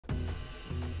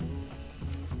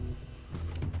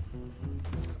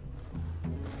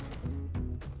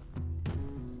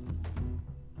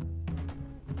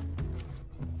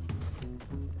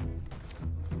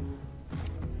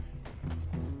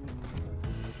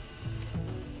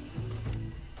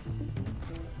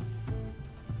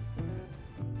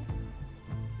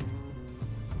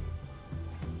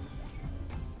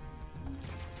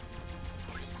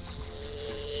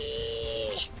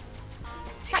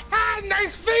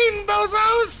mean,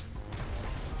 bozos?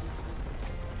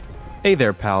 Hey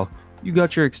there, pal. You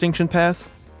got your extinction pass?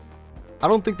 I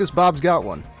don't think this Bob's got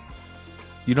one.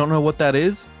 You don't know what that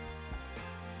is?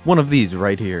 One of these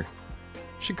right here.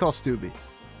 Should call Stubby.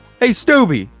 Hey,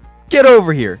 Stubby! Get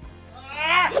over here!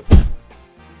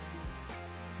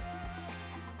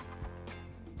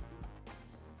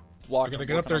 I gotta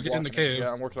get up there, get in the cave.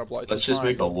 Yeah, I'm working up lights. Let's just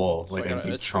make a wall, like a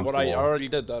big chunk What wall. I already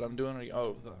did that. I'm doing it.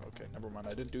 Oh, okay. Never mind. I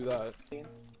didn't do that.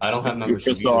 I don't have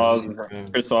membership. Crystal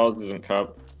isn't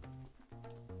cup.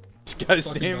 This guy's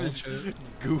Fucking name dog is shit.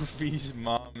 Goofy's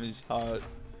mom is hot.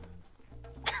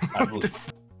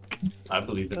 I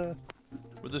believe it.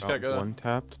 Where'd this guy go? One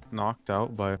tapped, knocked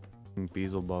out by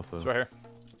Beazle Buffa. It's right here.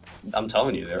 I'm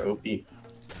telling you, they're OP. It's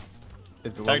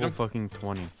Tagged level him? fucking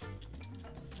 20.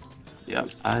 Yeah,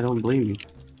 I don't blame you.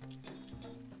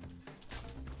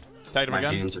 Tagged him My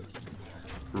again. hands are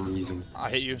freezing. I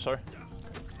hate you. Sorry.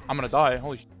 I'm gonna die.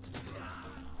 Holy.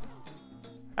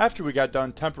 After we got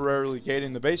done temporarily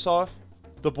gating the base off,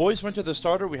 the boys went to the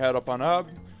starter we had up on Ab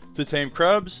to tame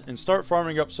crabs and start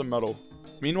farming up some metal.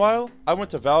 Meanwhile, I went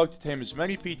to Valk to tame as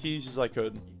many PTs as I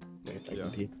could.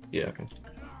 Yeah, okay.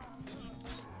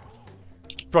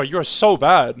 Bro, you're so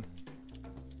bad.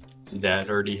 Dad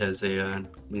already has a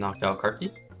knocked out car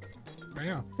key. Oh,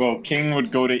 yeah. Well, King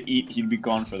would go to eat, he'd be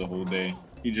gone for the whole day.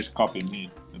 He just copied me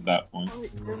at that point.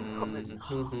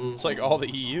 It's like all the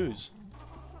EUs.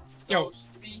 Yo.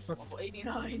 Level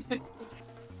 89.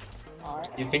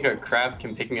 You think a crab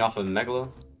can pick me off of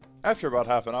Megalo? After about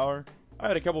half an hour, I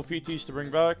had a couple PTs to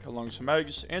bring back, along some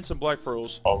eggs and some black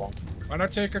pearls. Why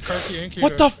not take a Karki Inky?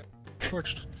 What the f-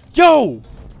 Twitched. Yo!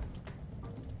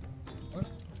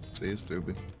 See you,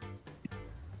 Stubby.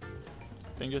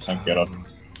 Dingus. Can't get up.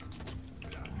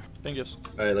 Dingus.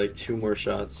 Alright, like 2 more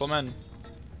shots. Clement.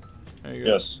 There you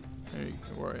go. Yes. There you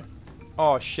go. Where are you?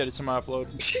 Oh shit, it's in my upload.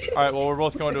 Alright, well, we're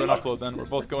both going to an upload then. We're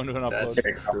both going to an upload.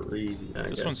 That's crazy.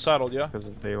 This one's saddled, yeah? Because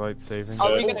of daylight saving.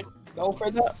 Are we gonna go for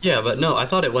that? Yeah, but no, I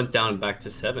thought it went down back to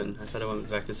 7. I thought it went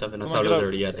back to 7. I Come thought on, it get was up.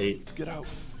 already at 8. Get out.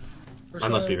 I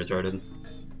must be retarded.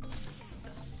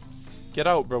 Get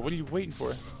out, bro. What are you waiting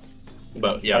for?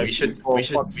 But yeah, we should go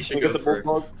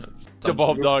for The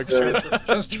bulb dog.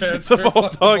 Just transfer. The bulb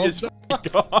fuck dog the is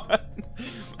bulb gone.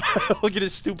 Look at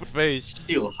his stupid face.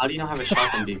 Steel. How do you not have a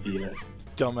shotgun DP yet?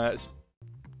 Dumbass.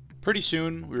 Pretty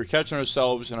soon, we were catching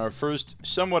ourselves in our first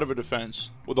somewhat of a defense.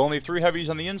 With only 3 heavies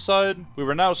on the inside, we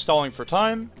were now stalling for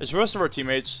time, as the rest of our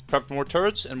teammates prepped more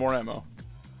turrets and more ammo.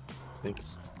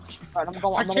 Thanks. Alright, I'm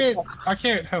gonna I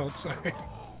can't help, sorry.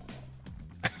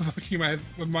 Fucking my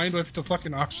mind went to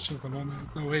fucking oxygen at the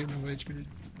moment. No wait, no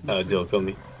HP. Deal, kill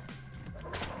me.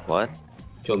 What?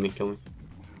 Kill me, kill me.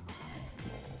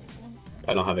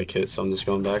 I don't have a kit, so I'm just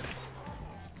going back.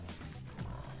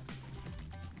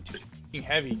 Fucking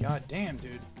heavy, god damn,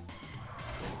 dude.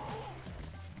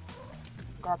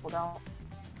 grapple down.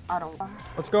 I don't.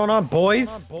 What's going on, boys?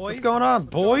 What's going on,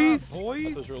 boys?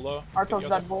 Those are low. Arto's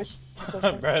dead, boys.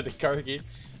 Brad the Kargi.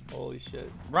 Holy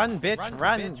shit. Run, bitch,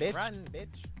 run, bitch.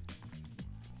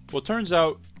 Well, it turns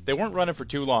out they weren't running for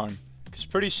too long, because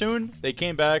pretty soon they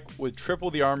came back with triple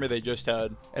the army they just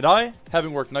had. And I,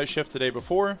 having worked night shift the day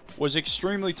before, was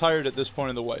extremely tired at this point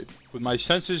in the wipe. With my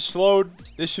senses slowed,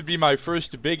 this should be my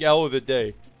first big L of the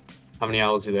day. How many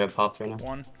owls do they have popped right now?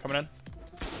 One coming in.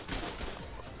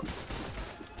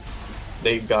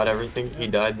 They got everything. He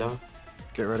died though.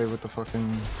 Get ready with the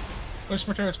fucking... Place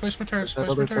my turrets, place my turrets, That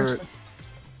place my other turrets. turret.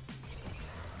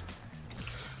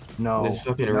 No. There's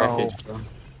fucking no. wreckage, bro.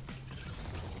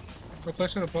 Go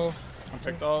place it above. I'm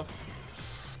picked off.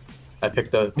 I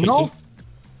picked the PT. No!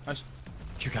 Nice.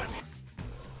 You got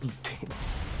me.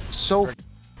 So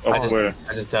Oh, I where?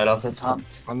 just died off the top.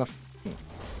 on the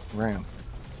ramp.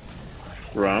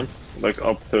 Ramp? Like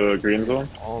up to green zone?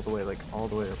 All the way, like, all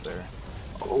the way up there.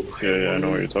 Yeah, I know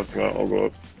what you're talking about. I'll go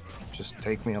up. Just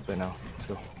take me up there now. Let's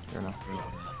go. Here now.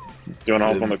 Do you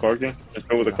wanna hop on the car key? Let's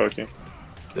go with the car key.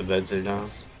 The beds are down.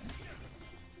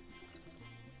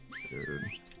 Dude.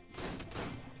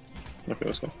 Okay,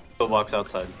 let's go. Pillbox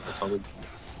outside. That's all we.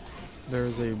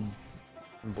 There's a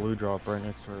blue drop right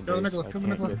next to our Go, base. Nicola, I come,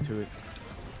 can't Nicola. get to it.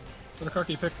 Get a car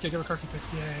key pick. Get a car key pick.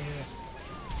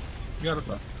 Yeah. You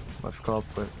got it.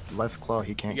 Left claw,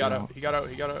 he can't He got get out. out. He got out.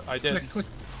 He got out. I did. Click.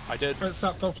 I did. Right,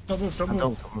 stop. Don't move. Don't move.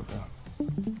 Don't move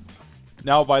now.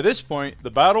 Now, by this point,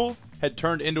 the battle had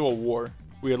turned into a war.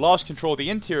 We had lost control of the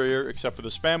interior, except for the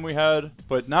spam we had,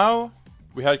 but now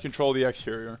we had control of the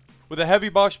exterior. With a heavy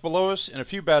box below us and a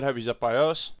few bad heavies up by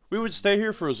us, we would stay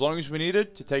here for as long as we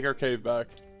needed to take our cave back.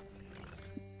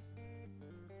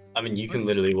 I mean, you can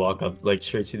literally walk up like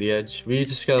straight to the edge. We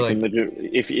just gotta You can like.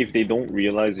 legit, if they don't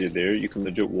realize you're there, you can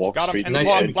legit walk Got him, straight and to the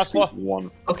Nice. edge. left claw.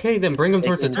 One. Okay, then bring him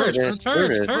towards the Turrets.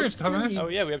 turrets. Turrets, dumbass. Oh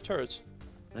yeah, we have turrets.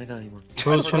 I got you.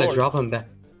 Bro's trying to forgot. drop him back.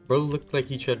 Bro looked like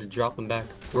he tried to drop him back.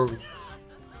 Where we?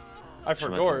 I Should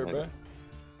forgot, I- bro.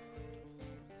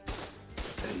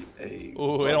 Hey.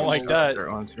 Ooh, I don't like that. They're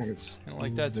on turrets. I don't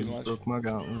like that too They much. Broke my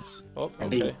gauntlets. Oh,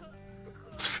 And okay.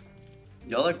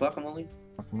 Y'all like guacamole?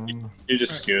 fucking- You're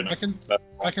just scared. I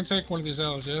can take one of these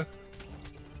L's, yeah.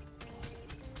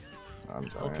 I'm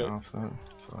dying Okay. off that.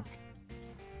 Fuck.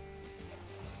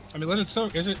 I mean, let it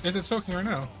soak. Is it soaking right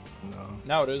now? No.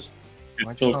 Now it is.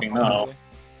 Why'd It's you soaking hop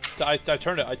now. on I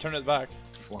turned it back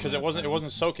one because at it a wasn't time?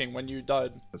 soaking when you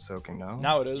died. It's soaking now.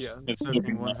 Now it is. Yeah, It's it's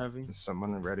soaking one now. heavy. Is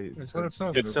someone ready? It's to- let it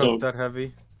soak. It's Soak soaked. that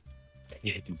heavy.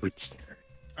 Yeah, the boots.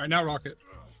 All right, now rocket.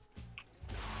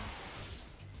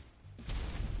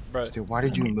 Bro, Dude, why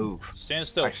did you move? stand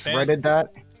still. I Stand. threaded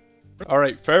that. All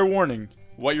right, fair warning.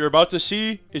 What you're about to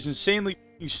see is insanely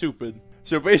f***ing stupid.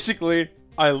 So basically,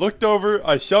 I looked over,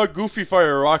 I saw Goofy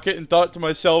fire a rocket, and thought to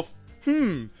myself,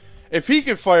 if he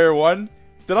can fire one,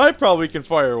 then I probably can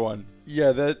fire one.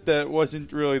 Yeah, that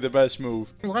wasn't really the best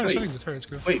move. We're kind of Wait. setting the turrets,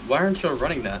 Goof. Wait, why aren't y'all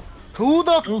running that? Who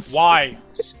the Goof. Why?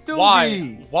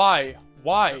 Stupid. Why?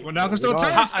 Well, now there's no We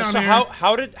don't- turrets down So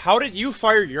here. how did you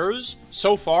fire yours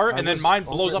so far, I and then was mine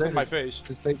blows over up in my there. face?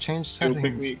 Because they changed Still pick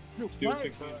settings. me. Still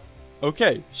pick me.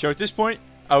 Okay, so at this point,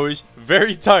 I was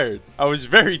very tired.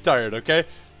 Okay?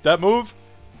 That move,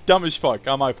 dumb as fuck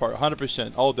on my part,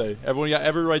 100%, all day. Everyone got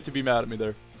every right to be mad at me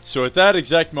there. So at that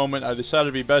exact moment, I decided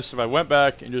it'd be best if I went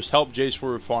back and just helped Jace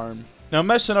for a farm. Now,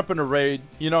 messing up in a raid,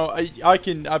 you know, I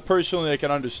can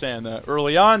understand that.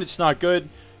 Early on, it's not good.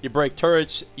 You break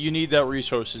turrets, you need that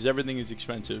resources, everything is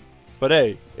expensive. But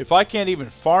hey, if I can't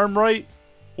even farm right,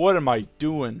 what am I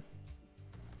doing?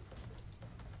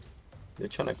 They're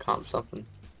trying to comp something.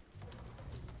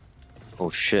 Oh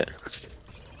shit.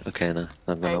 Okay, no,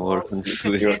 not Hey, gonna well, work on you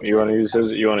food. can- You want to use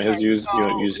his? You want Okay, use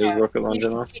his yeah. rocket launcher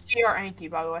now? PGR Anki,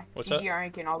 by the way. What's that?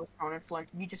 PGR Anki and all this on and Flint.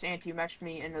 You just anti-meshed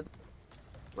me into the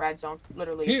rad zone.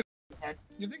 Literally. Here. Dead.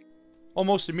 You think?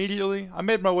 Almost immediately, I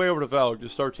made my way over to Valg to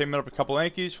start teaming up a couple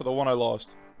Yankees for the one I lost.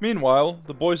 Meanwhile,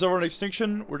 the boys over in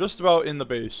Extinction were just about in the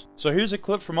base. So here's a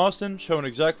clip from Austin showing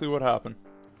exactly what happened.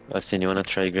 Austin, you wanna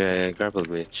try grapple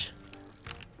glitch?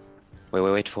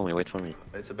 Wait for me.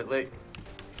 It's a bit late.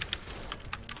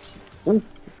 Ooh,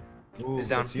 It's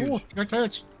down. that's huge. Your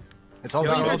turrets. It's all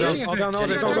Yeah, down. all down. All All down. down,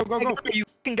 all down. You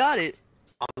fucking got it.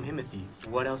 I'm Timothy.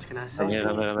 What else can I say?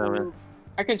 Yeah.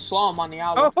 I can slow him on the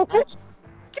album. Oh, Nice.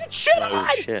 Oh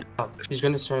shit. He's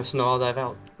gonna start a snow all dive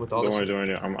out with all Don't this. worry,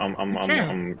 don't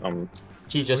worry. I'm.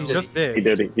 He just did. He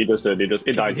did it. He just did. He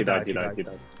died.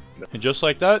 And just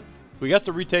like that, we got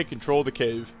to retake control of the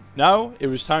cave. Now, it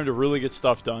was time to really get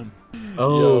stuff done.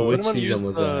 Oh, which Anyone season use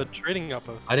was the that? trading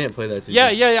outpost? I didn't play that season.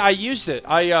 Yeah, I used it.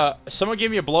 Someone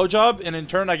gave me a blowjob, and in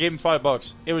turn, I gave him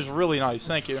 $5. It was really nice.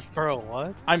 Thank you. Bro,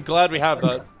 what? I'm glad we have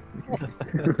that.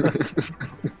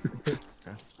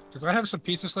 Because I have some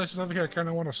pizza slices over here I kind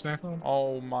of want to snack on.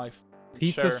 Oh my.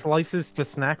 Pizza Sure. slices to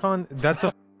snack on? That's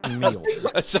a meal.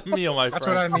 That's a meal, my That's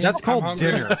what friend. I mean. That's I'm called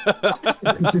hungry. dinner.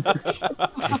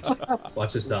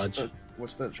 Watch this dodge.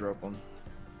 What's that drop on?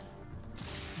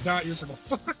 Not usable.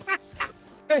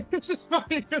 Hey, it's just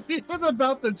funny because he was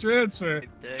about to transfer.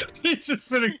 He's just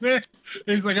sitting there.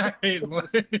 He's like, I hate life.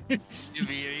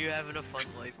 Stevie, are you having a fun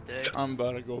life day? I'm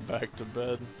about to go back to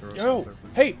bed. Throw Yo, some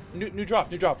hey, new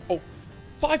drop. Oh,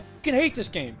 I fucking hate this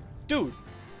game. Dude.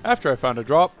 After I found a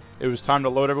drop, it was time to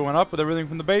load everyone up with everything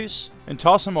from the base and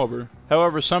toss them over.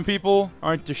 However, some people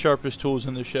aren't the sharpest tools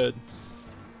in the shed.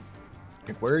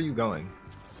 Where are you going?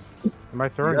 Am I You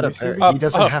throwing got a you, par- Stevie? he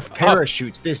doesn't up, have up.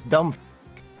 parachutes. This dumb.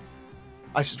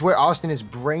 I swear, Austin is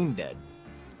brain dead.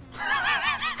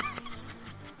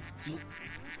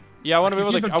 Yeah, I want to be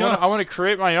able Give to. it I guts. want to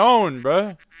create my own,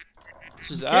 bruh.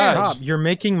 This is ass. Stop. You're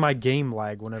making my game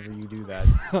lag whenever you do that.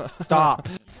 Stop.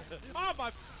 Oh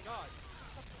my god.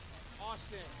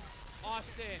 Austin.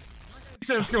 He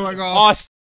said it's going off.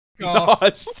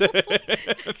 Austin.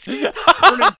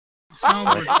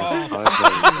 Soundboard off.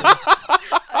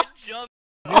 I jumped.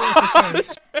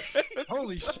 0%.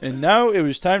 Holy shit. And now it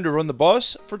was time to run the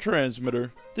boss for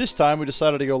Transmitter. This time we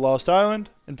decided to go Lost Island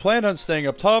and planned on staying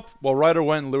up top while Ryder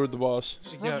went and lured the boss.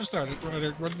 Run to the start.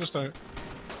 Run to the start.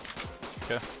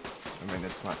 Okay. I mean,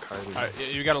 it's not Kylie.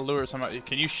 Alright, you gotta lure somebody.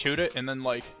 Can you shoot it and then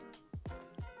like...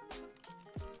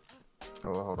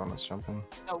 Oh, hold on, it's jumping.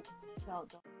 No,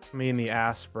 don't. Me in the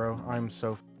ass, bro. I'm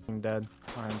so f***ing dead.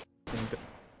 I'm f***ing dead.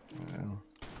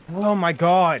 Yeah. Oh my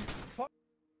god.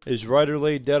 As Ryder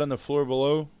lay dead on the floor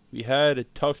below, We had a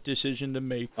tough decision to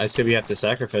make. I say we have to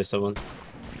sacrifice someone.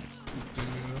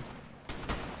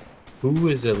 Who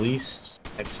is the least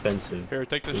expensive? Here,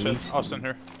 take this Least- shit. Austin,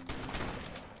 here.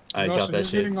 I Austin, dropped that you're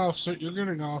shit. getting off. You're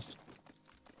getting off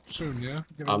soon, yeah.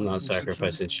 I'm not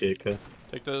sacrificing shit, cuz.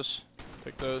 Take this.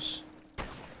 Take this.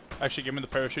 Actually, give me the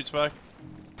parachutes back.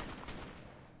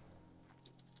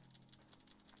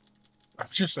 I'm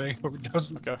just saying, it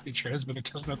doesn't. Okay. It trans, but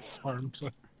it doesn't have to farm. So.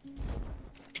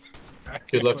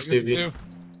 Good luck, I guess Stevie. too.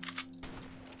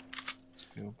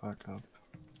 Steal back up.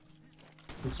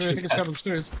 So I think it's coming.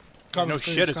 It's coming. No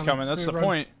shit, it's coming. That's the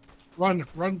point. Run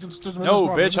to No,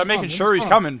 spawn, bitch, I'm making sure he's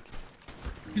coming.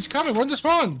 He's coming. Run to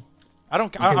spawn. I'm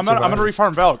gonna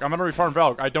refarm Valk. I'm gonna refarm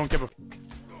Valk. I don't give a.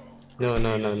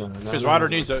 No. Because Ryder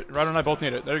needs it. Ryder and I both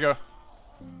need it. There you go.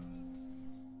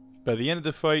 By the end of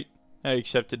the fight, I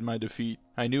accepted my defeat.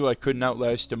 I knew I couldn't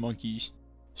outlast the monkeys.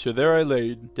 So there I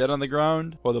laid, dead on the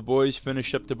ground, while the boys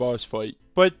finished up the boss fight.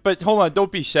 But hold on,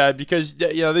 don't be sad, because,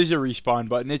 you know, there's a respawn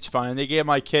button, it's fine, they get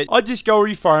my kit. I'll just go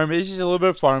refarm it, it's just a little bit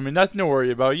of farming, nothing to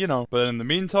worry about, you know. But in the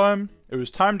meantime, it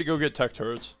was time to go get tech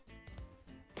turrets.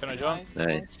 Can I jump?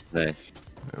 Nice, nice.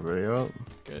 Everybody up.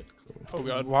 Good. Oh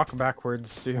god. Walk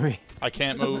backwards, Stewie. I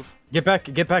can't move. Get back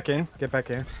in.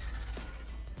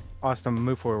 Austin,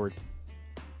 move forward.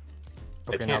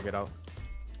 Okay, now get out.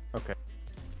 Okay.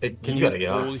 Can you gotta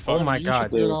get Holy off? fuck. Oh my You god.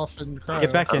 should get off and cry.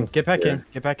 Get back in. Get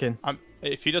back in.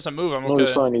 If he doesn't move, I'm No, okay.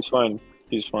 he's fine. He's fine.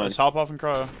 He's fine. Just hop off and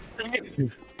cry.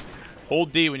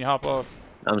 Hold D when you hop off.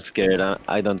 I'm scared.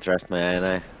 I don't trust my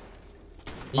eye.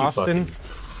 You Austin, fucking-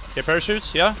 Get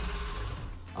parachutes, yeah?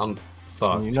 I'm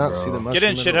fucked, Can you not see the bro. Get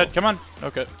in, mushroom shithead, come on.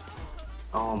 Okay.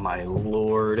 Oh my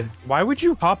lord. why would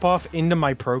you hop off into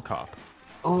my pro cop?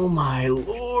 Oh my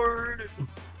lord.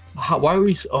 Why were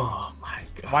we oh my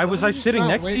god. Why was I sitting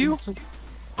next to you?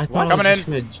 I thought Coming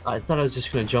I was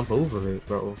just gonna jump over it,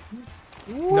 bro.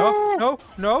 No.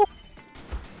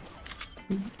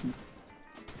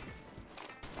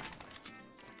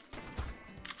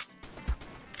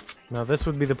 Now this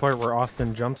would be the part where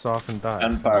Austin jumps off and dies.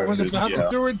 Empire. I was about to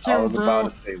do it I too, was bro.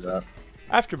 about to say that.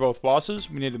 After both bosses,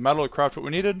 we needed metal to craft what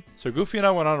we needed, so Goofy and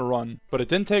I went on a run. But it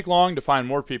didn't take long to find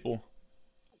more people.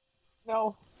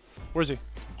 No. Where's he?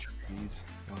 Trees.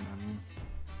 What's going on?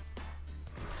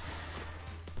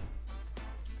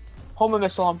 Hold my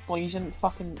missile on, please, and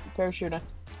fucking parachuting.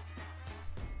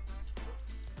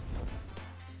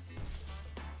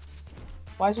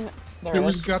 Why isn't it? There it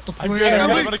He's is. got the I'm flare. good,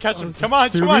 I'm gonna catch him. Come on,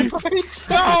 come on!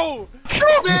 No!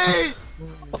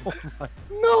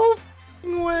 No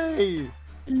f***ing way!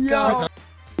 God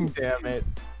damn it.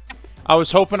 I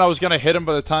was hoping I was gonna hit him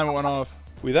by the time it went off.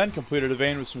 We then completed a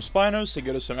vein with some Spinos to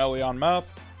get us some Elion map.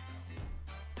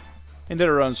 And at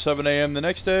around 7 AM the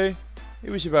next day,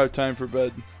 it was about time for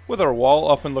bed. With our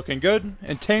wall up and looking good,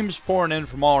 and tames pouring in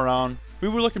from all around, we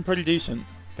were looking pretty decent.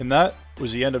 And that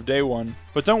was the end of day 1.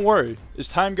 But don't worry, as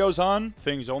time goes on,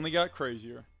 things only got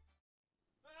crazier.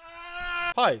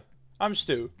 Hi, I'm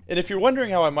Stu, and if you're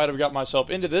wondering how I might have got myself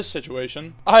into this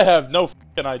situation, I have no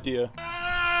f***ing idea.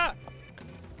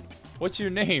 What's your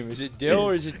name? Is it Dill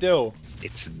or is it Dill?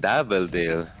 It's double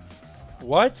deal.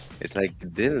 What? It's like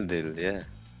dill, yeah.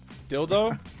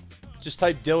 Dildo? Just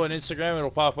type Dill on Instagram, it'll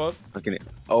pop up. Okay.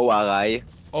 O-R-I.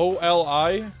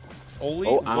 O-L-I? Oli?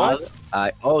 What?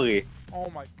 O-R-I. Oli. Oh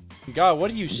my god,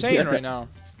 what are you saying right now?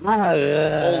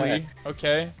 Oli,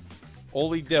 okay.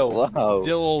 Oli Dill. Wow.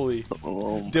 Dill Oli.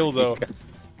 Oh my Dildo. God.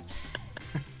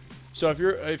 So if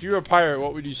you're a pirate,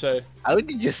 what would you say? How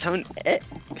did you sound?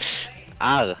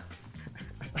 R.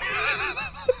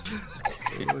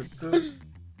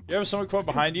 You ever someone come up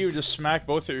behind you and just smack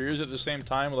both your ears at the same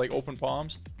time with like open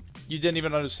palms? You didn't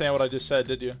even understand what I just said,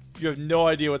 did you? You have no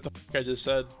idea what the f I just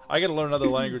said. I gotta learn other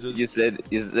languages. You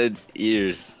said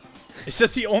ears. Is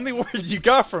that the only word you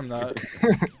got from that?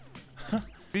 What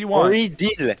do you want? Ori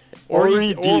deal.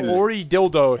 Ori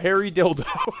dildo. Harry dildo.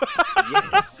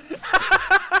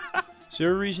 Is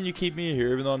there a reason you keep me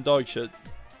here even though I'm dog shit?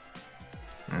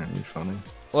 You're funny.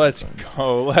 Let's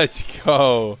go, let's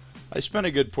go. I spent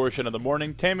a good portion of the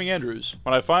morning taming Andrews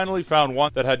when I finally found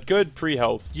one that had good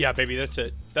pre-health. Yeah, baby, that's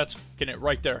it. That's getting it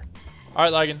right there. All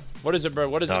right, Lagan. What is it, bro?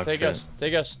 What is it? Take guess.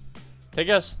 Take guess. Take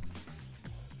guess.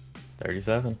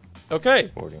 37.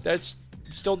 Okay, 40. that's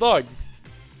still dog,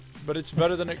 but it's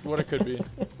better than what it could be.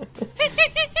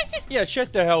 Yeah,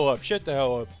 shut the hell up. Shut the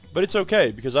hell up. But it's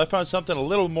okay because I found something a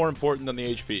little more important than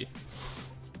the HP.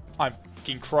 I'm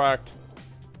fucking cracked.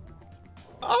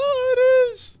 Oh, it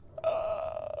is.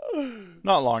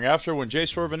 Not long after, when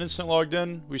J-Swerve and Instant logged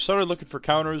in, we started looking for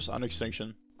counters on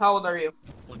Extinction. How old are you?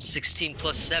 What's 16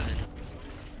 plus 7?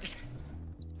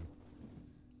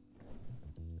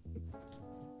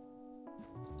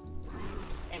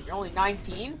 You're only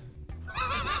 19?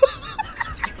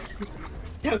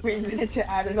 Took me a minute to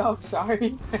add it up,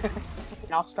 sorry.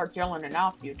 And I'll start yelling it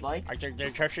out if you'd like. I think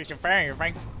they're touching some fire,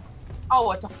 right?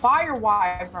 Oh, it's a fire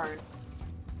wyvern.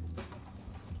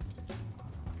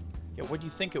 Yeah, what do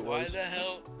you think it was?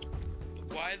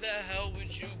 Why the hell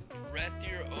would you breath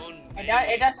your own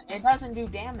It doesn't do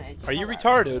damage. Are you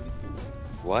retarded?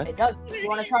 What? It does. You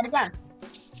want to try it again?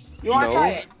 You want to try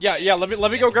it? Yeah.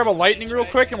 Let me go grab a lightning real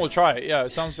quick and we'll try it. Yeah,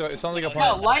 it sounds like a plan.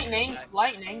 No, lightnings,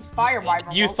 fire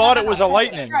wyvern. You thought it was a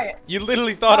lightning. Try it. You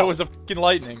literally thought it was a fucking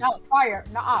lightning. No, fire.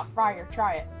 Nuh-uh, fire.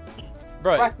 Try it.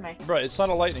 Right. Breath me. Right. It's not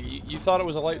a lightning. You thought it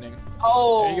was a lightning.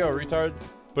 Oh. There you go, retard.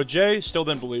 But Jay still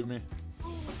didn't believe me.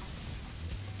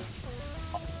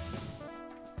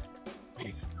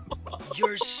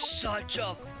 You're such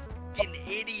a fucking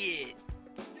idiot.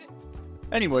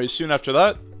 Anyways, soon after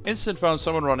that, Instant found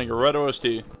someone running a red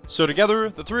OSD. So together,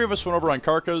 the three of us went over on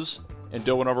Karkas, and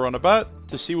Dill went over on a bat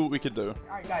to see what we could do.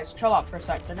 Alright guys, chill out for a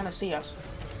sec. They're gonna see us.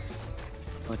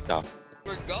 What the?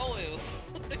 We're going.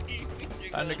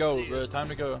 Time to go, bro. Time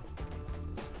to go.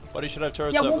 Buddy should have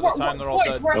turrets Yeah, up by the time they're all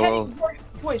dead.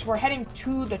 Boys, we're heading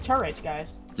to the turrets, guys.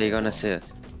 They're gonna see us.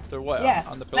 They're what? Yeah,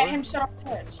 On the pillar? let him set up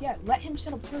turrets. Yeah, let him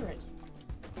set up turrets.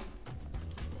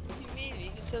 What do you mean?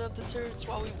 You can set up the turrets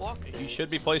while we walk there. You should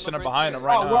be placing it behind him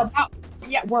right now.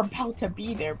 We're about to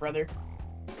be there, brother.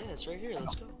 Yeah, it's right here.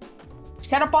 Let's go.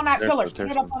 Set up on that pillar. Set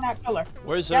it up on that pillar.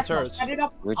 Where's their turrets? Set it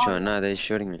up. Which one? Nah, they're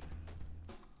shooting me.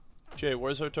 Jay,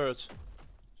 where's their turrets?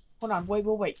 Hold on,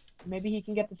 wait. Maybe he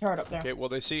can get the turret up there. Okay, well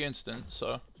they see instant,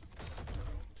 so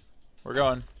we're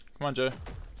going. Come on, Jay.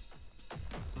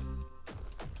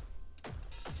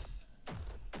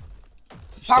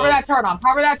 Power that turret on.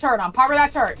 Power that turret on. Power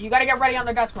that turret. You gotta get ready on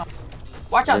the decimal.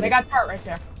 Watch out, they got turret right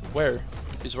there. Where?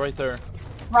 He's right there.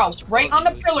 Bro, right on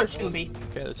the pillar, Scooby.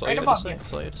 Okay, that's all right you above had to say. you.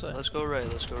 That's all you had to say. Let's go right.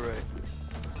 Let's go right.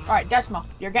 Alright, Decima,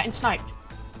 you're getting sniped.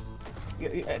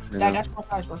 That Decima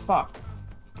guys were fucked.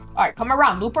 Alright, come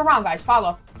around. Loop around, guys.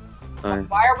 Follow.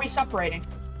 Why are we separating?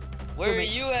 Where are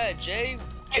you at, Jay?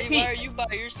 Jay, why are you by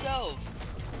yourself?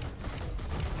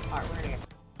 Alright, we're gonna get...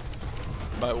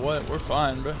 But what? We're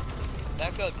fine, bro.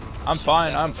 Back up. I'm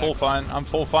fine. I'm full fine. I'm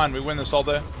full fine. We win this all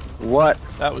day. What?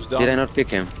 That was dumb. Did I not pick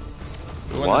him?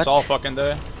 We win this all fucking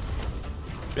day.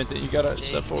 Bente, you gotta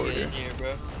step forward here.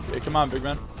 Bro. Yeah, come on, big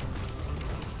man.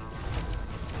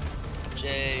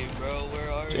 Jay, bro,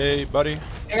 where are you? Jay, buddy.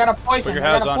 I got a poison. Put your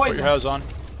haz on. Put your haz on.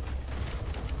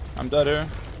 I'm dead here.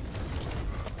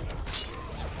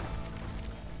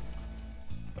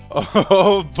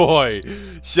 Oh boy.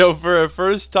 So for a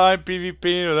first time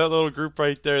PvP with that little group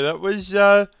right there, that was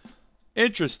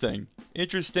interesting.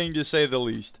 Interesting to say the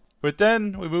least. But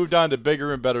then we moved on to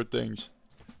bigger and better things.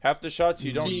 Half the shots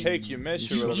you don't take, you miss.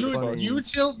 You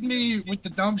tilt me with the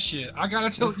dumb shit. I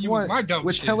gotta tilt you with my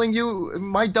dumb shit. Telling you,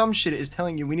 my dumb shit is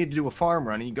telling you we need to do a farm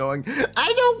run. And you going,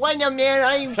 I don't want to, man.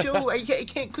 I am so, I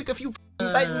can't click a few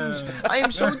buttons. I am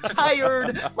so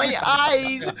tired. My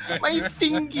eyes, my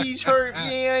fingies hurt,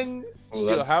 man.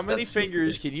 Still, how many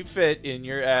fingers can you fit in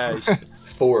your ass?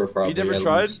 4, probably. You never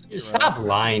tried? Stop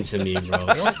lying to me, bro.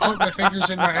 Don't put my fingers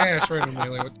in my ass randomly.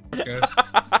 Like, what the fuck, guys?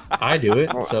 I do it,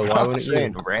 so why wouldn't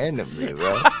you? Randomly,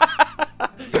 bro.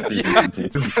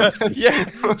 Yeah,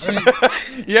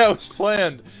 it was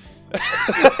planned.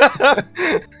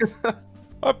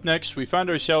 Up next, we found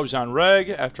ourselves on Rag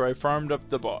after I farmed up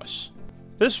the boss.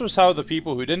 This was how the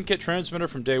people who didn't get transmitter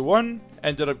from day 1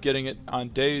 ended up getting it on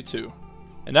day 2.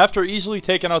 And after easily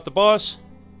taking out the boss,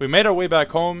 we made our way back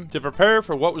home to prepare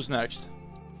for what was next.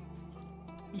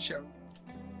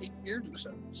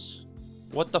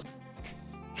 What the f?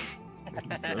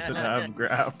 Doesn't have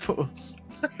grapples.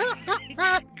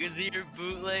 Cause of your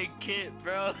bootleg kit,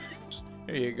 bro.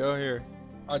 Here you go, here.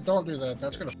 Don't do that.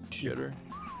 That's gonna Shitter.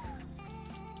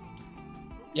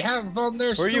 You having fun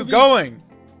there, Where are you Scooby? going?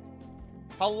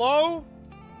 Hello?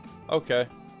 Okay.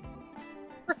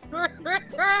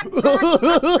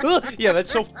 Yeah,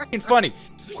 that's so fucking funny.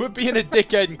 Quit being a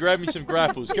dickhead and grab me some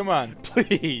grapples. Come on,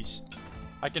 please.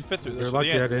 I can fit through this. You're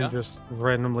lucky I didn't just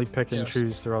randomly pick and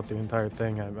choose throughout the entire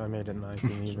thing. I made it nice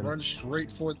and even. Run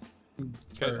straight for.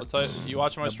 Okay, I'll tell you. You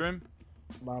watching my stream?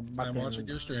 I'm watching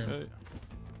your stream. Okay.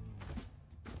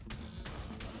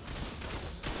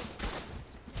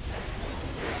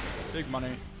 Big money.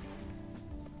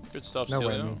 Good stuff, No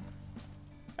way, Celio. me.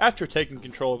 After taking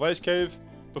control of Ice Cave,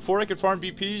 before I could farm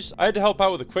BPs, I had to help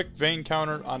out with a quick vein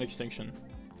counter on Extinction.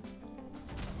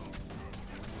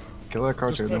 Kill that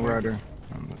carter, no rider.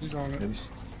 He's on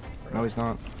it. No, he's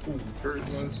not.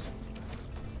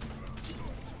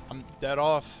 I'm dead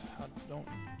off. I don't.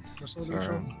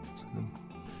 Sorry.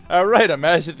 Alright, I'm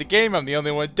ass at the game. I'm the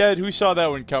only one dead. Who saw that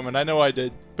one coming? I know I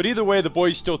did. But either way, the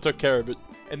boys still took care of it.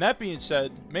 And that being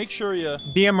said, make sure you...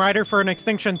 DM Rider for an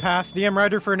extinction pass. DM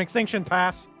Rider for an extinction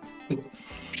pass.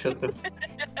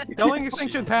 Selling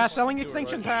extinction pass. Selling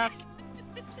extinction pass.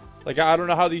 Like, I don't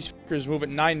know how these fuckers move at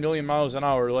 9 million miles an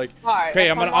hour. Like, Right,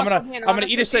 okay, I'm gonna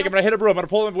eat a steak. I'm gonna hit a brew. I'm gonna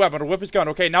pull the weapon. I'm gonna whip his gun.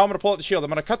 Okay, now I'm gonna pull out the shield. I'm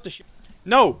gonna cut the shield.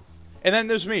 No. And then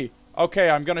there's me. Okay,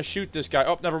 I'm gonna shoot this guy.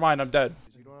 Oh, never mind. I'm dead.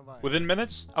 Within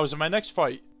minutes, I was in my next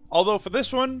fight. Although for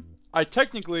this one, I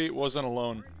technically wasn't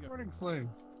alone. Are you running flame?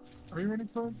 Are you running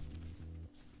flame?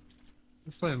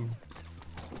 Flame.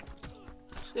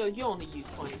 Still, you only use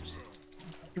flames.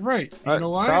 You're right. You know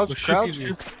why? Crouch, crouch.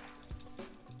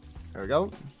 There we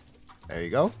go. There you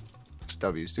go. It's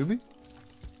W, Stubby.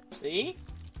 See?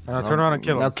 Now turn around and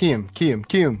kill him. Now key him, key him,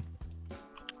 key him.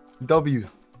 W.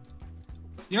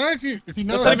 You know, if you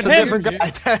know That's That's a not even different him.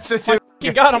 guy. That's a different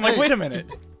Fucking God, I'm like, wait a minute.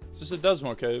 It's just a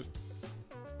Desmo cave.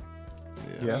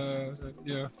 Yes.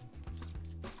 Yeah.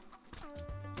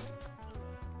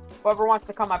 Whoever wants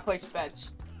to come, I place beds.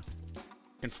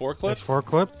 In four That's clips? four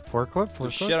clip.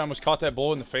 Holy shit, I almost caught that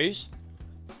bull in the face.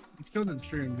 You still didn't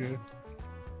stream, dude.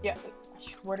 Yeah, I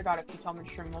swear to God, if you tell me to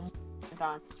stream one more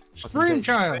time. Stream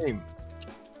child.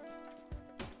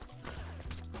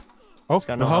 Oh,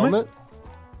 Got no no helmet? helmet.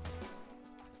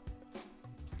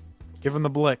 Give him the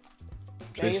blick.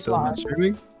 Yeah, Jay's he's still not live.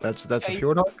 streaming. That's a Jay-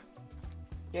 Fjord Hawk.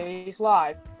 Yeah, he's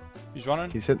live. He's running.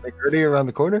 He's hitting the Gertie around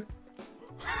the corner.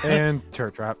 And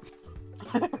turret trap.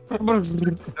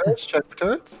 Turrets, check for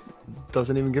turrets.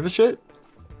 Doesn't even give a shit.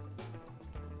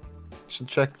 Should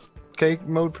check K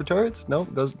mode for turrets.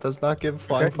 Nope, does not give a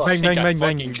flying Okay, fuck. bang, bang, I bang,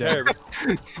 bang, fucking you care.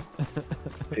 dead.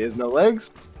 He has no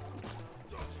legs.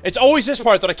 It's always this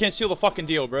part that I can't seal the fucking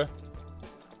deal, bro.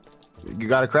 You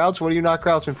got to crouch. What are you not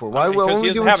crouching for? Why? Because What are he we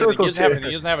doesn't doing have anything. He circles doesn't have here? anything.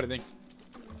 He doesn't have anything.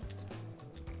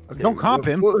 Okay, Don't comp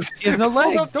him. He has no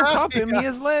legs. Don't comp him. He Yeah.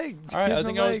 has legs. Alright, He I has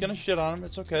think no I was legs. gonna shit on him.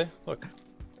 It's okay. Look.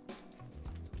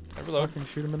 Never load. Fucking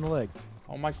shoot him in the leg.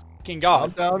 Oh my fucking Calm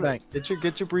God. down. Thank-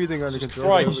 Get your breathing under Jesus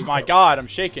control. Christ, my God, I'm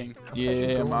shaking. Yeah,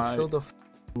 Yeah, my. Fill the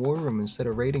war room instead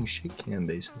of raiding shit can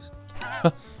bases.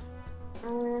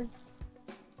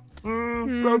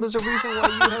 Bro, there's a reason why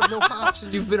you have no cops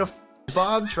and you've been a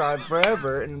Bob tribe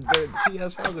forever and the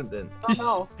TS hasn't been.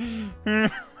 Oh no.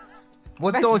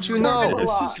 What don't you know?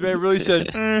 This man really said,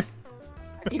 I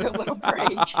need a little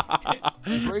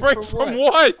break. break from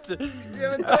what? You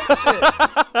haven't done shit.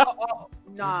 Oh,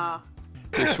 nah.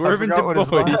 They're I swerving forgot what the it's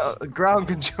boys. like. Ground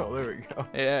control. There we go.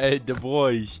 Yeah, the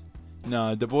boys.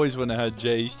 Nah, the boys wouldn't have had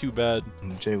Jay. He's too bad.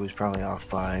 Jay was probably off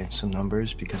by some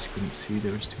numbers because he couldn't see.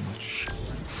 There was too much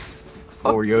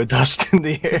Oreo dust in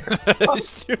the air.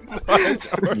 It's too much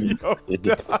Oreo You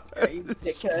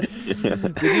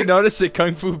dickhead. Did you notice that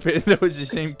Kung Fu Panda was the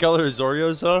same color as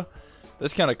Oreos, though?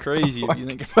 That's kind of crazy if you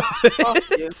think about it. Fuck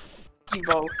you. You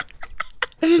both.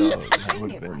 So that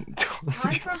would have been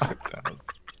 25,000.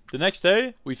 The next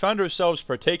day, we found ourselves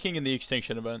partaking in the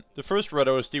extinction event. The first red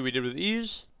OSD we did with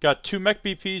ease, got 2 mech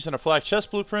BPs and a flak chest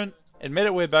blueprint, and made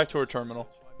our way back to our terminal.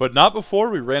 But not before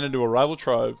we ran into a rival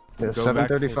tribe. Yeah, Go back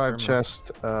to the 735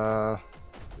 chest.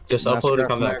 Just upload and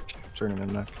come back.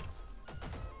 Journeyman mech.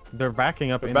 They're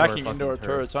backing up They're into our backing into our fucking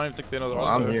turrets. I don't even think they know they're Well,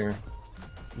 on I'm there. here.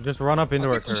 Just run up into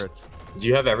I our think we should- turrets. Do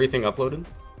you have everything uploaded?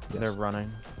 They're running.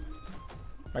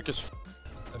 Mech is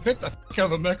I bit the f out of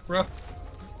the mech, bro.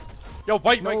 Yo,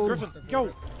 bite, No. Griffin.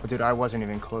 Yo. Oh, dude, I wasn't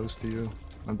even close to you.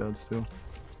 My bad still.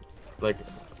 Like,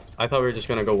 I thought we were just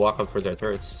gonna go walk up towards our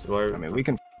turrets. So why? I mean, we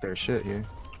can their shit here.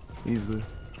 Easily.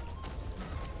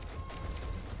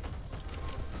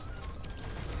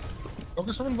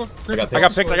 Focus on the I got I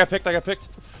got picked. I got picked. I got picked.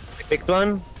 Picked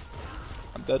one.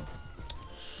 I'm dead.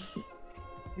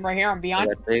 I'm right here. I'm I beyond.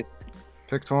 got picked.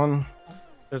 Picked one.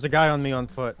 There's a guy on me on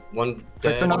foot. One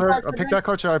Picked dead. another. I picked that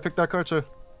culture. I picked that culture.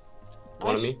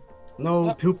 One on Nice. me. No,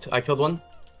 Yep. pooped. I killed one.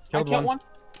 I Killed killed one.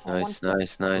 one. Nice,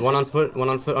 nice, nice. One on foot. One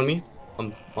on foot on me.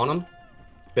 I'm on him.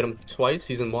 Bit him twice.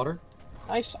 He's in water.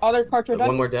 Nice. Other cartridge.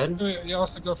 One more dead. You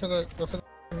also go for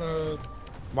the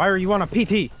Why are you on a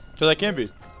PT? So that can be.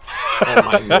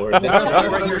 Oh my lord. This guy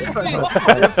right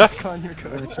here. On your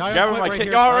coach. Grab him like kick.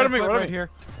 Oh, right on me, right on me. here.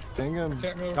 Dang him.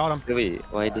 can't move. Got him. Wait,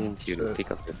 why didn't you Shit.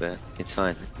 pick up the bat? It's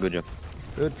fine. Good job.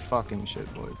 Good fucking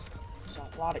shit, boys. There's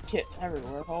a lot of kits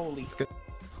everywhere. Holy. Let's get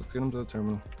him to the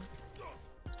terminal.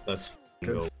 Let's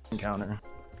Good go. encounter.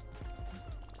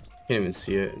 Can't even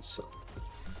see it. It's...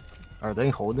 Are they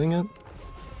holding it?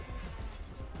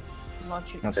 Launch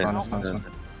it. No, it's not. It's not. It's not.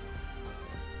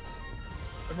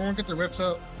 Everyone get their whips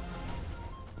out.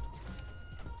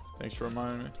 Thanks for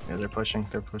reminding me. Yeah, they're pushing.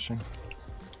 They're pushing.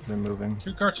 They're moving.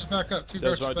 2 cartridges back up. 2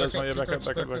 cartridges back up.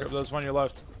 Back up. There's one on your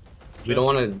left. We don't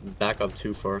want to back up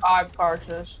too far. 5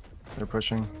 cartridges. They're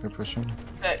pushing. They're pushing.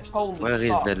 Holy Where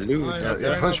is fuck. the loot?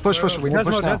 Yeah, push. We need to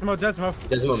push now.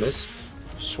 Desmo miss.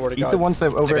 Swear to Eat God. the ones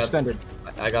that overextended.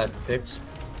 I got picked.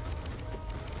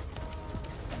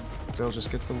 They'll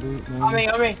just get the loot. On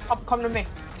me. Come to me.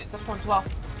 This one's low.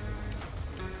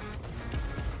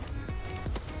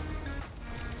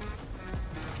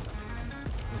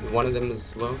 One of them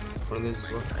is low. One of them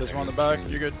is low. There's one on the back.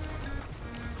 You're good.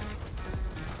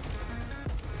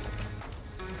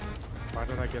 Why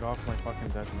did I get off my fucking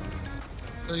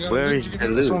Desmond? Where is the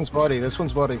loot? This one's bloody.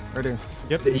 Right here.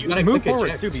 Yep. You gotta Move click forward,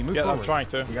 eject. Stubby. Move Yeah, forward. I'm trying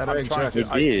to. You gotta eject.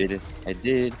 You did. I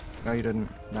did. No, you didn't.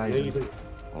 No, you didn't.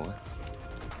 What?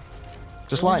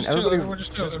 Just line. Everybody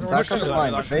back up the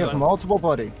line. They have multiple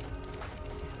bloody.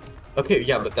 Okay,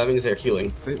 yeah, but that means they're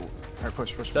healing. Alright,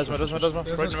 push. Desmond. Right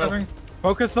in the middle.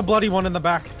 Focus the bloody one in the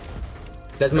back.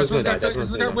 Desmond's gonna die.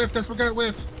 Desmond's Desmond got gonna die. whipped. Desmond got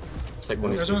whipped. It's like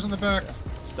one of Desmond's in the back.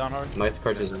 Down hard. Ninth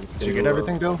cartridge. Did you get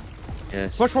everything, Bill?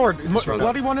 Yes. Push forward. run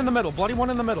Bloody one in the middle. Bloody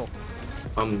one in the middle.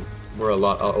 We're a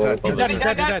lot. He's dead. He's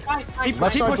dead. Nice.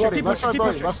 Left side pushing, bloody. keep Left side pushing,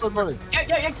 bloody. keep Left side bloody.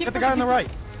 Yeah, keep Get the guy on the right.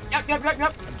 Yep.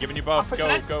 I'm giving you buff. I'm pushing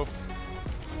it. Go.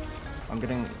 I'm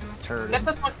getting turret. Get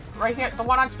this one right here. The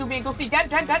one on Scooby and Goofy.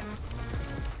 Dead.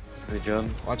 Good job.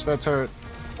 Watch that turret.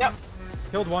 Yep.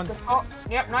 Killed one. Oh,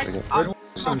 yep, nice.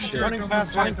 Some shit. Running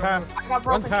past. I got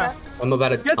broken past. chest. I'm about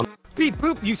to. Get beat,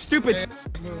 poop, you stupid.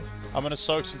 I'm gonna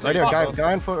soak since Right here,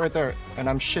 guy on foot right there, and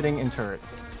I'm shitting in turret.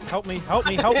 Help me. Just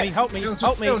get out with Help me.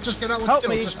 Just get out with the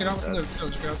loot. Just get out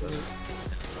with the loot.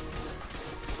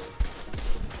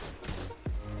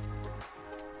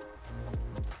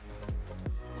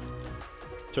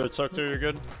 Turret soaked through. You're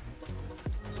good.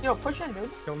 Yo, push in, dude.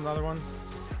 Kill another one.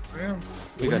 I am.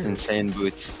 We got insane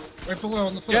boots. Right below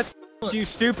on the foot. Get you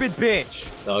stupid bitch.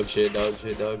 Dog shit. Holy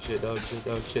shit.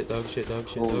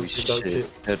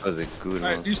 That was a good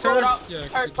Alright, one. these Pull it turrets? up. Yeah,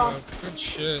 Turret good job. bomb. Good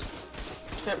shit.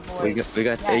 Shit, boys. We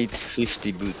got Yeah.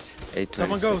 850 boots.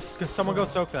 826. Someone go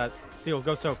soak that. Steel,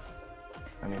 go soak.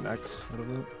 I need X out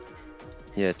of it.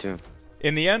 Yeah, too.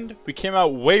 In the end, we came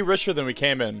out way richer than we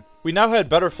came in. We now had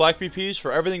better flak BPs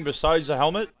for everything besides the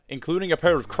helmet, including a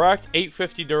pair of cracked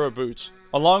 850 Dura boots,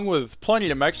 along with plenty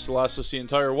of mechs to last us the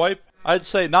entire wipe. I'd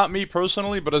say not me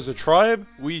personally, but as a tribe,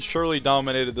 we surely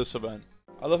dominated this event.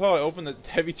 I love how I opened the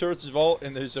heavy turrets vault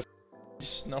and there's a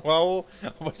snow owl,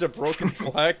 a bunch of broken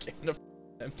flak, and a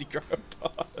empty grab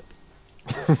pod.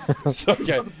 It's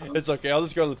okay. It's okay. I'll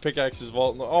just go to the pickaxes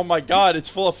vault. Oh my god, it's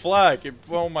full of flak.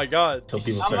 Oh my god. Tell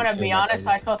people I'm start gonna be saying honest,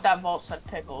 that. I thought that vault said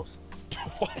pickles.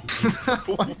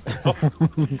 What?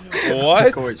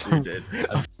 Of course you did.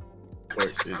 Of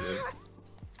course you did.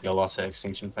 Y'all lost that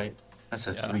extinction fight. That's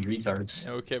a Yeah. 3 retards.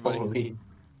 Yeah, okay, buddy. Holy.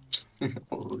 I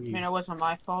Holy. mean, it wasn't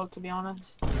my fault, to be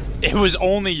honest. It was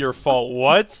only your fault.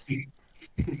 What?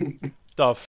 The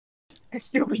f?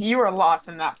 Stupid, you were lost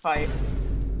in that fight.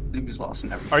 He was lost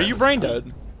in every Are you brain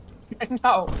dead?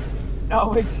 No,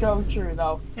 it's so true,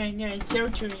 though. Yeah, it's so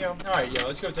true, yo. Alright, yo,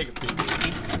 let's go take a peek.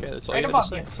 Okay, that's all Right you above had to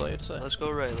say. you. That's all you had to say. Let's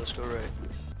go right.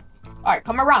 Alright,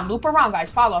 come around, loop around, guys,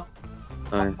 follow.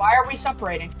 Alright. Why are we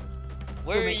separating?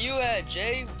 Where are you at,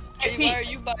 Jay? Hey, Jay, Pete. why are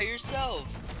you by yourself?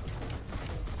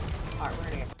 Alright, we're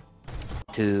gonna get.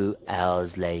 2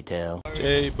 hours later.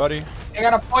 Hey, buddy. They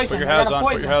got a poison. Put your They got haz a on. Put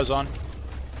poison. your haz on.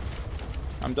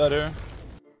 I'm dead here.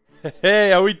 Hey,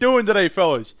 how we doing today,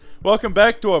 fellas? Welcome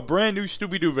back to a brand new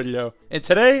Scooby-Doo video. And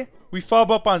today, we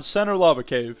fob up on Center Lava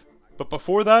Cave. But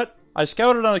before that, I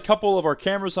scouted on a couple of our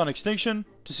cameras on Extinction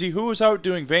to see who was out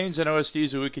doing veins and OSDs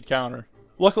that we could counter.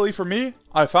 Luckily for me,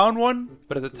 I found one,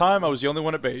 but at the time I was the only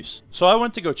one at base. So I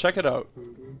went to go check it out.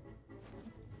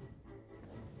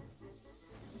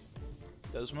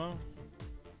 Desmo?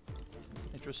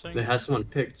 Interesting. It has someone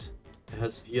picked.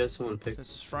 He has someone picked.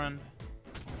 That's his friend.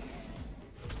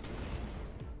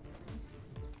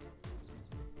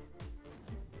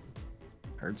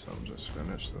 Heard some just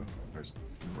finished the first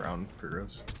round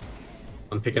progress.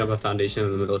 I'm picking up a foundation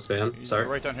in the middle of spam. He's Sorry.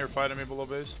 right down here fighting me below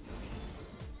base.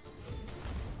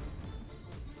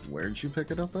 Where'd you pick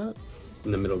it up at?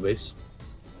 In the middle base.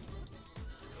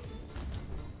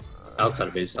 Outside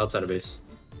of base. Outside of base.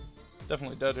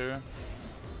 Definitely dead here.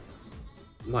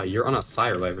 My, you're on a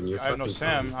fire, Wyvern. You're I have no fucking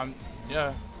Sam. fine.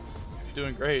 Yeah. You're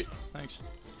doing great. Thanks.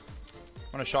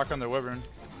 I'm gonna shotgun the Wyvern.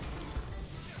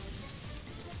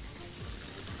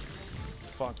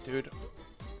 Fuck, dude.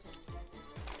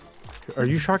 Are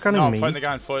you shotgunning No, I'm me? fighting the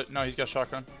guy on foot. No, he's got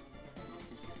shotgun.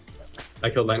 I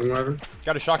killed Lightning Wyvern.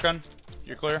 Got a shotgun.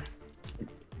 You're clear. He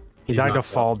He's died to knocked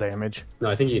fall damage. No,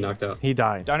 I think he knocked out. He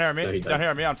died. Down here on me. No, he died. Down here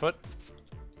on me on foot.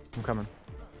 I'm coming.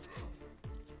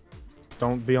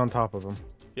 don't be on top of him.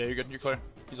 Yeah, you're good. You're clear.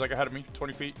 He's like ahead of me.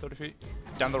 20 feet, 30 feet.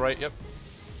 Down the right, yep.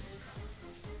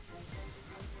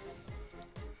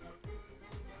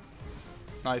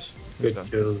 Nice. Good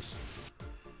kills.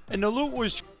 And the loot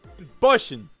was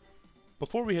bussin'.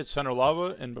 Before we hit center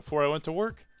lava and before I went to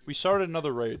work, we started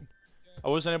another raid. I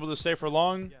wasn't able to stay for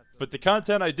long, but the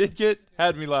content I did get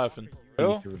had me laughing.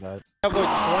 Well, I have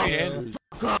like 20 Andrews.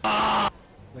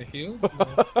 They heal?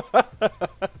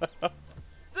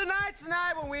 Tonight's the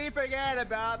night when we forget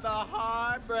about the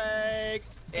heartbreaks.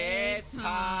 It's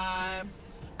time.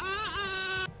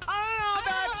 I don't know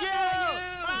about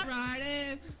you.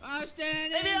 Riding, I'm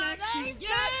standing Maybe next to you.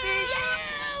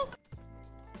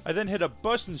 I then hit a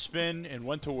bust and spin and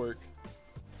went to work.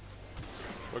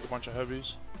 Took a bunch of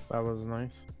heavies. That was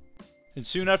nice. And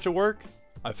soon after work,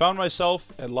 I found myself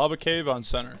at Lava Cave on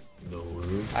center. No.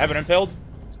 I have an impaled.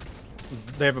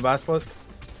 They have a basilisk?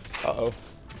 Uh-oh.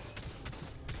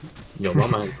 Yo, my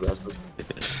man's basilisk.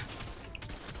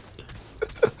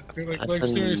 Like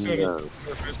seriously.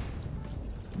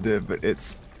 Dude, but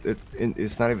it's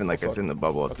not even like it's in the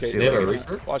bubble at the Okay, ceiling. there It's,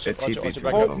 it is. Watch it, it watch it, TP'd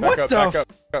back to up, them. back up, back up.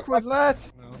 What was that?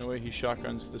 No way he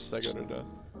shotguns this Stego to death.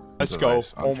 Let's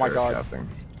Device go. on Oh my turret god. capping.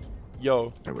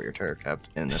 Yo. There we are, turret capped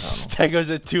in the tunnel. Stego's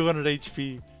at 200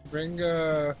 HP. Bring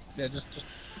yeah, just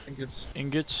ingots.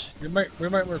 Ingots. We might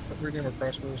need more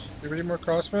crossbows. We need more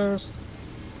crossbows.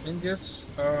 Ingots.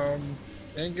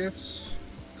 Ingots.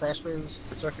 Crossbows.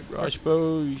 Second.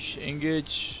 Crossbows.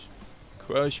 Ingots.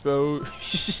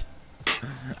 Crossbows.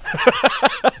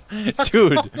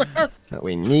 Dude. What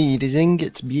we need is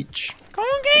ingots, bitch.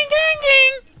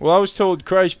 Well, I was told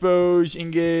crossbows,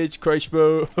 ingots,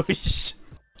 crossbows.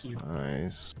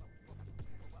 Nice.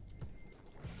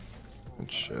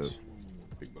 Good shit.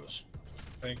 Big boss.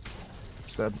 Thanks.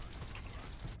 Seb.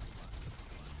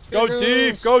 Go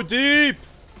deep! Go deep!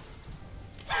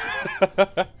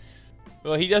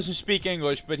 Well, he doesn't speak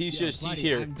English, but he's Buddy, he's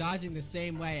here. I'm dodging the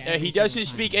same way. Yeah, every he doesn't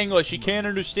single speak time. English. He can't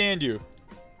understand you.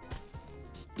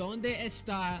 Donde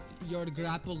está your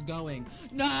grapple going?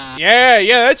 No! Yeah,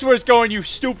 that's where it's going, you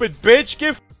stupid bitch.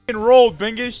 Get f***ing rolled,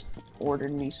 Bingus.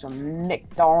 Ordered me some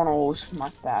McDonald's, my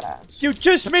fat ass. You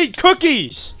just made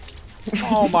cookies!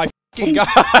 Oh my f***ing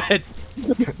god!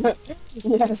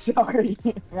 Yeah, sorry.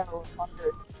 Yeah, I was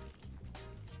hungry.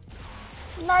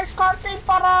 Nice coffee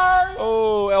butter!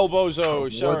 Oh,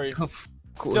 Elbozo, sorry. What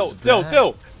the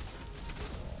f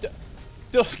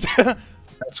Dill.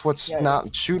 That's what's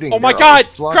not shooting. Oh my They're god!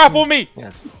 always blocking- Grapple me!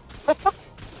 Yes.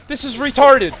 This is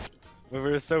retarded! We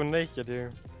were so naked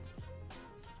here.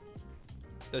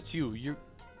 That's you.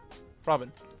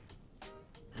 Robin.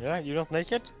 Yeah, you not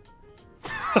naked?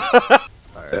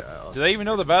 Do they even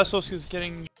know the Basilisk is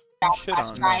getting shit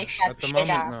on? At the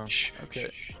moment, no.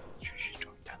 Okay.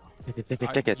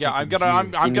 Take it. Yeah, I'm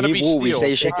gonna be We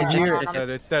say steel. shake it here.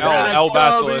 It's dead. L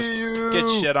Basilisk.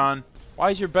 Get shit on. Why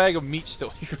is your bag of meat still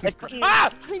here? Ah!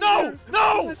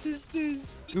 No!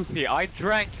 Goofy, I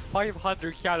drank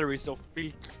 500 calories of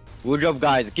meat. Good job,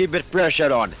 guys. Keep it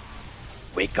pressure on.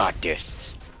 We got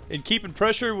this. And keeping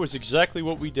pressure was exactly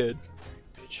what we did.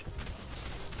 Bitch.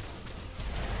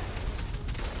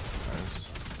 Nice.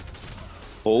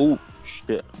 Oh,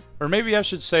 shit. Or maybe I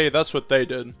should say that's what they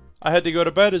did. I had to go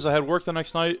to bed as I had work the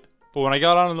next night, but when I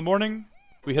got on in the morning,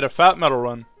 we hit a fat metal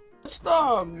run. What's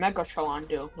the Mega Shalon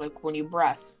do? Like when you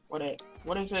breath? What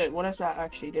is it? What does that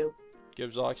actually do?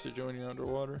 Gives oxygen when you're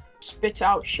underwater. Spits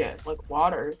out shit like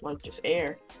water, like just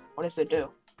air. What does it do?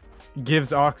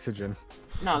 Gives oxygen.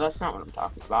 No, that's not what I'm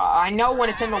talking about. I know when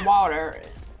it's in the water,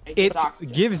 it gives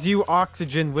oxygen. Gives you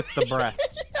oxygen with the breath.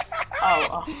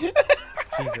 Oh.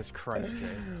 Jesus Christ,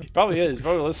 Jay. Probably is.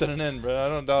 Probably listening in, bro. I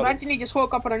don't doubt it. Imagine he just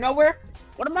woke up out of nowhere.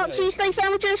 What about cheesesteak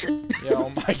sandwiches? Yeah, oh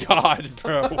my god,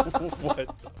 bro.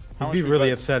 What? He'd be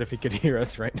really upset if he could hear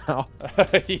us right now.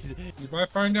 If I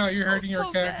find out you're hurting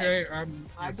your cat, Jay,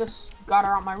 I just got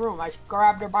her out my room. I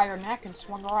grabbed her by her neck and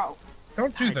swung her out.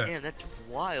 Don't do that. Damn, that's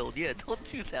wild. Yeah, don't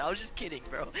do that. I was just kidding,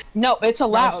 bro. No, it's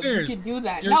allowed. You serious. can do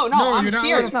that. You're- No, I'm you're not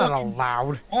serious. It's not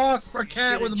allowed. Oh, it's for a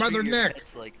cat with a mother neck.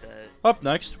 It's like that. Up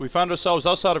next, we found ourselves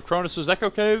outside of Cronus' Echo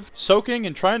Cave, soaking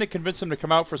and trying to convince him to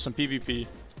come out for some PvP.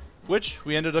 Which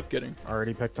we ended up getting.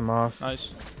 Already picked him off.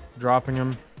 Nice. Dropping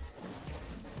him.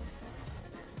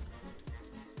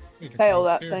 Fail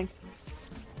that thing.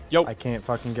 Yo. I can't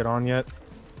fucking get on yet.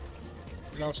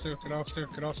 Get off, Stu. Get off, Stu.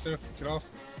 Get off, Stu. Get off.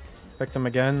 Picked him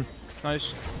again.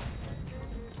 Nice.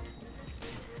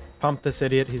 Pump this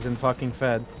idiot. He's in fucking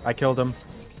fed. I killed him.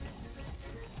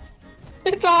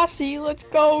 It's Aussie. Let's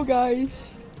go,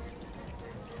 guys.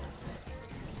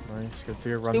 Nice. Good for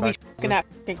your run You'll be back. fucking at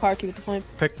fucking car key with the flame.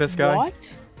 Pick this guy.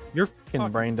 What? You're fucking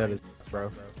brain dead as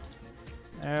bro.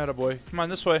 Attaboy. Come on,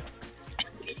 this way.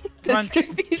 Come on.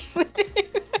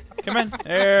 Come in.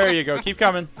 There you go. Keep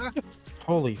coming.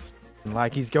 Holy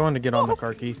like he's going to get on the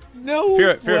car key. No Fear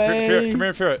it, fear it, fear it, fear it. Come here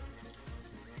and fear it.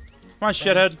 Come on,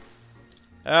 shithead.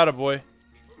 Attaboy.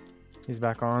 He's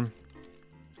back on.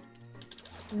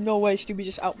 No way, Stubby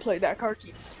just outplayed that car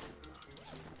key.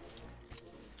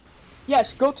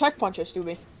 Yes, go tech punch us,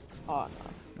 Stubby. Oh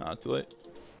no. Not too late.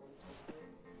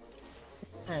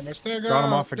 Oh, my stinger. Got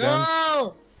him off again.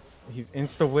 No! He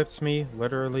insta whips me.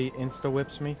 Literally insta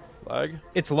whips me. Lag.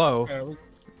 It's low. Yeah,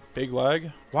 Big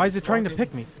lag. Why is it trying to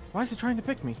pick me? Why is it trying to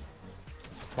pick me?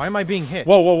 Why am I being hit?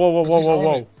 Whoa, whoa, whoa, whoa, whoa, whoa,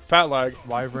 whoa. Fat lag.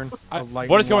 Wyvern.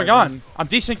 What is going on? I'm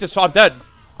desynced as I'm dead.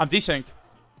 I'm desynced.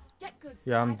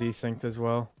 Yeah, I'm desynced as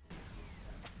well.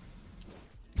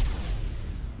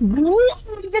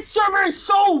 This server is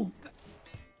so...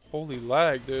 Holy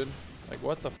lag, dude. Like,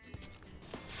 what the f.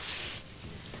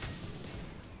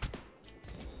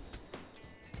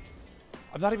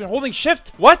 I'm not even holding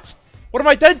shift. What? What am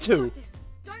I dead to?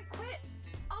 Don't quit.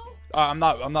 Oh. I'm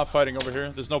not fighting over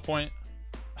here. There's no point.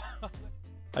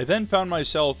 I then found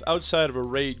myself outside of a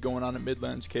raid going on at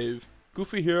Midlands Cave.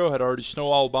 Goofy Hero had already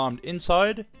snow owl bombed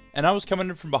inside, and I was coming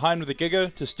in from behind with a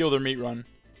Giga to steal their meat run.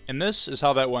 And this is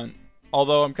how that went.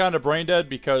 Although I'm kind of brain dead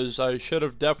because I should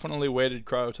have definitely waited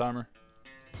cryo timer.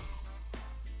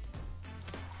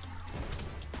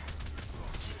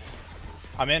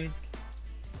 I'm in.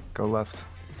 Go left.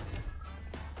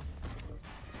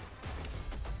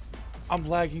 I'm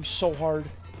lagging so hard.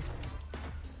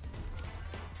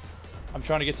 I'm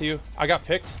trying to get to you. I got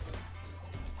picked.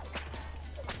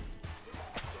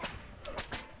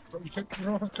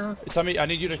 It's on me. I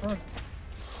need you to...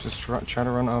 Just try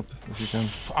to run up if you can.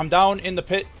 I'm down in the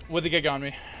pit with the gig on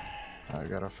me. I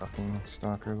got a fucking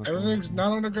stalker. Everything's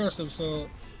not on aggressive, so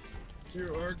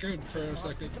you are good for a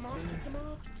second.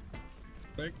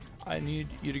 I need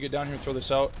you to get down here and throw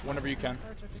this out whenever you can.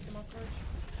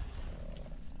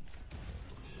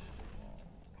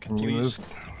 Can you move?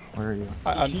 Where are you?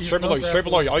 I'm straight below you, straight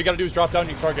below you. All you gotta do is drop down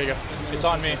and you throw Giga. It's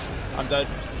on me. I'm dead.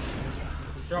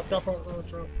 Drop.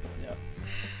 Yeah.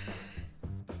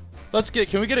 Let's get.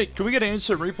 Can we get an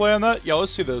instant replay on that? Yeah,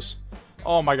 let's see this.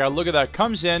 Oh my god, look at that.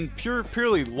 Comes in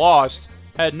purely lost.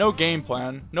 Had no game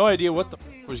plan. No idea what the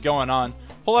f was going on.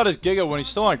 Pull out his Giga when he's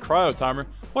still on cryo timer.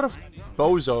 What a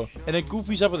bozo. And then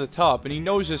Goofy's up at the top, and he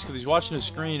knows this because he's watching the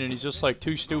screen, and he's just like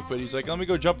too stupid. He's like, let me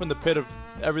go jump in the pit of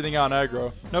everything on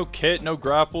aggro. No kit, no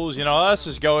grapples, you know, let's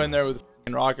just go in there with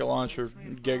a rocket launcher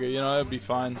Giga, you know, that'd be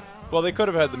fine. Well, they could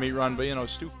have had the meat run, but you know,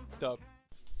 stupid up.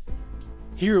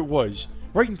 Here it was,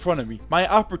 right in front of me. My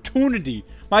opportunity,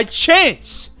 my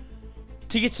chance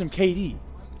to get some KD.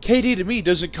 KD to me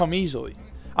doesn't come easily.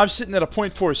 I'm sitting at a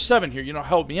 .47 here, you know,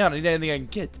 help me out. I need anything I can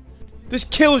get. This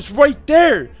kill is right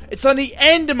there. It's on the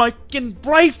end of my fucking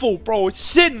rifle, bro. It's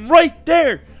sitting right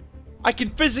there. I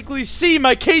can physically see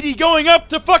my KD going up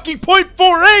to fucking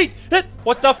 .48.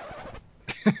 What the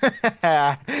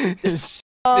This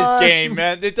game,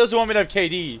 man. It doesn't want me to have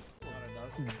KD.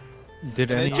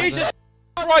 Did any Jesus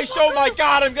Christ, oh my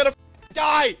god, I'm gonna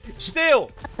die.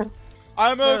 Still.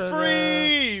 I'm a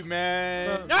free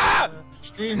man. Ah!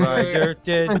 Ryder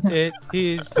did it.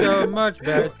 He's so much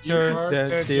better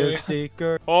than Steel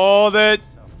Seeker. Hold it.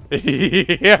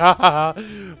 Yeah.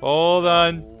 Hold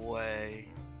on. Way.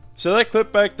 So that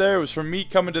clip back there was from me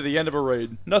coming to the end of a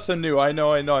raid. Nothing new. I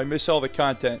know. I miss all the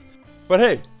content. But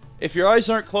hey, if your eyes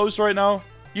aren't closed right now,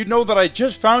 you'd know that I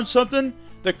just found something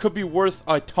that could be worth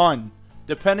a ton.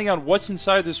 Depending on what's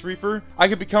inside this Reaper, I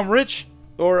could become rich,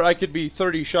 or I could be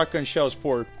 30 shotgun shells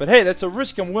poor. But hey, that's a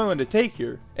risk I'm willing to take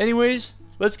here. Anyways,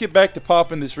 let's get back to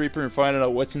popping this Reaper and finding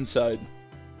out what's inside.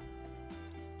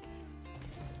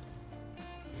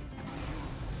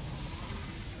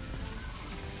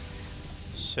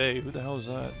 Say, who the hell is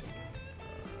that?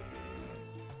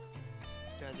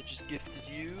 Guy that just gifted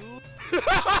you.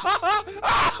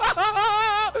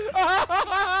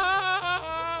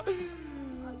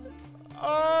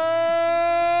 Oh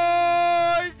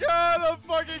my god, I'm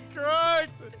fucking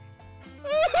cracked!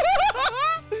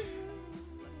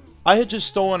 I had just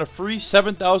stolen a free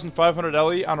 7,500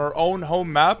 LE on our own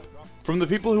home map from the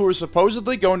people who were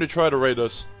supposedly going to try to raid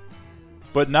us.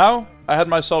 But now, I had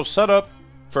myself set up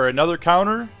for another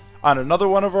counter on another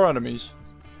one of our enemies.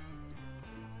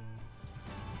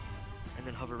 And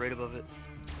then hover right above it.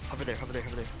 Hover there, hover there,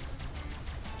 hover there.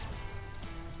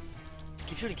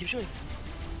 Keep shooting, keep shooting.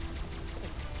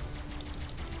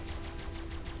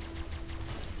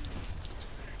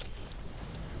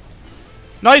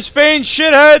 Nice feign,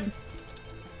 shithead!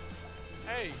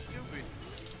 Hey, stupid.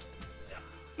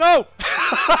 No!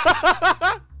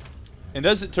 And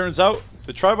as it turns out,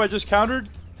 The tribe I just countered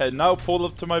had now pulled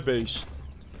up to my base.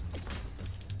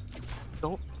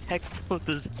 Don't heck with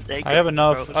this egg. I have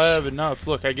enough. I have enough.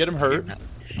 Look, I get him hurt.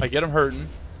 I get him hurting,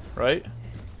 right?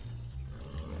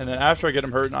 And then after I get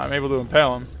him hurting, I'm able to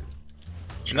impale him.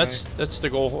 And that's the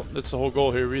goal. That's the whole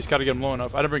goal here. We just got to get him low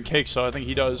enough. I didn't bring cake, so I think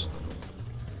he does.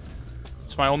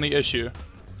 It's my only issue.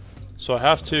 So I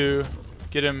have to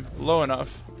get him low enough.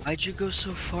 Why'd you go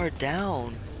so far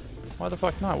down? Why the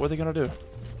fuck not? What are they gonna do?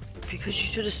 Because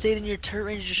you should have stayed in your turret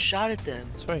range and just shot at them.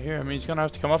 It's right here. I mean, he's gonna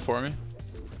have to come up for me.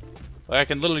 Like I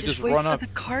can literally just wait run for up. the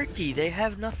Karki. They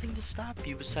have nothing to stop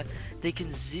you besides they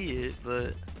can see it,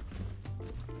 but.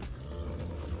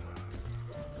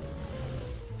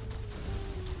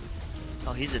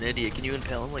 Oh, he's an idiot. Can you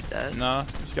impale him like that? Nah,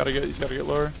 he's gotta get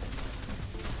lower.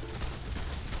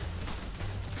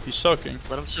 He's soaking.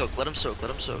 Let him soak. Let him soak.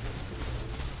 Let him soak.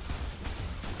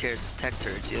 Who cares? It's tech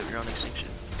turrets. You have your own extinction.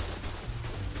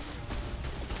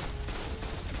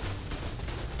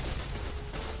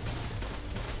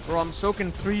 Bro, I'm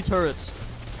soaking 3 turrets.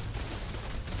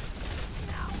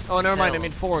 Oh, never mind. I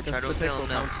mean 4. Try to impale him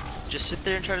now. Just sit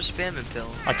there and try to spam impale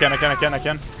him. I can.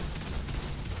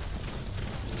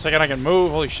 Second I can move.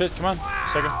 Holy shit! Come on.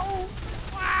 Second.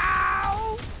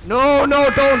 No,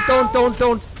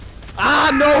 don't. Ah,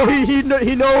 no, he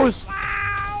knows.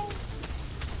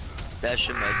 That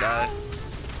shit might die.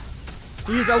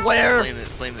 He's aware.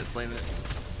 Flame it.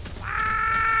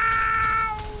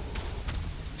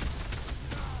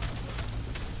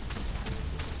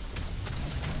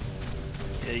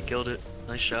 Yeah, he killed it.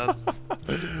 Nice job.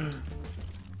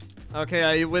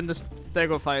 Okay, you win the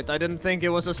stego fight. I didn't think it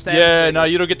was a stab. Yeah, no,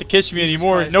 you don't get to kiss me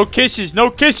anymore. No kisses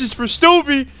for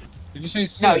Stubby. Did you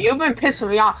say No, you've been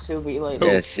pissing me off, Subi, lately.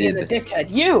 Yeah, Being a dickhead.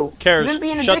 You! Cares. You've been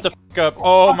being a Shut the dickhead. fuck up.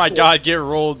 Oh my god, get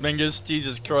rolled, Mingus.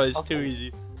 Jesus Christ, too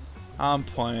easy. I'm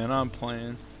playing. Oh,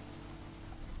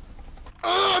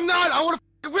 I'm not. I want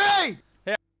to raid.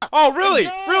 Yeah. Oh, really?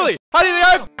 Really? How do you think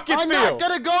I fucking I'm feel? not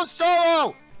gonna go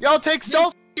solo. Y'all take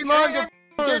so fucking long to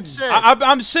get shit.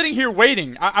 I'm sitting here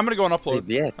waiting. I'm gonna go and upload.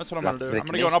 Yeah. That's what I'm gonna do. I'm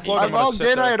gonna go and upload. I I'm gonna logged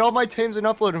sit in. there. I had all my teams in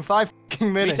upload in 5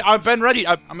 fucking minutes. I've been ready.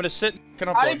 I'm gonna sit and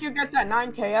upload. How did you get that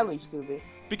 9K Ellie, Subi?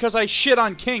 Because I shit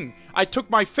on King. I took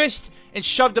my fist and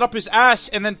shoved it up his ass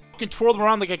and then fucking twirled him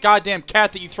around like a goddamn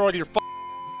cat that you throw out of your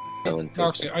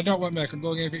Roxy, I don't want Mac. I'm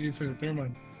going in for you food. Never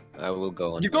mind. I will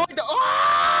go on. You're going to.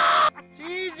 Oh!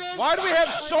 Jesus! Why do we have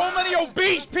so many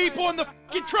obese people in the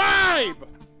fucking tribe?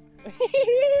 What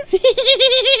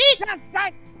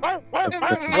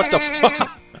the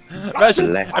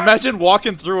fuck? Imagine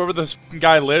walking through where this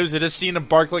guy lives and just seeing him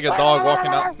bark like a dog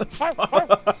walking out.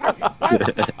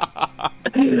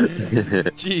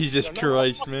 Jesus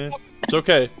Christ, man. It's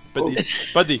okay,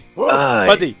 buddy.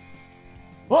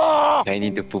 I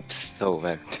need to poop so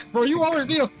bad. Bro, you always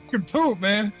need a fucking poop,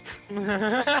 man.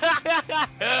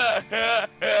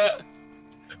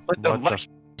 What the fuck?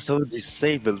 So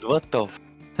disabled. What the?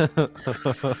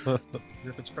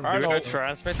 Are you a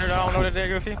transmitter downloaded there,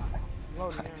 Goofy?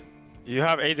 You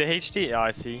have ADHD? Yeah,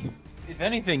 I see. If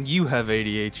anything, you have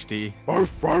ADHD.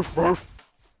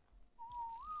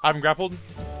 I'm grappled.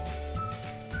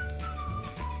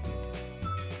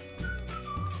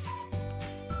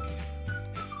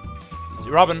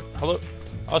 Robin, hello.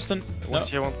 Austin? What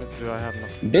do you want me to do? I have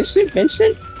nothing.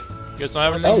 Vincent? You guys don't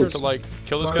have anything to like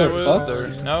kill this guy with? Or,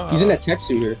 no? He's in that tech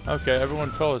suit here. Okay, everyone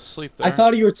fell asleep there. I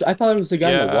thought you were. I thought it was the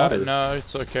guy in the water. No,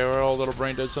 it's okay. We're all a little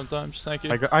brain dead sometimes. Thank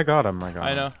you. I got him.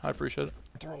 I know. I appreciate it.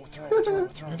 You're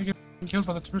gonna get killed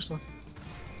by the first one.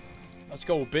 Let's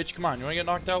go, bitch. Come on. You wanna get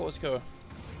knocked out? Let's go.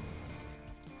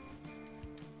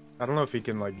 I don't know if he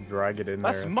can like drag it in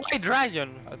That's there. my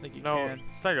dragon! I think you no, can.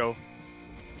 Sego.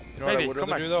 You know what I would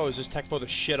rather do though is just tech blow the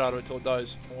shit out of it until it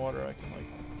dies. In water, I can like.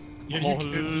 Yeah,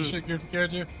 you can see shit good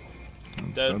scared you.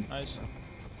 Dead. Nice.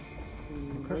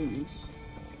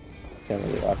 Can't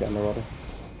really rock it underwater.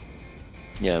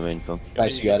 Yeah, I'm info.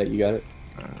 Nice, you got it. You got it.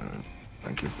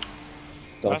 Thank you.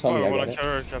 Don't That's tell why me I I got want it. to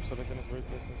carry cap so they can avoid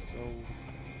business. So.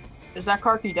 Is that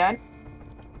Karki dead?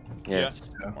 Yeah.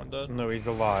 One dead. No, he's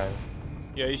alive.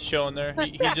 Yeah, he's chilling there.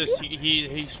 He just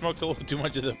he smoked a little too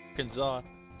much of the fucking Zaw.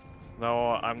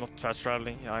 No, I'm not fast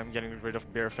traveling. I'm getting rid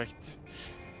of bear effect.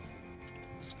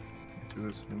 Do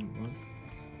this in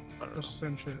what? That's the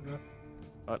same shit, yeah.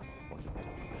 What?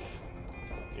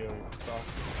 Yeah,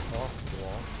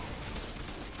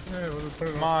 we'll put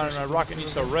it Come on, my rocket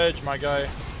needs to reg, my guy.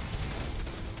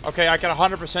 Okay, I can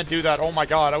 100% do that. Oh my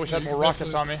god, I wish I had more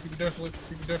rockets on me. You can definitely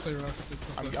rocket it.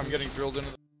 I'm getting drilled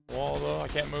into the wall though. I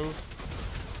can't move.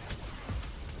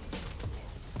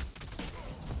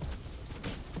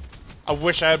 I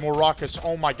wish I had more rockets.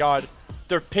 Oh my god.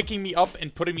 They're picking me up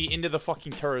and putting me into the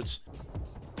fucking turrets.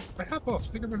 I hop off. I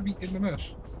think I'm gonna be in the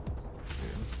mesh.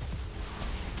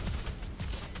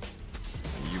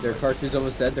 Their Kark is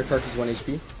almost dead. Their Kark is 1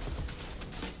 HP.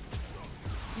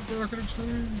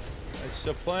 I'm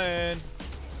still playing.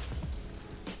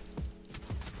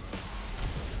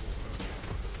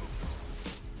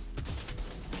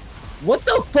 What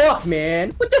the fuck, man?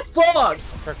 What the fuck?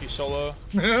 Turkey solo.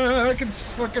 I can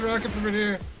fucking rock it from in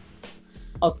here.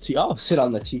 I'll sit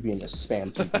on the TP and just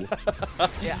spam TP.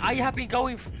 Yeah, I have been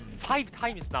going 5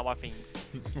 times now, I think.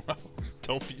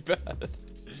 Don't be bad.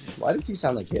 Why does he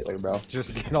sound like Hitler, bro?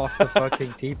 Just get off the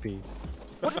fucking TP.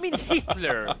 What do you mean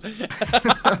Hitler?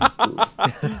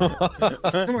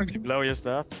 To blow your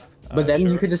stats. But then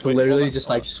sure. you could just Wait, literally hold on, just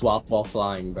like swap while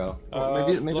flying, bro. Well,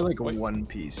 maybe look, like wait. one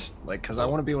piece, like, cause I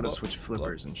want to be able to switch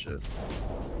flippers and shit.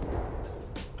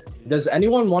 Does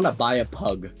anyone want to buy a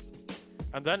pug?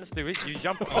 And then, Stevie, you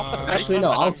jump up. Actually,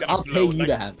 no. I'll pay you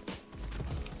to have.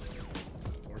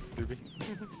 Or Stevie.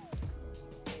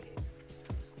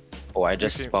 Oh, I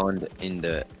just spawned in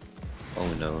the... Oh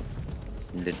no.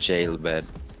 In the jail bed.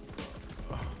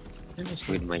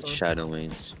 With my shadow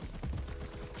mains.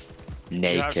 You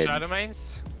have Naked. shadow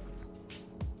mains?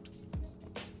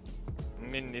 I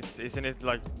mean, isn't it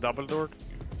like double doored?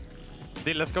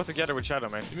 Dude, let's go together with shadow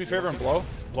main. Do me a favor and blow.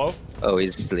 Blow. Oh,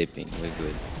 he's sleeping. We're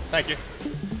good. Thank you.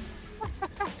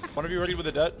 One of you ready with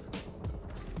a debt?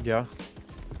 Yeah.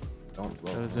 Don't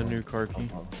blow. That is a new car key.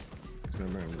 It's gonna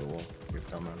bring him to the wall. You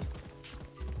dumbass.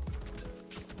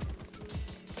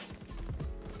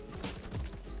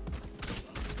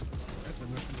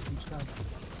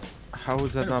 How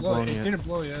is that not blown It yet? didn't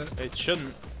blow yet. It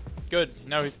shouldn't. Good.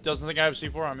 Now he doesn't think I have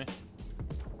C4 on me.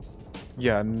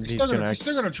 Yeah, and He's he's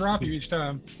still gonna drop you each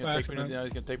time. He's gonna, take me to,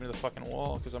 he's gonna take me to the fucking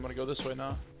wall because I'm gonna go this way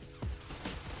now.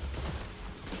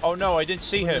 Oh no, I didn't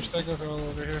see him.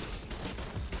 Over here.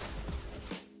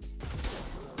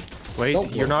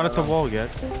 Wait, you're not at the wall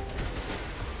yet.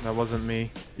 That wasn't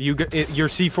me. You get your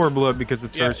C4 blew up because the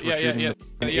turrets were shooting an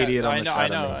idiot on the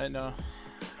shadow main. I know.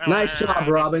 Nice job,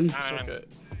 Robin. It's okay.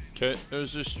 Okay,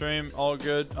 there's this stream. All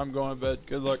good. I'm going to bed.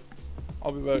 Good luck.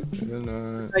 I'll be back. Good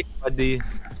night. Thanks, buddy.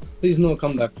 Please no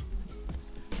come back.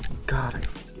 God, I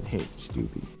fucking hate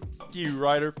Stupid. Fuck you,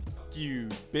 Ryder. Fuck you,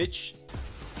 bitch.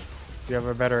 You have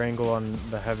a better angle on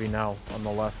the heavy now, on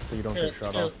the left, so you don't get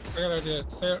shot off. I got an idea.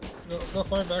 Go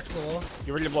fly back to the wall.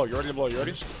 You ready to blow? You ready to blow? You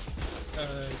ready? No,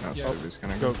 yeah. Stevie's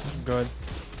gonna Go ahead.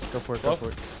 Go for it, go for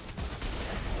it.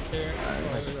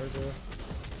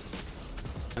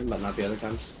 But not the other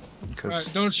times.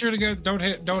 Alright, don't shoot again. Don't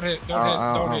hit. Don't hit.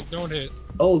 Don't hit.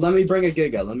 Oh, let me bring a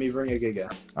Giga. Let me bring a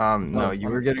Giga. No, you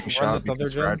were getting shot this other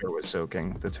because gen? Ryder was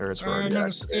soaking. The turrets were already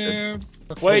activated.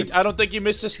 Wait, I don't think you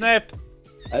missed a snap.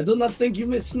 I do not think you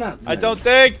missed snap. I don't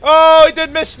think. Oh, he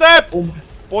did miss snap. Oh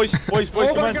boys, Oh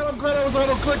come my on. god, I'm glad I was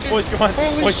auto-clicking. Boys, come on.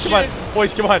 Holy Boys, shit. come on.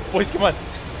 Boys, come on. Boys, come on.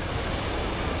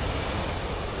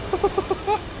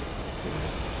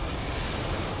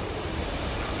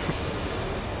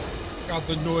 God,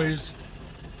 the noise.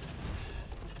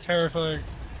 Terrifying.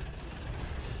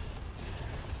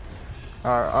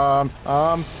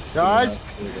 Guys.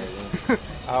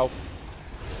 Ow.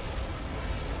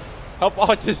 Help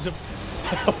autism.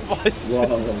 Help autism.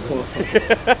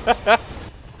 Whoa.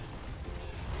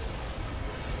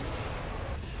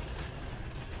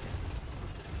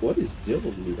 What is Dill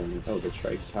leading? Oh, the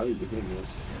strikes. How are you doing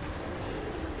this?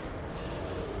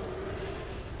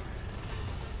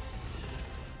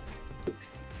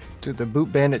 Dude, the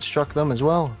boot bandit struck them as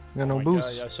well. Got no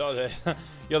boost. Yeah, I saw that.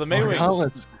 Yo, the main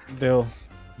wings. Dill.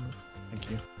 Thank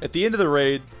you. At the end of the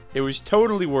raid, it was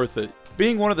totally worth it.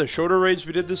 Being one of the shorter raids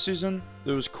we did this season,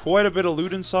 there was quite a bit of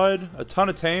loot inside, a ton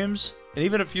of tames, and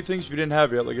even a few things we didn't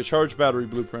have yet, like a charged battery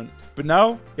blueprint. But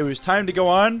now, it was time to go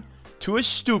on to a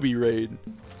Stubby raid.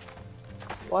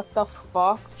 What the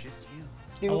fuck?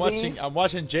 I'm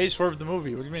watching Jay Swerve the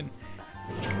movie. What do you mean?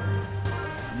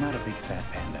 I'm not a big fat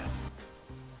panda.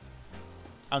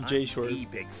 I'm Jay Swerve.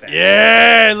 Big fat.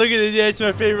 Yeah, look at it. That's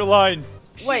my favorite line.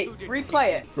 Wait,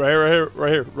 replay it.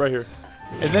 Right here.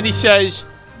 And then he says,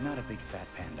 I'm not a big fat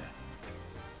panda.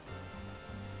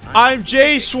 I'm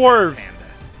Jay Swerve.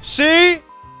 See?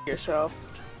 Yourself.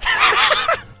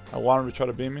 I want him to try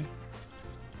to beat me.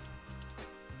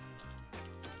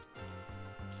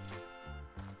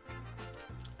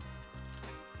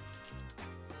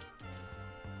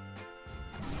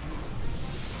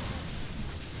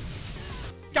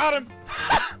 Got him!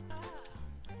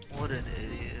 What an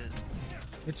idiot.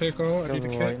 You take all. I need a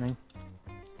kit.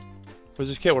 Where's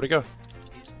this kid? Where'd he go?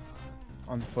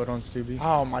 On foot on Stubby.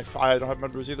 Oh my! I don't have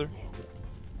members either.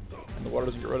 And the water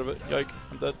doesn't get rid of it. Yike!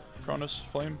 I'm dead. Cronus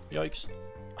flame. Yikes.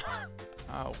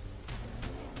 Ow.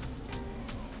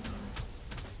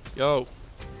 Yo.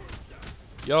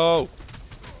 Yo.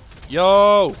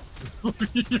 Yo.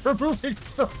 You're moving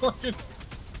so fucking.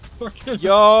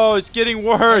 Yo, it's getting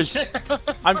worse.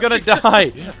 I'm gonna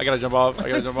die. I gotta jump off. I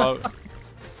gotta jump off.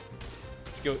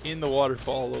 Let's go in the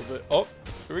waterfall a little bit. Oh,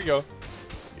 here we go.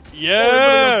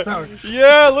 Yeah.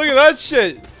 Yeah, look at that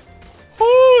shit.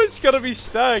 Woo, it's gonna be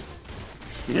stacked.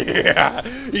 Yeah.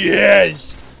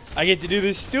 Yes. I get to do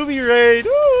this Stewie raid.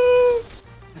 Woo.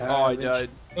 Oh, I died.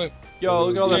 Look. Yo,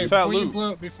 look at all that fat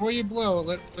loot. Before you blow,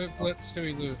 let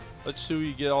Stewie loot. Let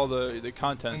Stewie get all the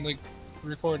content. And like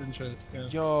record and shit. Yeah.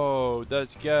 Yo,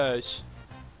 that's gas.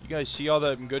 You guys see all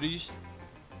that goodies?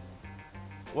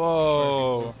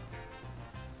 Whoa.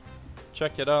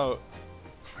 Check it out.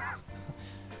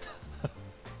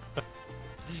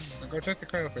 Go check the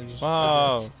crawfish.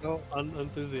 Wow. So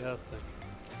unenthusiastic.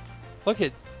 Look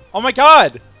at. Oh my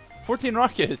god! 14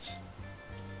 rockets.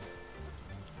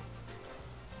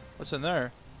 What's in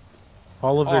there?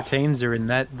 All of their tames are in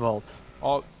that vault.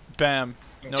 Oh, bam.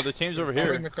 No, the team's over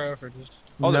here. In the crawfish.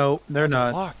 Oh, no, they're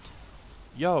not. Locked.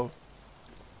 Yo.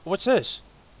 What's this?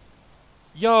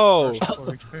 Yo.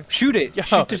 Shoot it. Yo,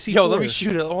 Shoot the C4. yo, let me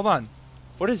shoot it. Hold on.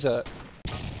 What is that?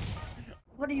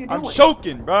 What are you doing? I'm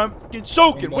soaking, bro. I'm fucking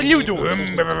soaking. What are you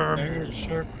doing?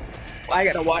 I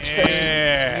gotta watch this.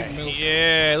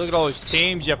 Yeah, look at all those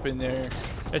teams up in there.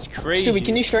 That's crazy. Stewie,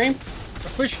 can you stream? I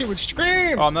wish you would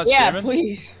stream. Oh, I'm not yeah, streaming.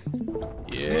 Please.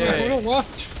 Yeah. We'll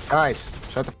watch. Guys,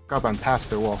 shut the fuck up. I'm past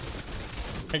their wall.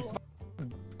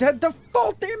 That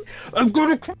default him. I'm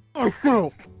gonna kill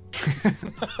myself.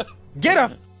 Get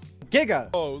a giga.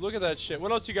 Oh, look at that shit.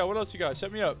 What else you got? What else you got?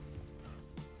 Set me up.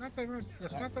 That's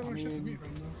not that much shit to beat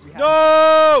right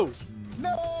now.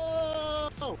 No!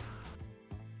 No!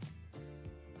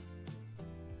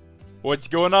 What's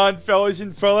going on, fellas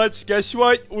and fellas? Guess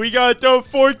what? We got the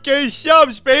 4K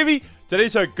subs, baby!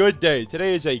 Today's a good day.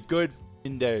 Today is a good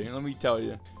day, let me tell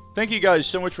you. Thank you guys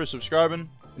so much for subscribing,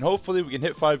 and hopefully we can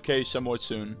hit 5K somewhat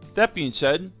soon. That being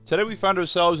said, today we found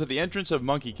ourselves at the entrance of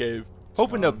Monkey Cave,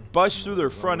 hoping to bust through their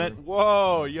front end.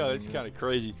 Whoa, yeah, that's kind of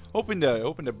crazy. Hoping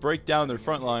to break down their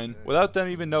front line without them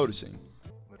even noticing.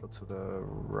 A little to the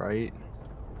right.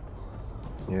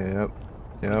 Yep.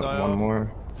 Yep. One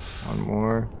more. One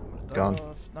more. Gone.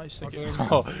 Nice. Thank you.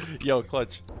 Oh, yo,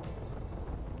 clutch.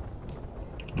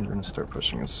 We're gonna start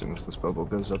pushing as soon as this bubble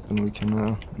goes up, and we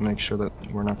can make sure that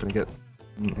we're not gonna get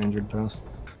injured past.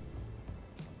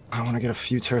 I want to get a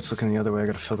few turrets looking the other way. I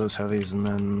gotta fill those heavies, and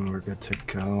then we're good to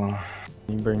go.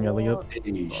 Can you bring Ellie up?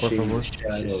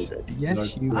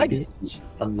 Yes, you I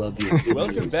love you.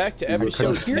 Welcome back to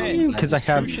episode 10. Because I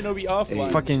have Shinobi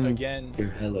offline fucking again.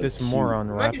 this moron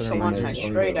rapping. Someone has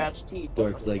straight ass teeth.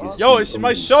 Yo, it's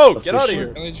my soak. Get out of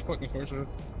here. Just put the first one.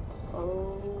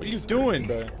 What are you doing,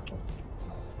 bro?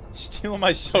 Stealing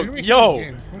my soak.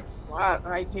 Yo. What?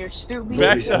 Right here, stupid.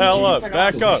 Back the hell up.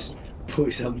 Back up.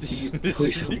 Push some deep.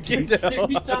 Push some deep. Wait, why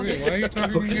are you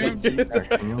talking again?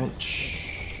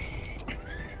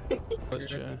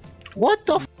 What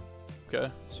the f? Okay.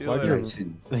 See you later.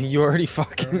 You already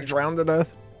fucking drowned to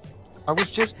death? I was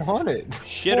just on it.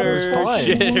 Shitter.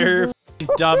 Shitter.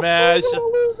 Dumbass.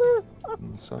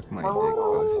 Suck my dick,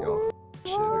 both y'all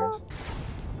shitters.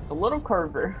 A little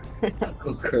curver.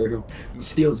 Little curve.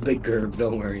 Steel's big curve,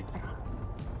 don't worry.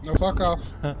 No, fuck off.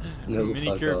 No, Mini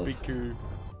fuck curve, off. big curve.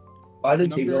 Why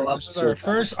did they go up This is so our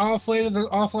first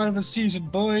offline of the season,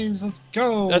 boys. Let's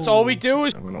go. That's all we do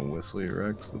is. I'm gonna whistle you,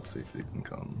 Rex. Let's see if he can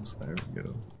come. There we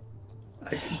go.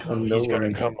 I can come He's nowhere.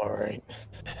 gonna come alright.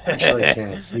 Actually, I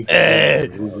can't. We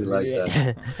can't. We realize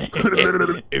that.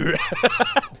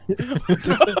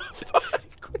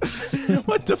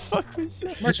 What the fuck was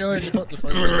that? Much earlier to put the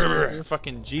first.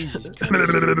 Fucking Jesus. 30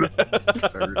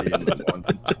 and 1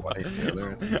 and 20 the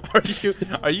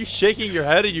other. Are you shaking your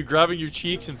head? Or are you grabbing your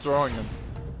cheeks and throwing them?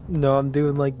 No, I'm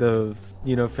doing like the,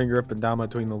 you know, finger up and down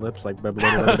between the lips, like. But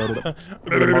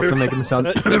I'm also making the sound.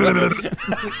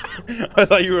 I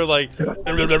thought you were like. That's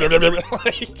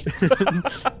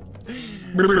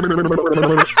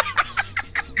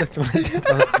what I did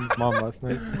to his mom last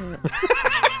night.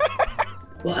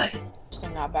 What? Still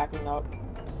not backing up.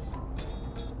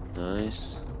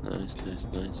 Nice.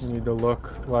 You need to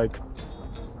look like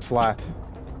flat.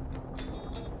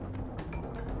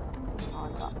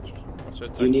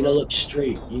 You need to look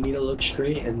straight. You need to look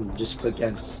straight and just click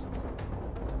S.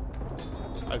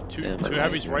 I have two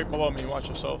heavies right below me. Watch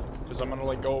yourself, because I'm gonna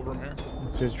like go over them here.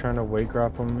 This dude's trying to weight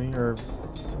grapple me or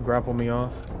grapple me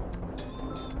off.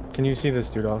 Can you see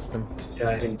this dude, Austin? Yeah,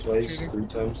 I think twice, 3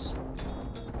 times.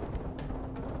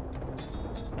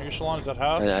 I echelon is at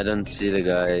half. I don't see the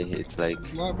guy. It's like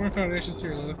A lot more foundations to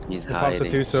your left. he's They popped the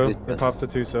hiding. Tuso. They popped the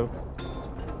Tuso.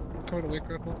 Coming away,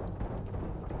 grapple.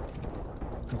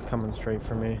 It's coming straight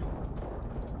for me.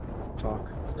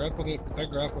 Fuck. Grappled it. I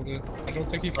grappled it. I don't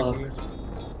think he can move.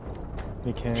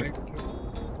 He can't.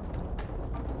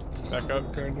 Back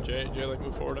up. Jay, like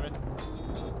move forward a minute.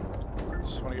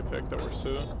 Just want to get picked. That works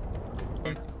too.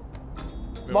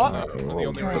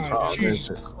 What?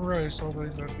 Jesus Christ, all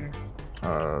these up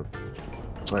here.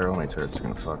 Player only turrets are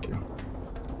gonna fuck you.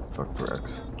 Fuck the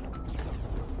Rex.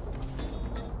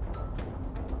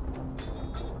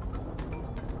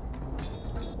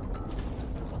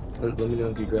 Let me know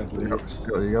if you grab the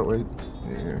Still, you got weight?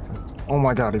 Yeah, okay. Oh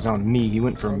my god, he's on me. He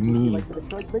went for me.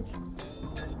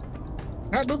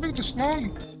 Not moving to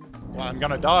slung. Well, I'm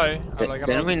gonna die.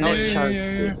 Can we net shock?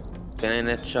 Yeah. Can I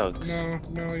net shock?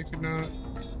 No, you could not.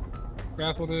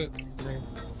 Grappled it.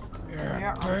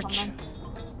 Yeah, I'm coming.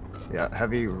 Yeah,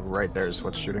 heavy right there is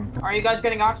what's shooting. Are you guys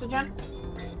getting oxygen?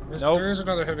 Nope. There is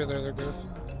another heavy there, they're good.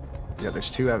 Yeah,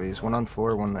 there's two heavies. One on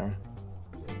floor, one there.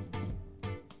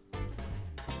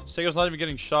 Sego's not even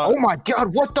getting shot. Oh my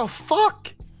god, what the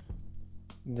fuck?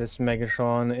 This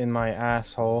Megatron in my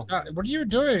asshole. God, what are you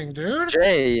doing, dude?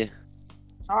 Jay!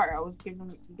 Sorry, I was giving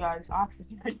you guys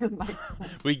oxygen.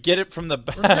 We get it from the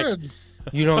back.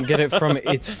 You don't get it from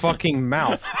its fucking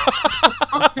mouth.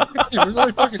 We're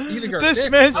really fucking eating our This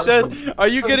dicks, man bro. said, "Are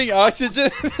you getting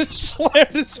oxygen?" and slammed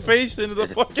his face into the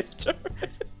fucking turret.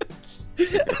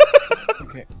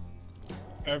 Okay.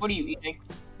 What are you eating?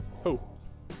 Who?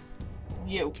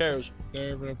 You. Who cares?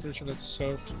 There, but I'm pretty sure that's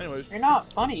soaked. Anyways. You're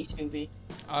not funny, Scooby.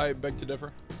 I beg to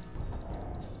differ.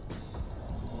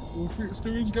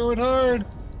 Stewie's going hard.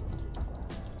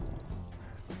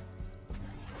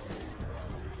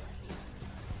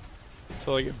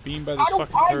 So I get beamed by this How do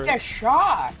fucking I turret. get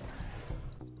shot?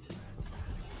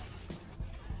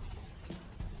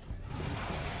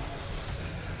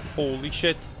 Holy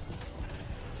shit.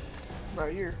 Bro,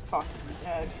 you're fucking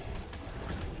dead.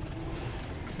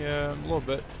 Yeah, a little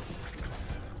bit.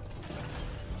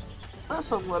 That's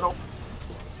a little.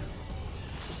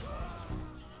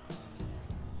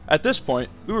 At this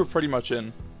point, we were pretty much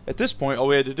in. At this point, all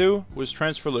we had to do was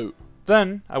transfer loot.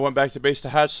 Then, I went back to base to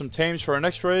hatch some tames for our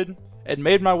next raid, and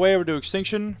made my way over to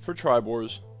Extinction for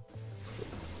Tribors.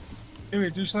 Anyway,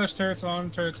 do slash turrets on,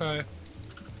 turrets high.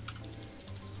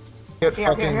 Get Here,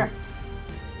 fucking... here.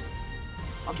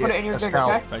 I'll put it in your a digger,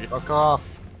 scout. okay? Fuck off.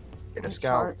 Get a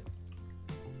scout.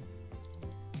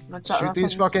 Shoot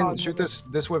these fucking... Shoot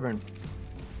this wyvern.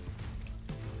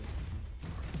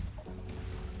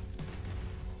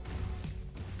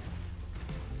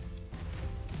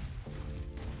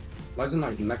 Why isn't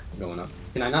my mech going up?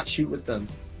 Can I not shoot with them?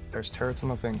 There's turrets on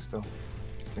the thing still.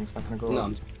 Thing's not gonna go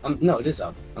No, up. no, it is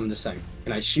up. I'm just saying.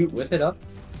 Can I shoot with it up?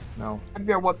 No. Have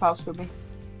your whip house with me.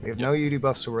 We have no UD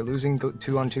buff, so we're losing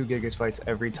 2-on-2 Gigas fights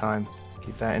every time.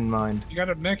 Keep that in mind. You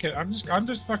gotta mech it. I'm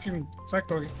just fucking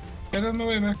psycho. Get in the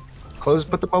way, man. Close,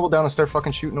 put the bubble down and start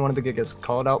fucking shooting one of the Gigas.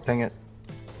 Call it out, ping it.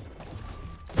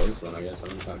 Close one, I guess.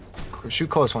 Shoot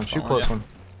close one, shoot close one.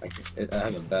 I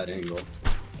have a bad angle.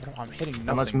 I'm hitting nothing.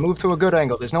 And let's move to a good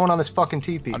angle. There's no one on this fucking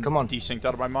TP. Come on. Desynced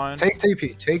out of my mind. Take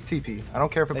TP. Take TP. I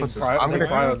don't care if it puts us.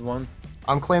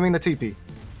 I'm claiming the TP.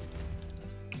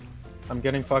 I'm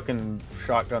getting fucking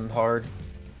shotgunned hard.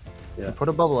 Yeah. Put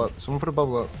a bubble up. Someone put a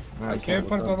bubble up. I can't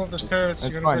put a bubble up this turrets.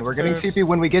 That's fine. We're getting TP.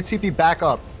 When we get TP, back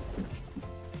up.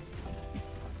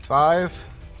 5,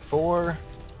 4,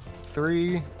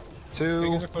 3,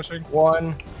 2,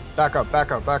 1. Back up.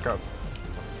 Back up. Back up.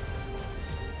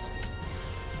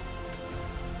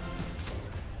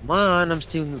 Come on, I'm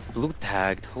still blue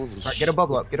tagged. Holy shit. Alright, get a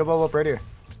bubble up. Get a bubble up right here.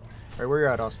 Right where you're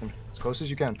at, Austin. As close as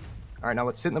you can. Alright, now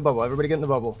let's sit in the bubble. Everybody get in the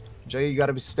bubble. Jay, you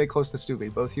gotta stay close to Stubby.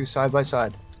 Both you side by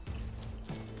side.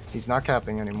 He's not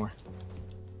capping anymore.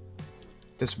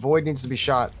 This void needs to be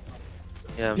shot.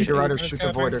 Yeah, Meteor Rider, shoot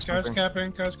the void or something.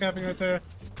 Guys capping right there.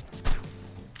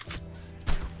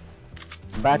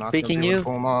 Back picking you.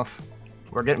 Pull him off.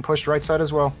 We're getting pushed right side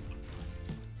as well.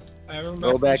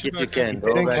 Go back if you can.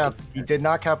 He did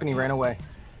not cap and he ran away.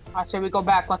 I say we go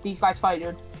back. Let these guys fight,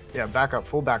 dude. Yeah, back up.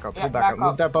 Full back up. Yeah, Full back up.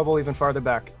 Move that bubble even farther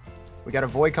back. We got a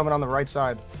void coming on the right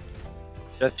side.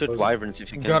 Just shoot wyverns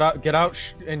if you can. Get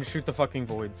out and shoot the fucking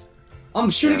voids. I'm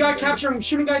shooting guy capturing.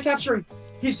 Shooting guy capturing.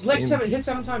 He's like hit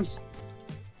 7 times.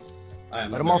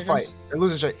 Let them all fight. They're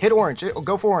losing shit. Hit orange.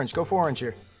 Go for orange. Go for orange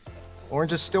here.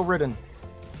 Orange is still ridden.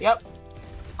 Yep.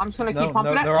 I'm just gonna keep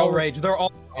pumping it. They're all rage. They're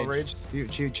all rage.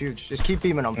 Huge, huge, huge. Just keep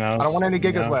beaming them. Now I don't want any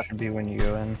gigas left. Should be when you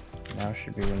go in. Now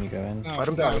should be when you go in. Let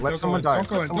them die. Let someone die. Don't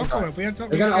go in. Don't go in. They're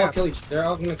gonna all kill each. They're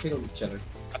all gonna kill each other.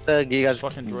 After Giga's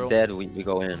Fucking drill. dead, we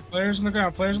go in. Players on the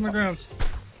ground. Players on the ground.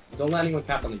 Don't let anyone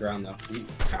cap on the ground though.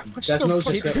 What's That's the no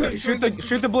fuck- just get ready. Shoot the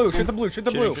blue. Shoot the blue. Shoot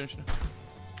the blue.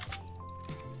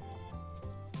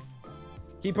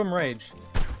 Keep him raged.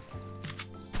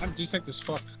 I'm desync as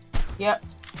fuck. Yep.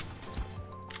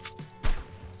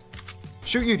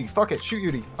 Shoot Yudi. Fuck it. Shoot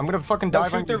Yudi. I'm gonna fucking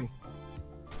dive on Yudi.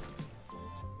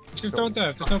 Just don't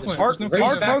dive. There's no point. Hard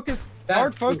There's no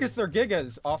point. focus their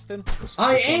gigas, Austin. I This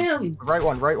one. am. Right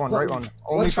one. Right one. Right one.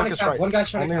 Only One's trying to focus cap. right. One guy's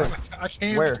trying to Only cap. right. I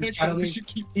can't. Where? Because you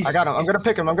keep. I got him. I'm gonna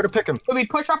pick him. I'm gonna pick him. Should we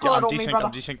push up a Yeah, I'm little, me desynced. brother?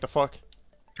 I'm desynced the fuck.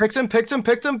 Picked him. Picked him.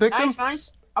 Picked him. Picked him. Nice,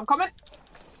 nice. I'm coming.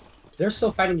 They're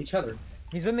still fighting each other.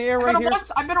 He's in the air I right bit him here.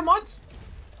 once. I bit him once.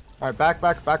 All right, back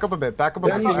up a bit. Back up a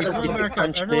Yeah, bit. he's Back up a Everyone bit. back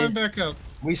up. Everyone back up.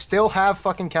 We still have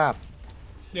fucking cap.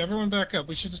 Yeah, everyone back up.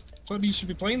 We should just. We should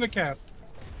be playing the cap.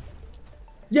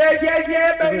 Yeah,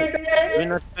 baby. We're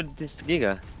not good this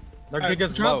Giga. Their Alright,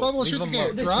 gigas drop low. bubble, Leave shoot the them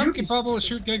low. giga. Drop and bubble,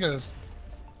 shoot gigas.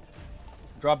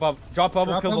 Drop bubble, Drop kill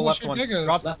the bubble, left shoot one. gigas.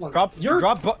 Drop, Left one. drop, You're-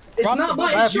 drop. It's drop not the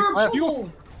mine. bubble. It's your left.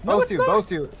 bubble. Both you.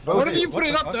 Both you. What Both if you you. put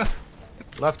it up there?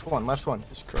 Left one. Left one.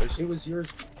 Jesus Christ. It was yours.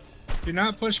 Do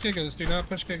not push gigas. Do not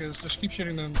push gigas. Just keep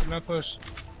shooting them. Do not push.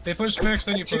 They push next,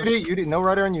 then you push. Yudi. No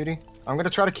rider on Yudi. I'm gonna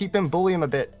try to keep him, bully him a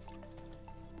bit.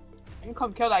 You can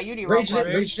come kill that Yudi real Rage it. quick.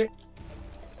 Rage it.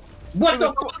 What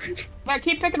the fuck? Yeah,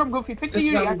 keep picking him, Goofy. Pick the This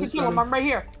Yudi. round, I can this kill him. round. I'm right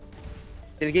here.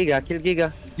 Kill Giga, kill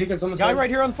Giga. Giga's almost Guy dead. right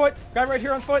here on foot. Guy right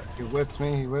here on foot. He whipped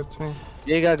me. He whipped me.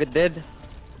 Giga get dead.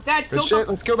 Dad, Good kill shit. him.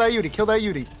 Let's kill that Yudi. Kill that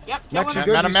Yudi. Yep, kill Next, you him.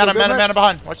 good? Man, You still good, man Max?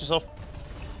 behind. Watch yourself.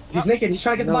 He's naked. He's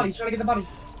trying to get the No. body. He's trying to get the body.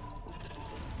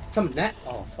 Some net.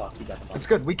 Oh fuck, he got the body. It's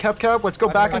good. We kept cap. Let's go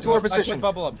back into our position.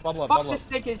 Bubble up. Bubble up. Fuck Bubble up. this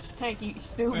stick is tanky, Alright,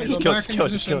 stupid. go kill it, back in kill it,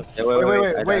 just kill position.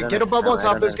 it. Yeah, Wait. Get a bubble on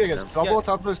top of those gigas. gigas. Bubble on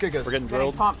top of those gigas. We're getting Getting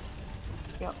drilled. pumped.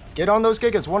 Get on those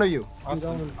gigas. One of you.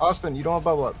 Austin. Austin, you don't have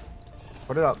bubble up.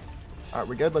 Put it up. Alright,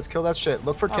 we're good. Let's kill that shit.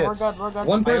 Look for Yeah, we're kits. good, we're good.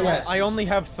 One bird I last. only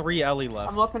have 3 Ellie left.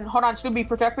 I'm looking. Hold on, Stubby,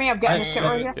 protect me. I'm getting I this kit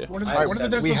right here. Yeah. What Alright, are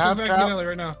the we Desmos have back cap. together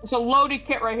right now? It's a loaded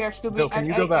kit right here, Stubby. Bill, can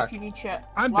you go back? If you need shit.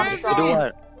 I'm Lots of busy! stuff. Do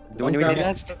what? Do we need grab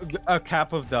next? A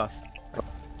cap of dust.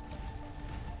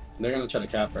 They're gonna try to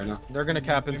cap right now. They're gonna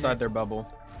cap inside their bubble.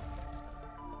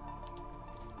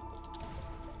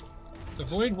 The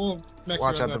void will.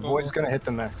 Watch out. The void's gonna hit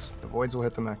the mechs. The voids will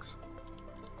hit the mechs.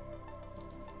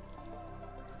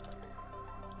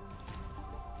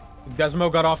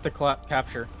 Desmo got off to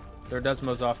capture. Their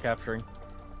Desmo's off capturing.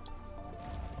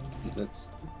 That's...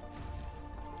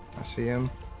 I see him.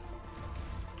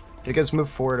 You guys move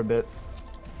forward a bit.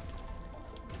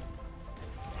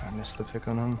 I missed the pick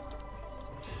on him.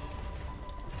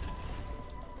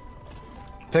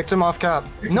 Picked him off cap.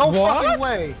 No What? fucking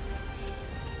way!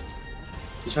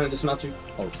 He's trying to dismount you.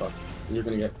 Oh fuck. You're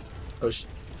gonna get pushed.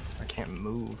 I can't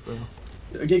move, bro.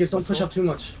 Gigas, don't push up too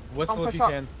much. Whistle Don't if push you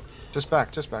up. can. Just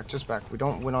back, just back, just back. We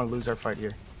don't want to lose our fight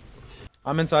here.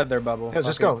 I'm inside their bubble. Yeah,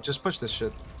 just Okay. go. Just push this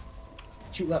shit.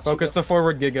 Shoot left. Focus shoot the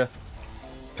forward Giga.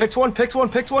 Picked one, picked one,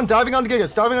 picked one. Diving on the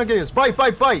gigas, diving on gigas. Bite,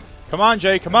 bite, bite. Come on,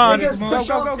 Jay. Come on. Gigas, push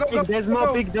Go, up. go, go, go, Pick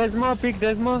Desmo, pick Desmo, pick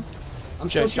Desmo. I'm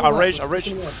Jay, so I'll rage. I'll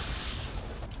rage.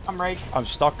 I'm raged. I'm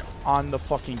stuck on the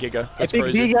fucking Giga. I That's pick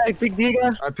crazy. Giga, I pick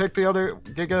Giga. I picked the other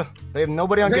giga. They have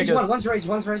nobody on Rage gigas. one. One's rage.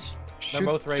 One's rage. They're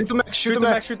both rage. Shoot the mech, Shoot the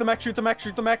mech, shoot the mech, shoot the mech,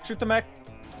 shoot the mech, shoot the mech.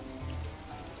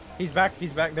 He's back,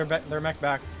 They're mech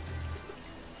back.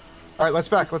 Alright, let's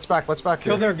back Kill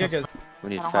here. their Gigas. We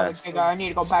need I don't have a fast. big guy. I need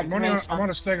to go back to base. I want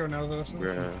a stego now, though. So.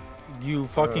 Bruh. You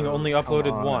fucking only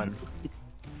uploaded on. one.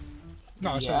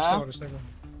 No, I said Yeah. I want a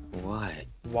stego. Why?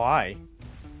 Why?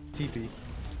 TP.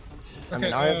 I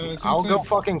mean, Okay, I'll go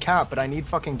fucking cap, but I need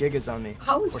fucking gigas on me.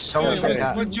 How is Or someone's Stewie, gonna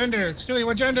cap. what gender? Stewie,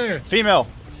 what gender? Female.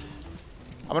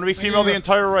 I'm gonna be female the Yeah.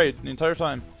 entire raid, the entire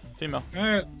time. Female.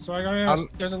 Alright, so I gotta ask.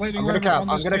 There's a lightning I'm gonna lever cap, on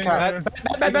I'm this gonna thing cap.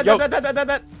 right there.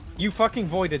 Bet. You fucking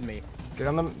voided me. Get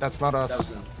on them. That's not us. That was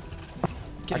them.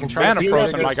 I can try Mana to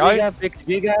frozen, gigas. my guy. Giga, picked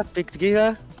Giga, picked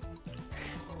Giga.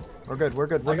 We're good, we're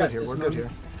good I got here, this we're one. good here.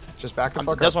 Just back the I'm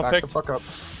fuck up, Desmond back picked. the fuck up.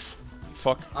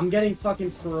 Fuck. I'm getting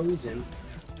fucking frozen.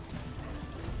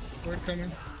 Word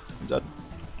coming. I'm dead.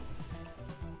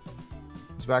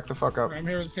 Let's back the fuck up. I'm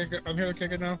here to kick it. I'm here to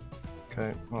kick it now.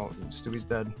 Okay, well, Stewie's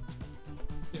dead.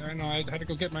 Yeah, I know. I had to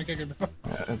go get my kicker.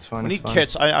 Yeah, it's fine, We it's need fine.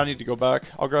 kits. I need to go back.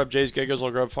 I'll grab Jay's Gigas.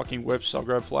 I'll grab fucking whips. I'll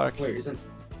grab flak. Wait, isn't?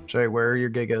 Jay, where are your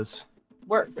gigas?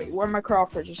 Where are my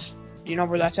Crawfords? Do you know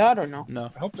where that's at or no? No.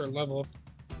 I hope they're level.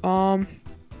 Have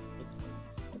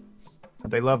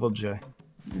they leveled, Jay?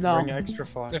 No. Bring extra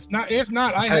fly. If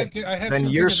not, I Okay, have. I have. then two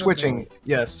you're kickers up switching,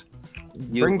 yes.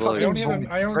 You Bring void. fucking I only have- I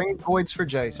voids. only- Bring voids for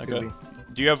Jay, Stewie. Okay.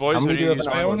 Do you have voice? How Or many do you do you use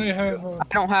have I in mine? only have. I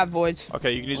don't have voids.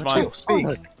 Okay, you can use Speak, mine.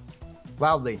 speak.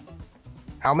 Loudly.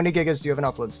 How many gigas do you have in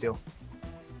upload, Steel?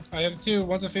 I have 2.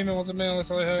 One's a female, one's a male.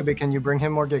 That's all I have. Scooby, can you bring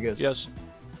him more gigas? Yes.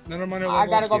 None of mine are I leveled.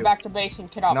 gotta go back to base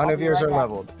and kid up. None I'll of be yours right are back.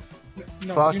 leveled.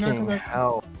 No, Fucking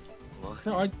hell.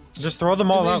 No, Just throw them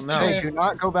all out now. Hey, do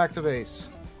not go back to base.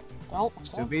 Don't.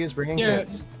 Scooby is bringing Yeah.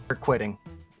 kids. They're quitting.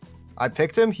 I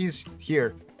picked him. He's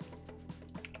here.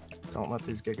 Don't let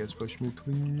these gigas push me,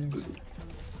 please.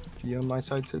 Be on my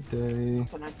side today.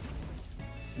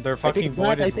 Their fucking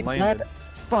void is landed.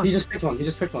 He just picked one. He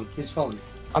just picked one. He's falling.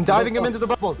 I'm diving him into the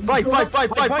bubble. Bite!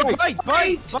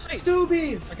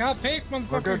 Stupid! I got picked,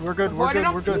 motherfucker. We're good. We're good. We're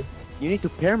good. We're good. You need to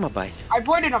permabite. I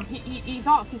voided him. He's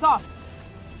off. He's off.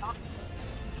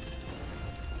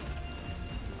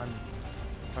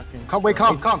 Come, wait,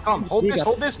 come. Hold this.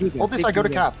 Hold this. Hold this. I go to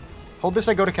cap. Hold this.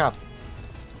 I go to cap.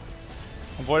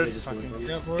 I'm voided.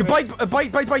 Bite!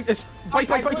 It's bite!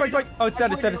 Oh, it's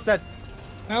dead.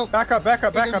 Help. Back up. Rage.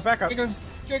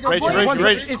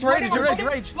 It's rage.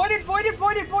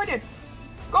 Voided.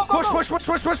 Go. Push.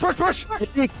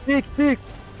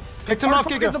 Picked him off,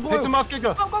 Giga.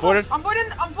 Go. Voided. I'm voiding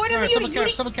the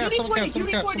Someone cap.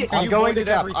 I'm going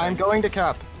to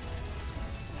cap.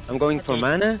 I'm going for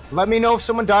mana. Let me know if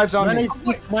someone dives on me.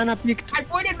 Mana picked. I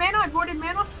voided mana.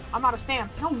 I'm out of stam.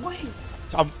 No way.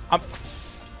 I'm...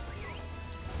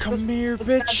 Come here,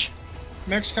 bitch.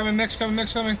 Next coming.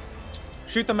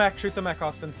 Shoot the mech,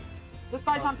 Austin. This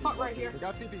guy's on foot right here. We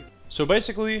got TP. So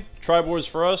basically, Tribe Wars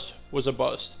for us was a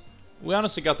bust. We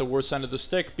honestly got the worst end of the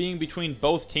stick, being between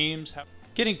both teams,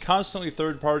 getting constantly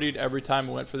third-partied every time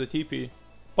we went for the TP.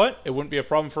 But it wouldn't be a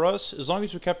problem for us as long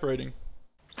as we kept raiding.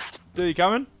 Did he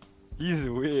coming? He's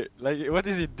weird. Like, what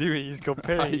is he doing? He's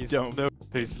comparing his nose to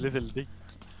his little dick.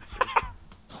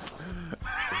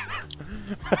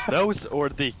 Nose or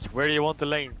dick? Where do you want the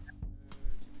lane?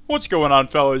 What's going on,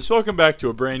 fellas? Welcome back to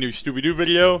a brand new Scooby-Doo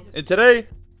video. And today,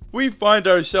 we find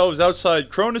ourselves outside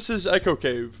Cronus's Echo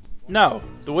Cave. Now,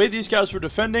 the way these guys were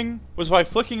defending was by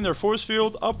flicking their force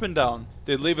field up and down.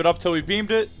 They'd leave it up till we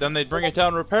beamed it, then they'd bring it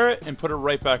down, repair it, and put it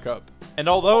right back up. And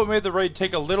although it made the raid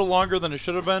take a little longer than it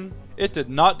should have been, it did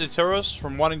not deter us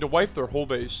from wanting to wipe their whole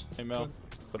base. Hey Mel,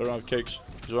 but I don't have cakes.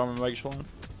 Is armor mega swollen?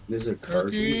 There's a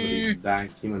Karki.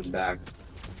 He went back.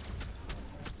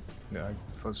 Yeah, I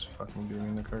was fucking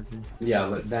doing the car key. Yeah,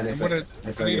 but then if I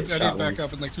need back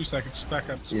up in like 2 seconds. Back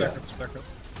up.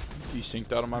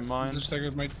 Desynced out of my mind. This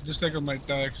thing might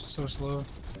die 'cause it's so slow.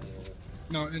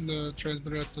 No, in the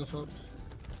transmitter at the phone.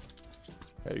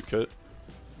 Hey, you could.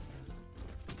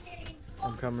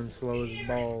 I'm coming slow as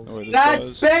balls.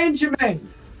 That's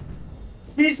Benjamin!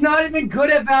 He's not even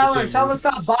good at Valorant. Tell him to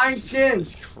stop buying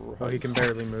skins. Oh, he can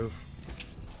barely move.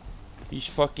 He's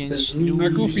fucking snoopy.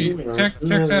 Goofy. Tech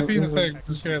happy the thing.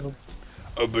 Just grab him.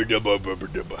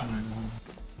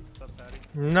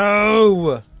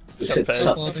 No!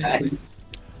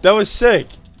 That was sick.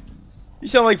 You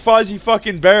sound like Fozzie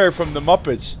fucking Bear from the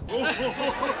Muppets.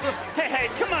 Hey,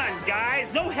 come on, guys.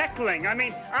 No heckling. I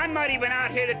mean, I'm not even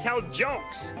out here to tell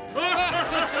jokes.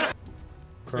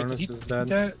 Cronus is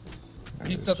dead.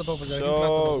 He's not the bubble guy. So...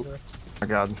 Oh my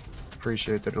god.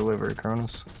 Appreciate the delivery,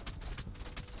 Cronus.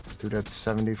 Dude had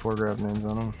 74 grab names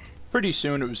on him. Pretty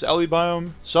soon it was Ellie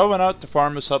biome, so I went out to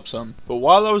farm us up some. But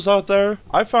while I was out there,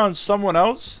 I found someone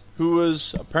else who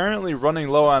was apparently running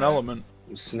low on element.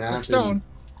 Click stone.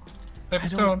 Type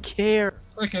stone. Don't care.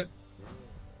 Click it.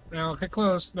 Now click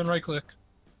close, then right click.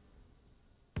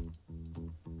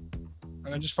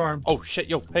 And then just farm. Oh shit,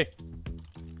 yo, hey.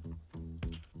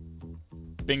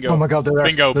 Bingo. Oh my god, they're there.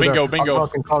 Bingo.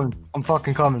 I'm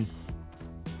fucking coming.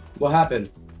 What happened?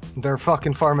 They're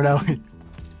fucking farming Ellie.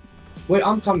 Wait,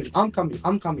 I'm coming. No. I'm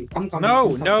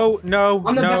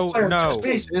the best player.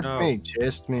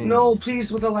 Just me. No,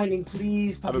 please with the lightning,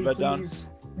 please. Have a bed down.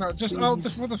 No, just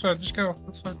with the fed. Just go.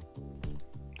 That's fine.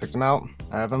 Picked him out.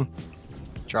 I have him.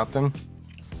 Dropped him.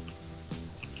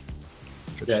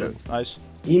 Good shit. Nice.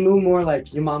 Emu more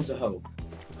like your mom's a hoe.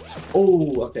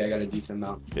 Oh, okay, I got a decent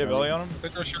amount. You have Ellie on him?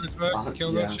 Take those shirts back.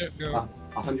 Kill that shit. Go.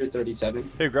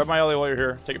 137. Hey, grab my Ellie while you're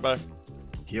here. Take it back.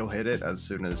 He'll hit it as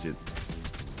soon as it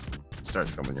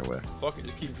starts coming your way. Fuck it,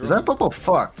 just keep drilling. Is that bubble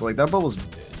fucked? Like, that bubble's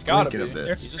gotta blinking be. a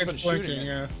bit. It's blinking,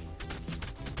 yeah.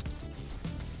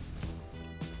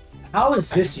 How is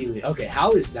this illegal? Okay,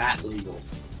 how is that legal?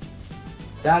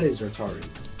 That is retarded.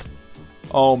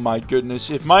 Oh my goodness.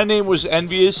 If my name was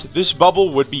Envious, this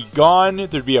bubble would be gone,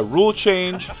 there'd be a rule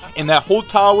change, and that whole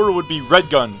tower would be red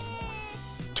gunned.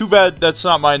 Too bad that's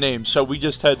not my name, so we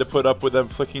just had to put up with them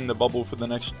flicking the bubble for the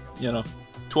next,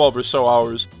 12 or so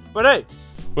hours. But hey,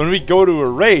 when we go to a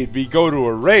raid, we go to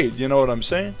a raid, you know what I'm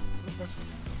saying?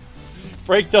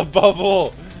 Break the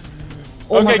bubble!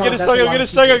 Oh my Okay, God, get a that's a stego, lot get a of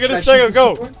C4. stego, get a Should I shoot stego,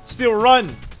 go! the C4? Steel,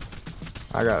 run!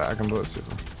 I got it. I can blow it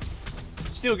super.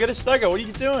 Steel, get a stego, what are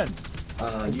you doing?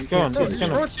 You Go on, can't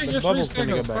see the bubble's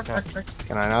gonna go back up.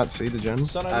 Can I not see the gen?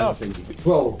 Son I don't enough. think you can.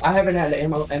 Bro, I haven't had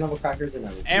animal crackers in a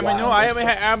while. I haven't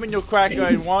had amino cracker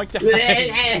in a long time. You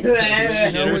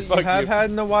know what you have had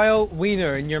in a while?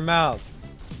 Wiener in your mouth.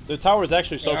 The tower's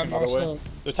actually soaking, by the way.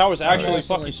 The tower's actually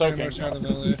fucking soaking.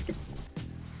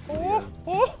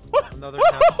 Another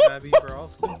tabby for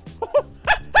Austin.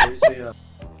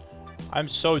 I'm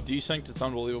so desynced, it's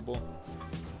unbelievable.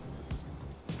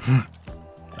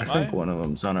 I think one of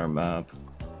them's on our map.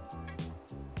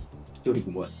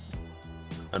 Doing what?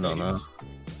 I don't know.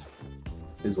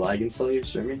 Is lagging still your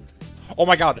streaming? Oh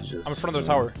my god, I'm in front of the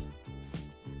tower.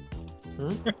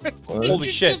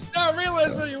 Holy shit. Just now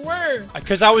realized where you were.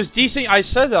 Because I was desync, I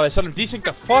said that. I said I'm desync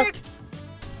the fuck.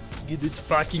 Get it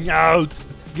fucking out.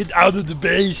 Get out of the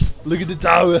base. Look at the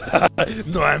tower.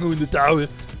 No ammo in the tower.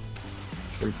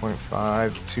 3.5,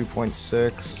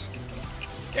 2.6,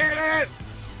 Get it!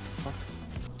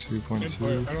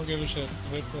 2.2. I don't give a shit.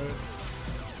 Wait for it.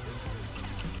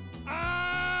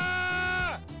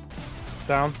 It's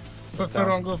down. Put foot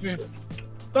on Goofy.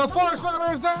 The Fox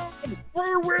Fighter is down!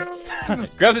 We win!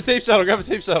 Grab the tape saddle, grab the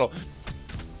tape saddle.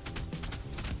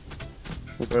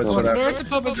 That's what North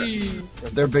PUBG.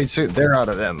 They're basically, they're out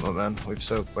of ammo, man. We've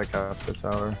soaked like half the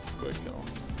tower. Quick kill.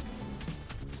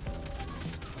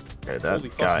 Okay, that Holy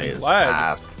guy fucking is lag.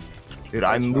 ass. Dude,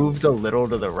 I moved a little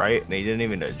to the right and he didn't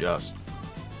even adjust.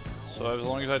 So as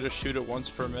long as I just shoot it once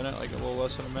per minute, like a little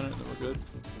less than a minute, then we're good.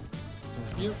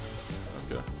 Yep.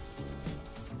 Okay.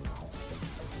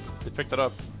 They picked it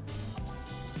up.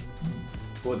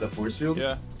 What, the force field?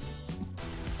 Yeah.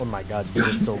 Oh my god, this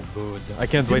is so good. I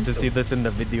can't wait to see this in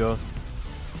the video.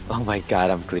 Oh my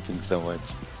god, I'm clipping so much.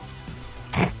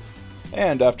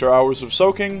 And after hours of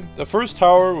soaking, the first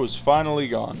tower was finally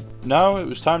gone. Now it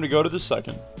was time to go to the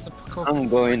second. I'm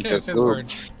going to poop.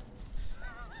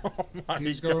 Oh my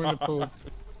He's god. going to poop.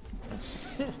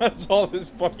 That's all this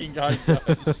fucking guy does.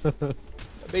 The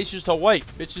base is to wipe,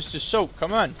 bitches to soak,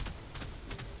 come on.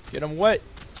 Get them wet.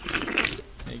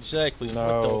 Exactly,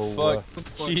 No. what the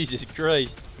fuck? Jesus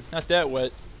Christ. Not that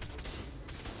wet.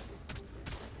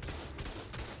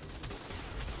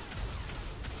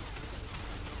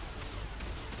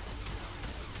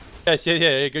 Yes,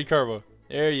 yeah, good carbo.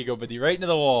 There you go, buddy. Right into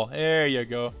the wall. There you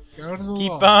go. Go to the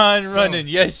Keep wall. on running.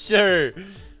 Yes, sir.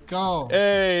 Go.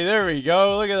 Hey, there we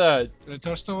go. Look at that. Did I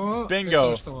touch the wall? Bingo. I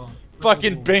touched the wall.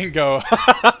 Fucking bingo.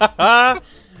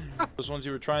 Those ones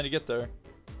you were trying to get there.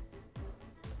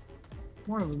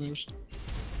 One of them is.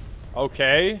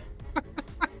 Okay.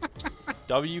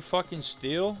 W fucking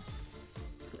steel?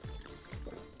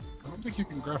 I don't think you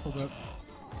can grapple that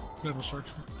middle section.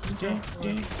 Ding,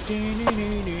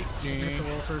 You hit the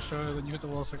wall first try, then you hit the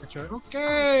wall second try.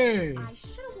 Okay! I should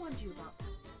have warned you about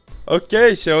that.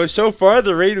 Okay, so far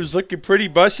the raid was looking pretty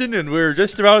bussin' and we were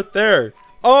just about there.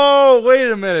 Oh, wait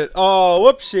a minute. Oh,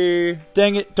 whoopsie.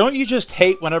 Dang it. Don't you just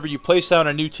hate whenever you place down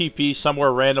a new TP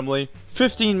somewhere randomly,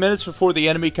 15 minutes before the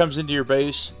enemy comes into your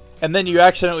base, and then you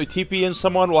accidentally TP in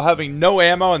someone while having no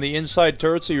ammo on the inside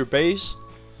turrets of your base?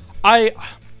 It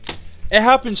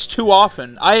happens too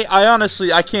often. I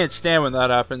honestly, I can't stand when that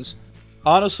happens.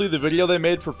 Honestly, the video they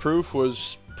made for proof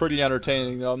was pretty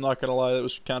entertaining, though. I'm not gonna lie, it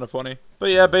was kind of funny. But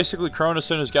yeah, basically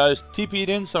Cronus and his guys TP'd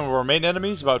in some of our main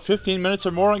enemies about 15 minutes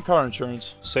or more on car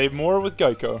insurance. Save more with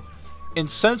Geico. And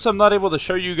since I'm not able to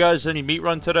show you guys any meat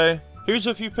run today, here's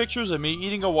a few pictures of me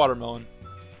eating a watermelon.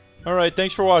 Alright,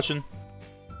 thanks for watching.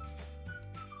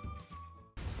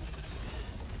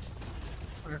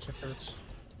 Actually hurts.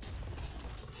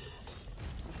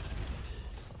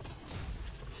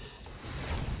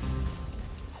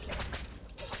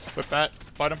 Whip that,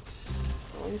 fight him.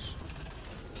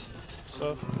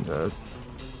 So, Dead.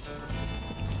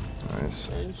 Nice.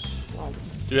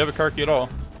 do you have a car key at all?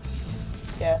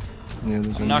 Yeah. Yeah,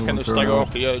 there's I'm knocking this stego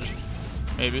off the edge.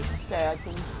 Maybe. Okay, I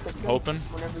can pick it up Open.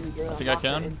 whenever you do. I think I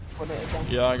can.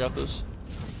 Yeah, I got this.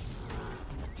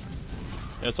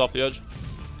 Yeah, it's off the edge.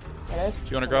 It is? Do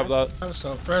you want to grab that? That was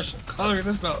so fresh. Look at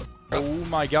this now. Oh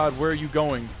my god, where are you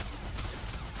going?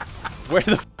 Where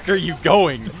the fuck are you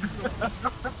going?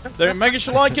 The Mega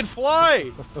Shalon can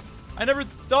fly! I never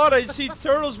thought I'd see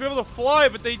turtles be able to fly,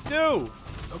 but they do!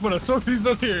 I'm gonna soak these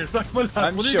up here. Suck my nuts.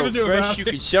 I'm What are you so gonna do fresh about you it?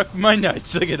 can suck my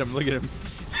nuts. Look at him, look at him.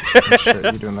 Oh, shit,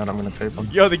 you doing that? I'm gonna tape him.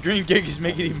 Yo, the green gig is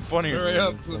making it even funnier. Hurry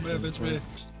up, so man, bitch me.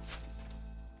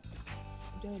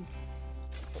 Dude,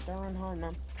 put that on hard,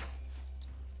 man.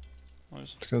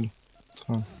 Nice. It's good. It's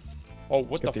fine. Oh,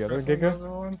 what Get the the other fuck?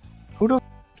 Giga? Who the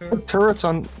put turrets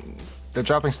on? They're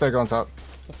dropping stego on top.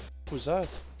 was that?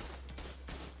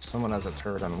 Someone has a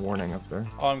turret on warning up there.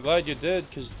 Oh, I'm glad you did,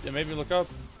 because it made me look up.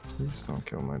 Please don't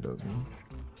kill my dozen.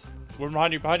 We're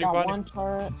behind you, behind you, Got behind you.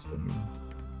 one turret.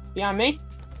 Behind me?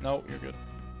 No, you're good.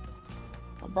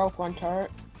 I broke one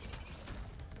turret.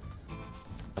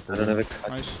 I don't have a cut.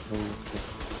 Nice.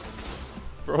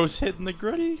 Bro's hitting the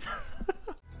gritty.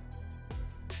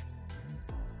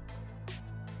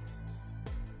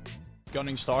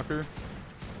 Gunning stalker.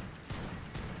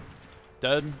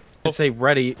 Dead. I'd say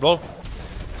ready. Roll.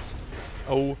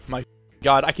 Oh my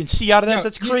god, I can see out of that. No,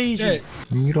 That's crazy.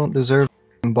 You don't deserve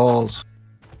balls.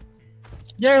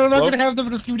 Yeah, we're not Hello? gonna have them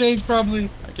in a few days, probably.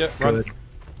 I get run. Good.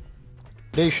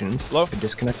 Stations. Hello? To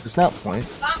disconnect the snap point.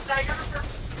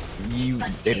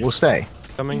 It will stay.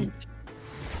 Coming.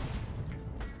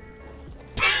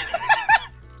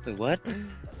 Wait, what?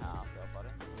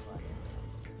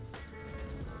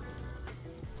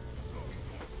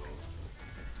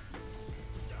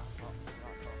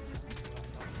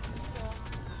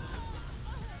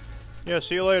 Yeah,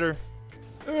 see you later.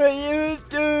 Stand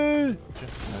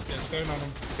on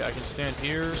them. Okay, I can stand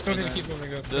here. Still need to and keep then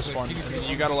moving up. This Okay, one. keep And then moving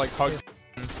you up. gotta like hug.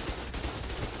 Oh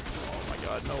my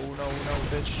god, no,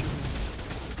 bitch. Shoot me.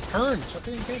 Turn. Stop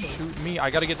hitting cable. Shoot me.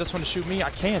 I gotta get this one to shoot me. I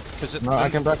can't, because it. No, I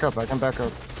can back up. I can back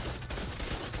up.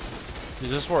 Does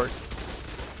this work?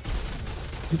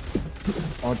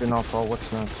 Oh, it did not fall. What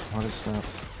snapped? What is snapped?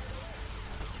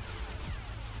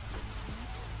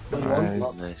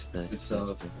 Nice. It's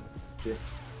here.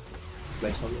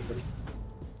 Nice on me, buddy.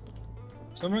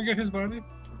 Someone get his body?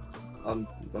 I'm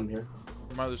here.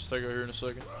 Might just take over here in a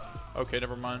second. Okay,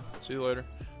 never mind. See you later.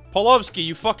 Polovsky,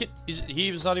 you fucking.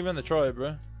 He was not even in the tribe,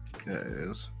 bro. Yeah, it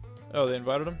is. Oh, they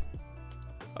invited him?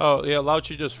 Oh, yeah,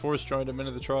 Lauchi just force joined him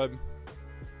into the tribe.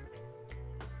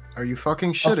 Are you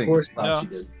fucking shitting? Of course Yeah. she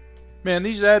did. Man,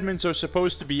 these admins are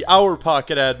supposed to be our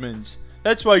pocket admins.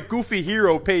 That's why Goofy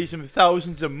Hero pays him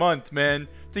thousands a month, man,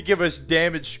 to give us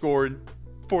damage score and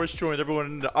force join everyone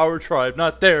into our tribe,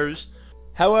 not theirs.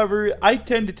 However, I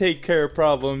tend to take care of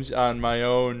problems on my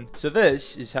own, so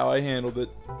this is how I handled it.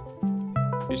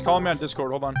 He's calling me on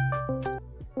Discord, hold on.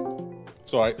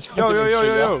 It's alright.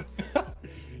 Yo.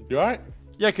 You alright?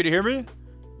 Yeah, could you hear me?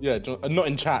 Yeah, not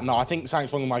in chat, no. I think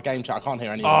something's wrong with my game chat. I can't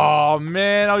hear anything. Oh,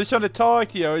 man, I was trying to talk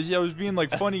to you. I was being,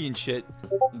 like, funny and shit.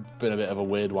 Been a bit of a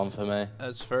weird one for me.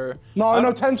 That's fair.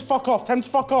 No, tell him to fuck off. Tell him to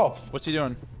fuck off. What's he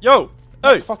doing? Yo!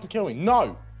 Hey! Fucking kill me.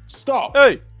 No! Stop!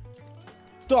 Hey!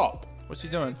 Stop! What's he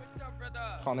doing?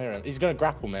 Can't hear him. He's gonna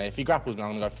grapple me. If he grapples me,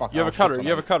 I'm gonna go fuck off. You have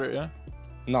a cutter, yeah?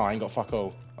 No, I ain't got fuck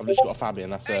all. I've just got a Fabi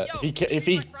and that's it. If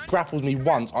he grapples me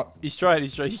once, He's trying.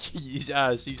 He's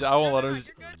ass. I won't let him.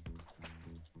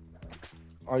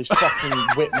 Oh, he's fucking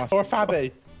whipped my... Or a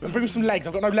Fabi. Bring me some legs.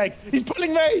 I've got no legs. He's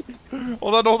pulling me!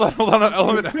 Hold on.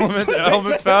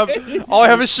 Element, Fab. All I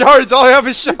have is shards.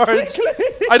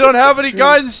 I don't have any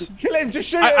guns. Kill him, just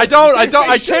shoot him. I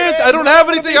can't. I don't have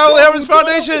anything. I only have his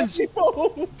foundations.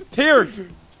 Here.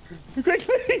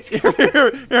 Quickly.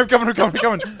 Here, I'm coming.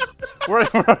 Where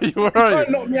are you? Don't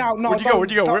knock me out. No,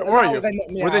 Where'd you go? Where are you?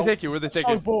 Where'd they take you?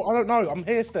 So bored. I don't know. I'm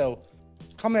here still.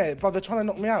 Come here, bro. They're trying to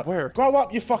knock me out. Where? Grow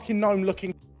up, you fucking gnome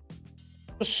looking.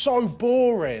 You're so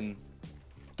boring.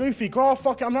 Goofy, grow up,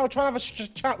 fucking. I'm now trying to have a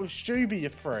chat with Stooby, you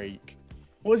freak.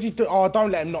 What does he do? Oh, don't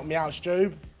let him knock me out,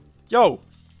 Stoob. Yo.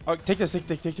 Oh, take this. Take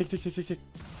that.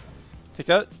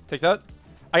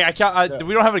 I can't.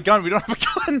 We don't have a gun. We don't have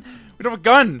a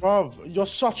gun. Bro, you're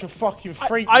such a fucking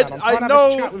freak, man. I'm trying to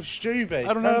have a chat with Stooby.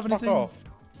 I don't have anything. Fuck off.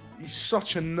 He's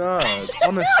such a nerd,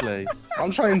 honestly.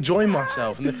 I'm trying to enjoy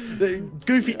myself. And the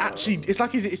Goofy actually, it's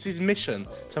like it's his mission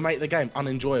to make the game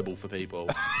unenjoyable for people.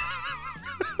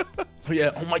 But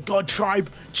yeah, oh my god,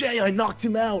 Tribe. Jay, I knocked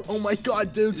him out. Oh my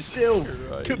god, dude, still.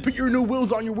 Right. Put your new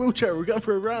wheels on your wheelchair. We're going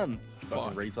for a run.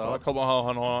 Fucking retard. Hold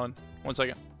on. 1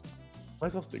 second.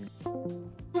 Where's Austin?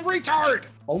 Retard!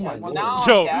 Oh my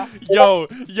god. Yo,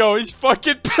 he's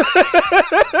fucking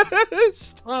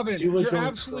pissed. Robin, you're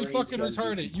absolutely fucking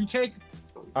retarded. You take...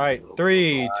 Alright,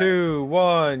 3, 2,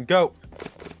 1, go.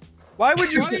 Why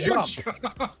would you jump?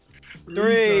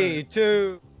 3,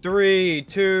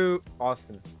 2,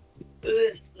 Austin.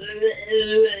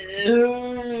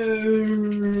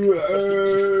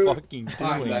 Fucking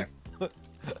doing.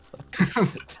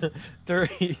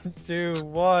 3, 2,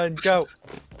 1, go.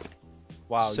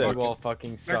 Wow, Sick. you all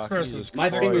fucking suck. My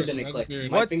finger didn't That's click.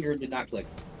 weird. My finger did not click.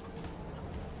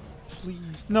 Please,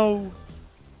 no.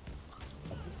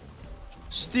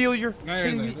 Steal your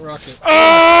rocket.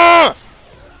 Ah!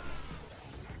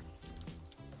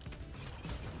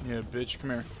 Yeah, bitch, come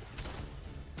here.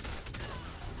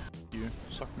 You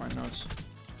suck my nuts.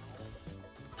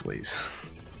 Please.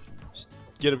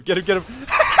 Get him.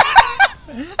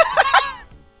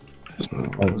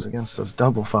 goes against us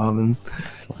double fobbing.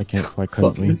 Why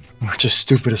couldn't we? We're just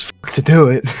stupid as fuck to do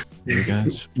it. You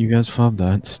guys fob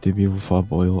that. Stevie will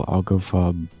fob oil. I'll go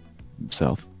fob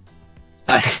south.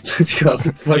 Let's go.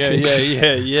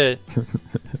 Yeah.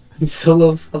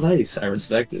 Solo's nice. I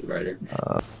respect it, Ryder.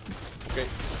 Okay.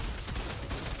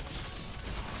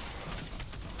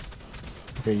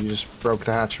 Okay, you just broke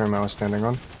the hatch room I was standing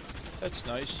on. That's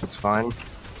nice. That's fine.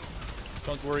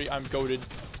 Don't worry, I'm goated.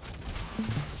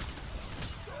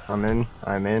 I'm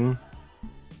in.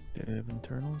 Do they have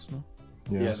internals? No?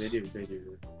 Yes. Yeah, they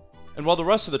do. And while the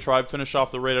rest of the tribe finished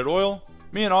off the raid at oil,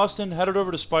 me and Austin headed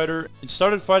over to Spider and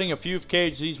started fighting a few of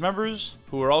KHZ's members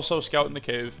who were also scouting the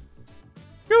cave.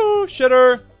 You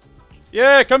shitter!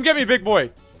 Yeah, come get me, big boy!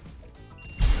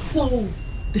 Whoa!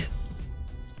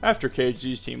 After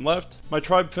KHZ's team left, my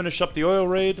tribe finished up the oil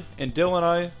raid, and Dill and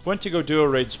I went to go do a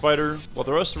raid Spider, while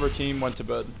the rest of our team went to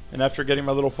bed. And after getting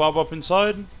my little fob up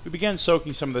inside, we began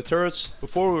soaking some of the turrets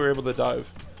before we were able to dive.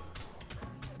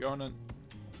 Going in.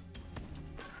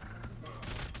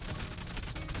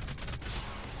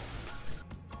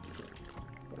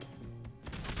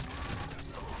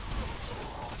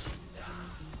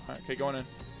 Alright, okay, going in.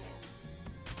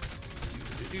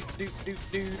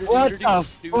 What the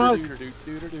fuck?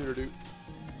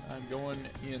 I'm going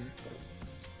in.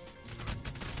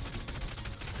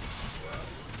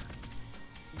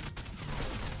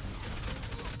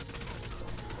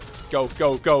 Go,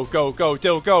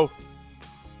 Dill, go!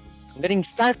 I'm getting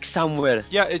stuck somewhere.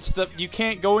 Yeah, it's the you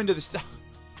can't go into the stuff.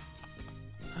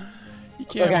 You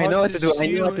can't. Okay, I know what to do.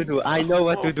 I know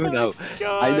what to do now.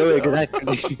 I know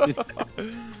exactly.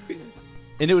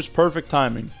 And it was perfect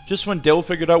timing. Just when Dill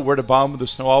figured out where to bomb with the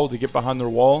snow owl to get behind their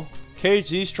wall,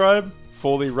 KHZ's tribe,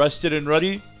 fully rested and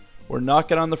ready, were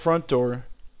knocking on the front door.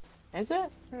 Is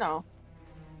it? No.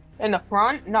 In the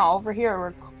front? No, over here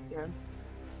we're good.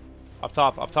 Up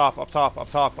top. Up top.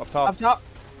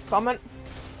 Coming.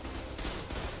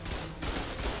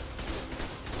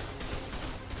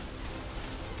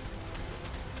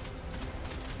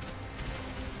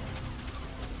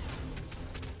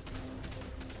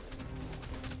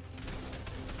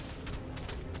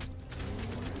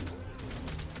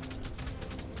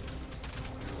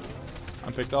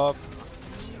 I'm picked up.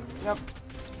 Yep.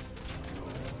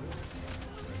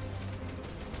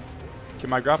 Can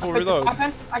my grapple I reload?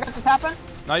 I got the tap in.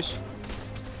 Nice.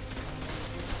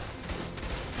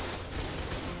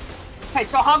 Hey,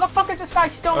 so how the fuck is this guy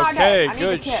still not dead? I need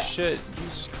good the kit. shit.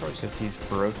 Jesus Christ. Because he's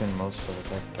broken most of the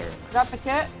tech turrets. Is that the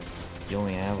kit? You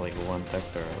only have like one tech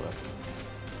turret left.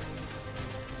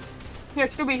 Here,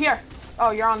 Scooby, here.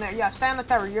 Oh, you're on there. Yeah, stay on the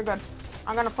turret. You're good.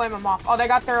 I'm gonna flame them off. Oh, they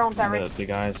got their own turret. The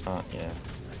guy's not, yeah.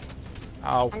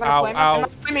 Ow, I'm gonna flame him. I'm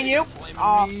not flaming you.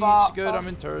 Oh, fuck. It's good, I'm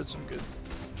in turrets, I'm good.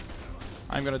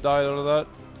 I'm gonna die out of that.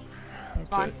 Okay.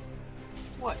 Fine.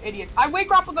 What idiot. I weight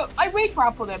grappled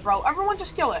it, bro. Everyone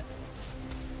just kill it.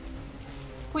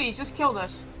 Please, just kill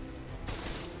this.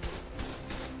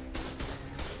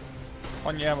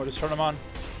 On your ammo, just turn them on.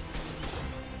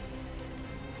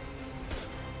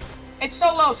 It's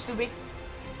so low, Scooby.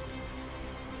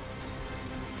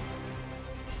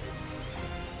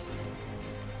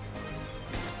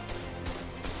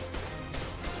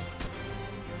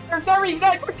 Their Terry's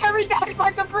dead! Their Terry died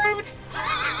by the brood!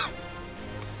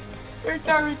 Their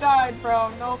Terry died, bro.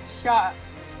 No shot.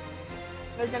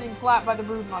 They're getting clapped by the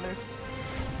brood mother.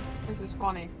 This is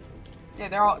funny.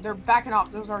 Yeah, they're backing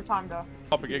up. This is our time to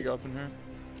pop a gig up in here.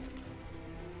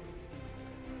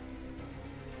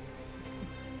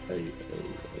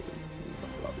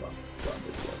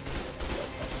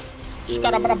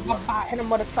 hit him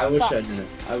with a I wish I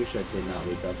did not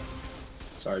wake up.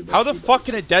 Sorry. How the fuck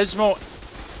can a Desmo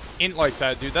int like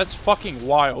that, dude? That's fucking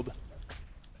wild.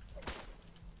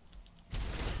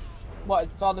 What?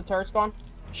 It's all the turrets gone?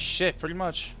 Shit, pretty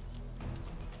much.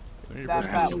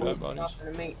 Nothing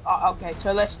to me. Oh, okay,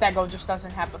 so this Stego just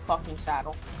doesn't have the fucking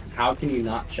saddle. How can you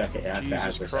not check it after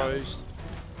Jesus Christ.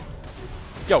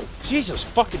 Yo, Jesus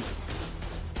fucking.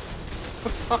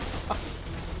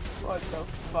 What the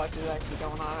fuck is actually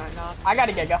going on right now? I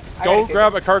gotta get go. Go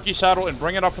grab a Karki saddle and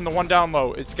bring it up from the one down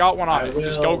low. It's got one on it.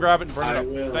 Just go grab it and bring it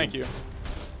up. Thank you.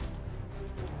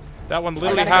 That one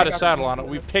literally had a saddle on it.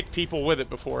 We picked people with it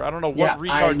before. I don't know what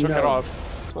retard took it off.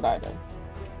 That's what I did.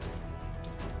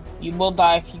 You will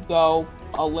die if you go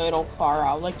a little far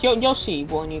out. Like you'll see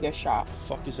when you get shot.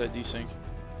 Fuck is that desync?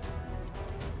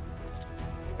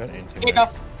 Here you go.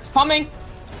 It's coming.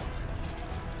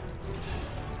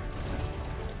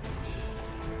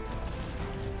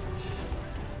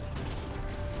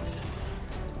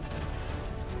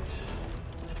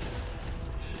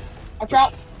 Watch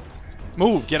out.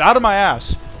 Move. Get out of my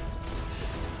ass.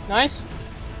 Nice.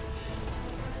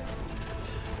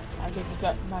 I think just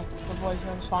that my the boys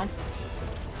are fine.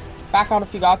 Back out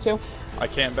if you got to. I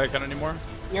can't back out anymore.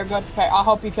 You're good. Okay, I'll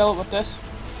help you kill it with this.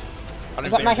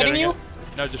 Is that not hitting you? It.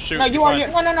 No, just shoot. No, you are.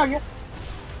 No, you're.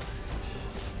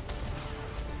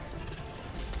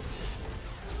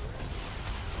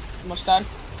 Almost dead.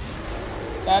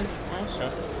 Dead. Nice.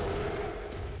 Okay.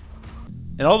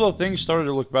 And although things started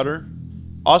to look better,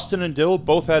 Austin and Dill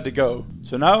both had to go.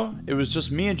 So now, it was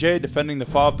just me and Jay defending the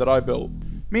fob that I built.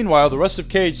 Meanwhile, the rest of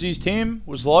KHZ's team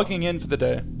was logging in for the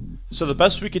day. So the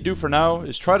best we could do for now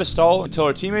is try to stall until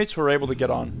our teammates were able to get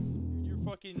on.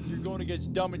 You're going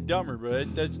against Dumb and Dumber, bro.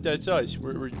 That's us.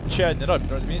 We're chatting it up, you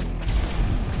know what I mean?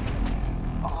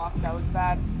 Oh, that was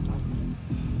bad.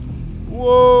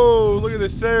 Whoa, look at the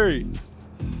theory.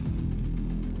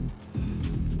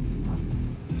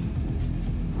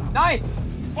 Nice.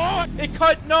 Oh, it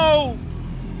cut, no!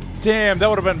 Damn, that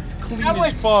would have been clean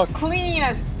as fuck. Clean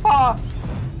as fuck.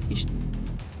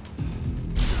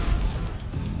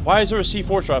 Why is there a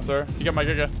C4 trap there? You got my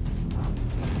Giga.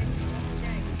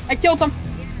 I killed him.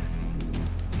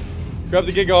 Grab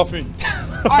the Giga off me.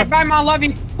 Alright, bye, man. Love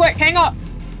you. Quick, hang up.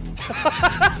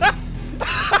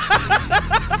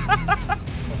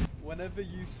 Whenever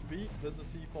you speak, there's a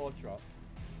C4 trap.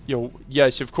 Yo,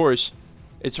 yes, of course.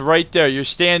 It's right there. You're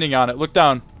standing on it. Look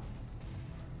down.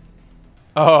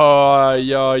 Oh,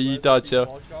 yo, you thought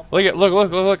so.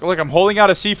 Look. I'm holding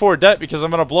out a C4 det because I'm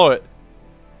gonna blow it.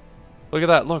 Look at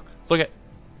that. Look. You're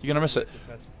gonna miss it.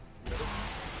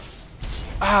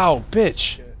 Ow,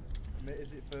 bitch.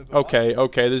 Okay.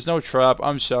 There's no trap.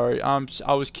 I'm sorry.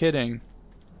 I was kidding.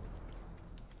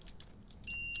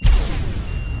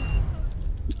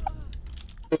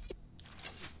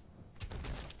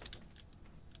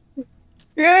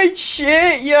 Good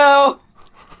shit, yo.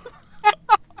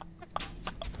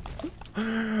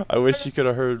 I wish you could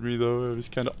have heard me though. It was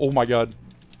kind of. Oh my god.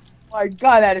 Oh my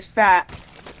god, that is fat.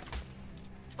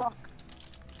 Fuck.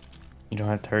 You don't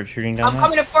have turret shooting down I'm there?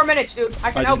 coming in 4 minutes, dude.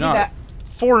 I can help you that.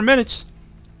 4 minutes?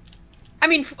 I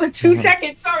mean, 2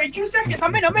 seconds. Sorry, 2 seconds.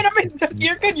 I'm in.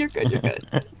 You're good.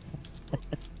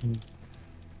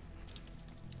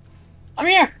 I'm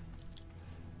here.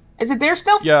 Is it there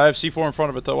still? Yeah, I have C4 in front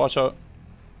of it though. Watch out.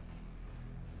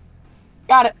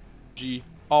 Got it. G.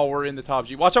 Oh, we're in the top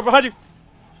G. Watch out behind you.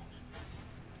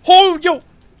 Oh, yo.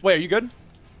 Wait, are you good?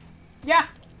 Yeah,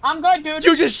 I'm good, dude.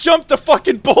 You just jumped the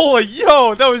fucking bullet.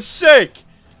 Yo, that was sick.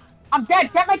 I'm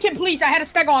dead. Get my kid, please. I had a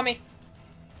steg on me.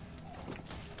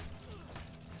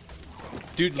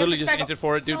 Dude literally just entered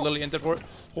for it. Literally entered for it.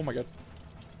 Oh my god.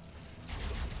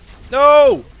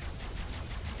 No!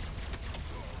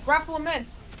 Grapple him in.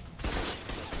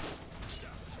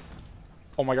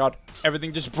 Oh my god.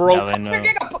 Everything just broke.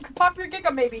 Pop your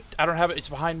giga, maybe. I don't have it. It's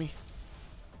behind me.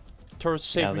 Turrets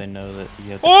save me. Now they know that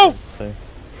you have oh! there.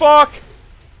 Fuck!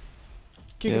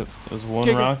 Giga. Yep, it was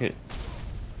one rocket.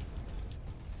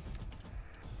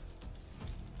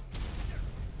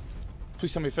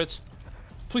 Please tell me it fits.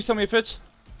 Please tell me it fits.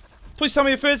 Please tell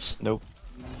me it fits. Nope.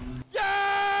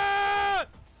 Yeah!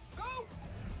 Go!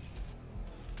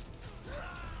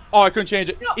 Oh, I couldn't change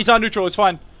it. No. He's on neutral. It's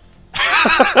fine.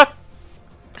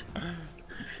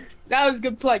 That was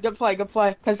good play.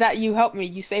 Because that you helped me.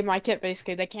 You saved my kit,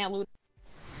 basically. They can't loot.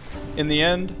 In the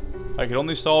end, I could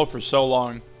only stall for so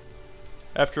long.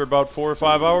 After about 4 or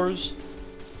 5 hours,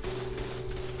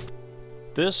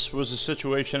 this was the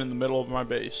situation in the middle of my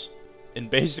base. And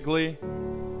basically,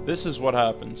 this is what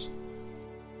happens.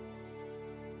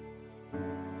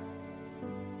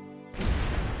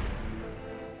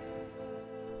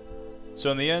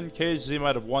 So in the end, KHZ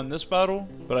might have won this battle,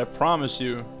 but I promise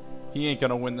you, he ain't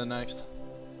gonna win the next.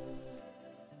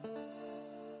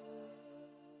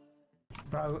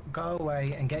 Bro, go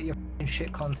away and get your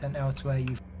shit content elsewhere,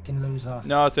 you fucking loser.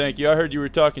 No, thank you. I heard you were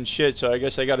talking shit, so I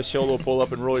guess I got a solo pull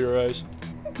up and roll your eyes.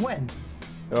 When?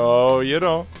 Oh, you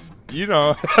know. You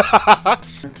know.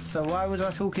 So why was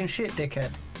I talking shit,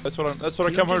 dickhead? That's what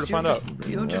I come here to find out.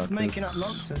 You're just making up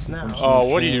nonsense now. Oh,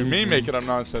 what do you mean making up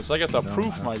nonsense? I got the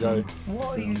proof, my guy.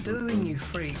 What are you doing, you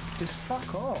freak? Just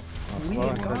fuck off.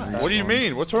 Weird guy. What do you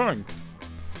mean? What's wrong?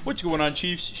 What's going on,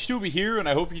 Chiefs? Stubby here, and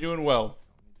I hope you're doing well.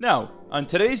 Now, on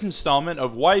today's installment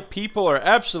of Why People Are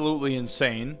Absolutely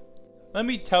Insane, let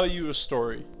me tell you a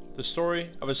story. The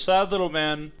story of a sad little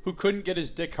man who couldn't get his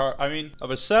dick hard.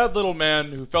 Of a sad little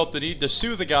man who felt the need to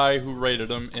sue the guy who raided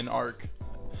him in ARK.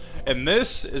 And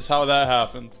this is how that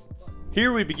happened.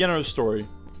 Here we begin our story.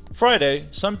 Friday,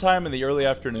 sometime in the early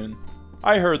afternoon.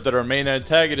 I heard that our main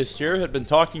antagonist here had been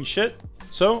talking shit,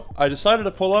 so I decided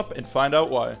to pull up and find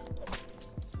out why.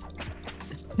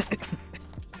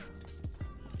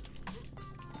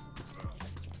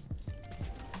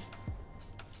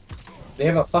 They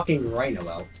have a fucking rhino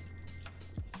out.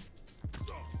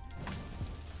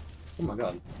 Oh my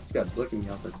god, this guy's looking me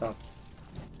off the top.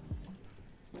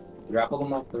 Grapple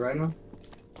them off the rhino?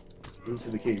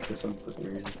 Into the cave for some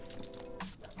fucking reason.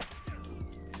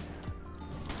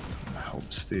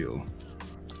 Help steal.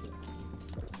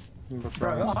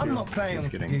 Bro, I'm not playing. He's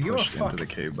getting pushed into the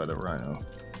cave by the rhino.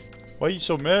 Why are you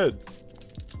so mad?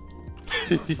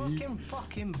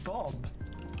 fucking Bob.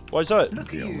 Why is that? Look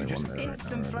at you, just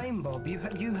instant flame Bob. You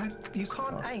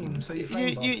can't aim, so you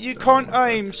flame Bob. You can't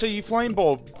aim, so you flame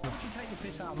Bob. You take the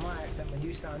piss out of my accent when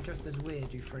you sound just as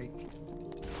weird, you freak.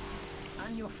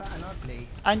 And you're fat and ugly.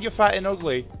 And you're fat and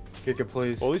ugly. Kick it,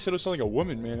 please. Well, at least I don't sound like a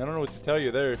woman, man. I don't know what to tell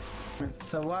you there.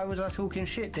 So why was I talking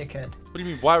shit, dickhead? What do you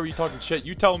mean? Why were you talking shit?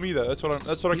 You tell me that. That's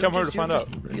what I come here to find out.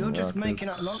 You're just making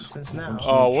up nonsense now.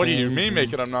 Oh, what do you mean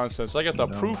making up nonsense? I got the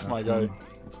proof, my guy.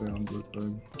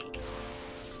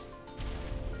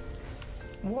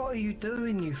 What are you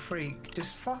doing, you freak?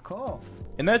 Just fuck off.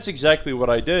 And that's exactly what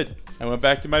I did. I went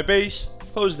back to my base,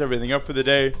 closed everything up for the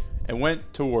day, and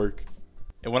went to work.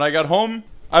 And when I got home,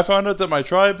 I found out that my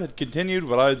tribe had continued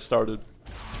what I had started.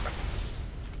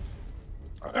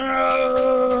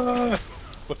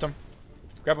 Whipped him.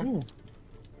 Grab him. Ooh.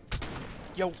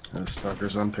 Yo.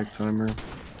 Stalker's on pick timer.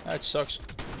 That sucks.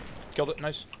 Killed it.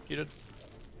 Nice. You did.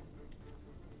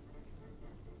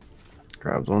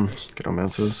 Grabbed one. Get on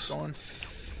Mantis. Going.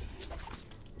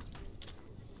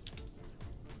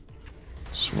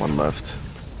 Just one left.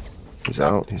 He's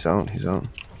out. He's out. He's out.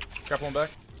 Grab one back.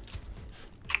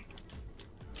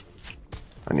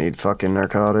 I need fucking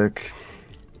narcotic.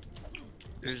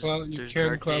 There's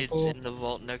arcades in the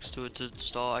vault next to it to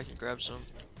stall. I can grab some.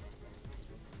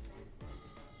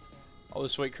 All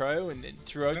this white cryo and then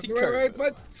throw out the Wait,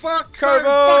 but fuck!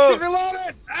 Carbo! Fucking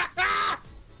reloaded!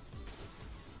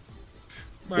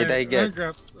 Did I get?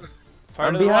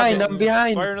 I'm behind. I'm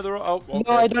behind. Fire another. Oh, okay.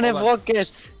 No, I don't have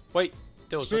rockets. Wait,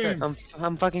 Dill, it's okay.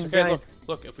 I'm fucking it's okay. behind.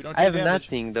 Look, if we don't. I have damage,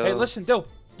 nothing though. Hey, listen, Dill.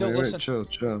 Wait, listen.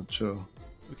 Chill.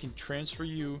 We can transfer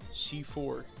you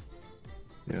C4.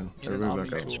 Yeah, in an everybody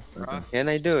back Omni up. tool. Can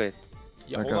I do it?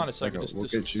 Yeah, hold on a second.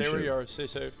 Just stay where you are. Stay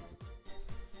safe.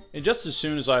 And just as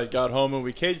soon as I got home and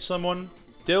we caged someone,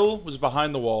 Dill was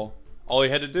behind the wall. All he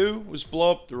had to do was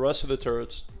blow up the rest of the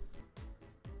turrets.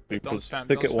 Don't spam,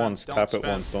 click it once, tap it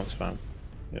once, don't spam.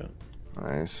 Yeah.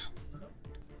 Nice.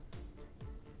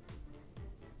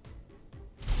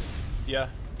 Yeah,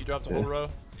 you dropped the whole row.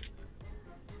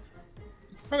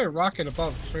 Probably a rocket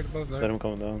above, straight above there. Let him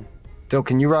come down. Dill,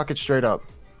 can you rocket straight up?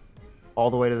 All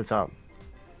the way to the top.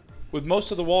 With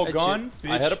most of the wall gone,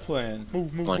 I had a plan.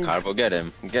 Come on, Carbo, get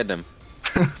him. Get him.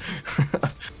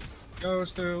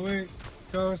 Goes through it.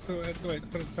 Goes through it. Wait,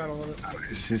 put a saddle on it.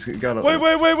 He's got a... Wait!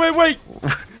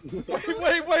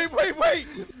 Wait!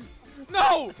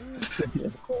 No!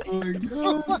 Oh my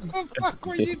God. What the fuck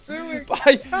were you doing?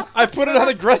 I put it on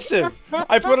aggressive.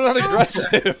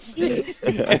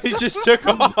 And he just took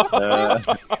off.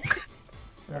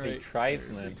 Alright,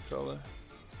 trifling. Fella.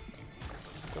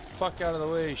 Get the fuck out of the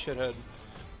way, shithead.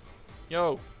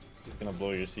 Yo. He's gonna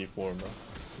blow your C4, bro.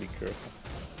 Be careful.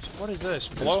 What is this?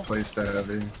 Blow? This place that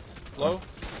heavy. Blow?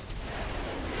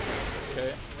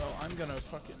 Okay, well, I'm gonna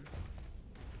fucking...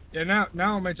 Yeah,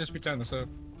 now it might just be time to sub.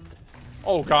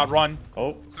 Oh god, run.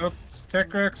 Oh. So,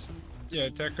 Tech Rex. Yeah,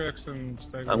 Tech Rex and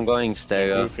Stego. I'm going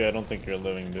Stego. Goofy, I don't think you're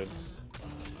living, dude.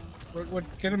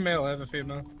 Get a male, I have a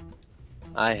female.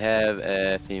 I have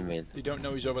a female. You don't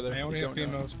know he's over there. I only have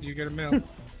females. You get a male.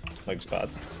 Like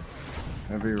spots.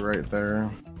 Heavy right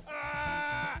there.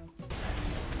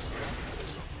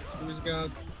 Scooby's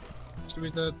got.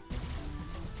 Scooby's dead.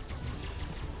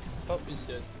 Oh, he's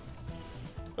dead.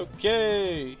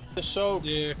 Okay. The soak.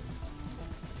 Yeah.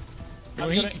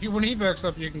 When he backs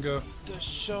up, you can go. The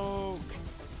soak.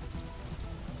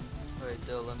 Alright,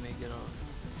 Dill, let me get on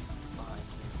behind you.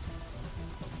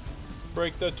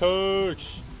 Break the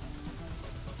torch.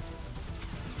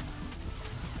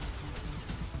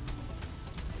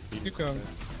 Keep going.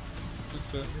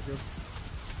 That's it. You're good.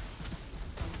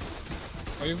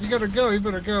 Oh, you gotta go. You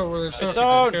better go. Where there's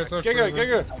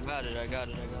Giga. I got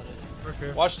it.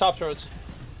 Okay. Watch top turrets.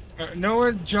 No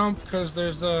one jump because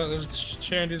there's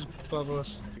Shandy's above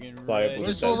us. Fly up with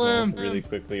the zone really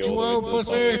quickly all the way to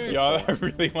the top. Yeah, I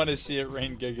really want to see it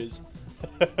rain gigas.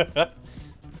 I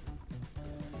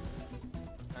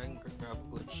can grab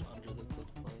a glitch under the cliff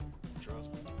drop.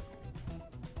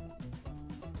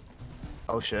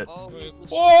 Oh shit.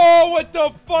 Whoa, what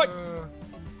the fuck?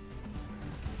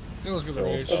 It was gonna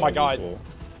rage. Oh my god.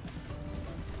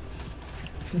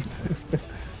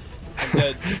 I'm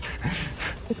dead.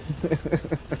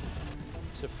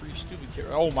 It's a free stupid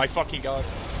carrot. Oh my fucking god.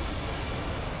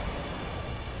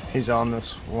 He's on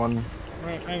this one.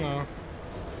 Right, I know.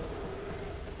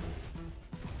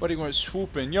 Buddy going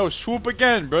swooping. Yo, swoop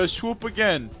again, bro. Swoop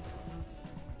again.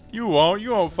 You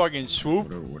won't fucking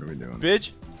swoop. What are we doing?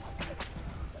 Bitch.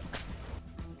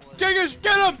 Gigas,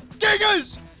 get him!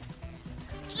 Gigas!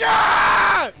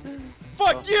 Yeah!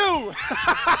 Fuck you!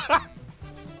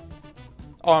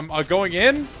 I'm going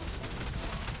in?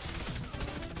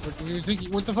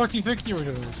 What the fuck do you think you were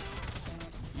doing?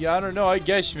 Yeah, I don't know, I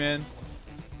guess, man.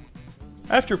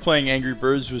 After playing Angry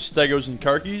Birds with Stegos and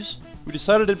Karkis, we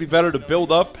decided it'd be better to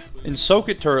build up and soak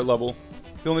at turret level.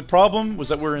 The only problem was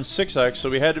that we're in 6x, so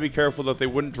we had to be careful that they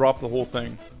wouldn't drop the whole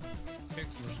thing.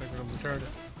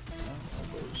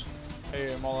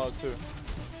 Hey, I'm all out too.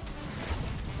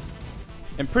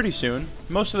 And pretty soon,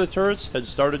 most of the turrets had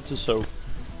started to soak.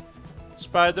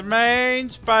 Spider-Man,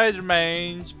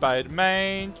 Spider-Man,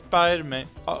 Spider-Man, Spider-Man.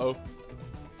 Uh-oh.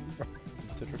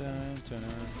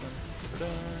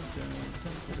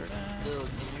 Lil,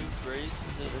 can you break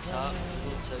the top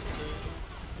little sector?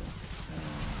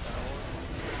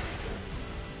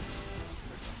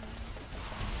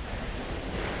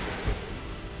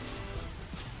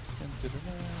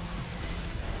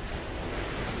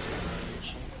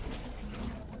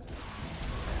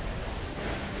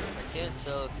 I can't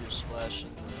tell if you're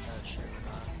splashing the hatch or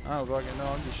not. I don't fucking know,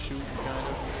 I'm just shooting kind of.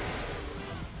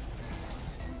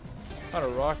 Out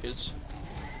of rockets.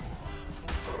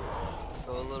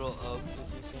 Go a little up if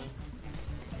you can.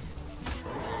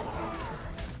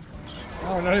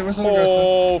 Oh no, it wasn't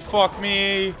Oh, fuck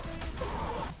me.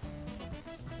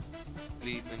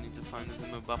 Leave, I need to find the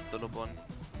Zimbabwe.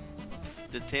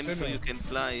 The Thames so you can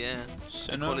fly, yeah.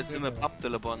 I call it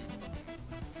Zimbabwe.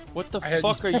 What the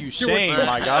fuck are you saying,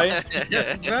 my guy?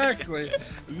 Yeah, exactly.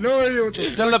 No idea what the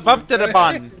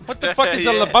fuck. What the fuck is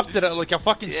a Labubdida? Like a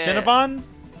fucking Cinnabon?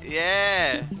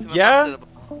 Yeah. Yeah?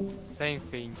 Same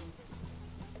thing.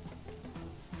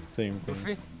 Same thing.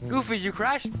 Goofy? Goofy, you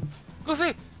crashed?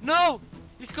 Goofy! No!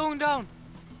 He's going down!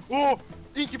 Oh!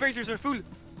 Incubators are full!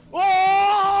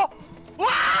 Oh!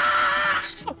 Ah!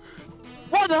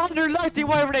 190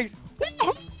 wire rings!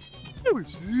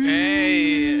 Hey,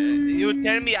 you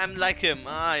tell me I'm like him.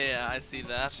 Ah, yeah, I see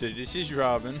that. So this is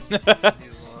Robin.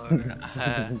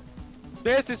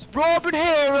 This is Robin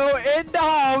Hero in the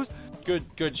house!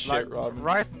 Good shit, like, Robin.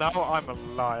 Right now I'm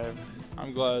alive.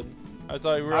 I'm glad. I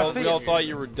thought we all thought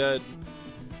you were dead.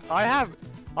 I have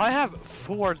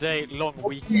 4-day long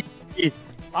weekend.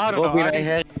 I don't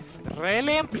know.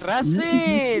 Really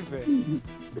impressive.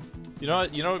 You know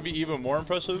what would be even more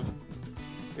impressive?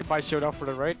 If I showed up for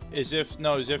the raid? Is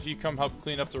if you come help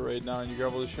clean up the raid now and you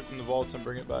grab all the shit from the vaults and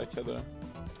bring it back to the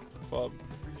club.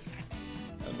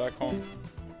 And back home.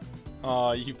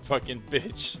 Aw, you fucking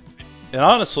bitch. And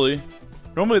honestly,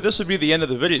 normally this would be the end of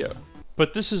the video.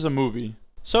 But this is a movie.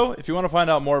 So, if you want to find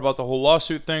out more about the whole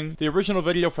lawsuit thing, the original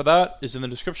video for that is in the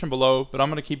description below, but I'm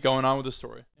going to keep going on with the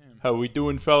story. How we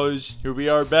doing, fellas? Here we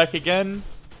are back again,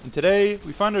 and today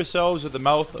we find ourselves at the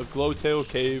mouth of Glowtail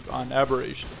Cave on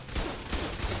Aberration.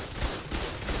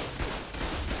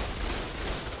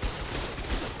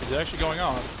 Is it actually going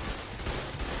on?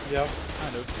 Yep.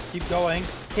 Kind of. Keep going.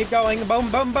 Keep going. Boom,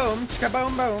 boom, boom. Chicka,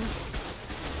 boom, boom.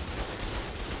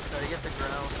 Try to get the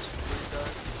ground.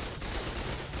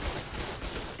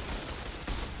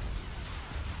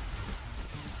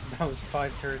 That was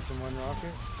 5 turrets in 1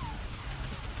 rocket.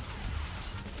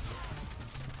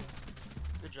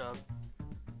 Good job.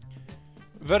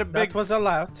 Very big. That was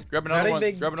allowed. Grab another Very one.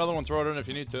 big. Grab another one. Throw it in if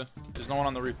you need to. There's no one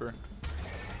on the Reaper.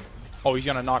 Oh, he's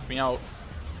gonna knock me out.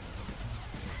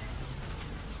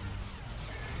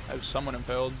 I have someone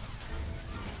impaled.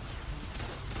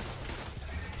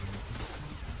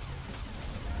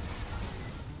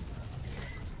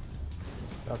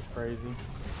 That's crazy.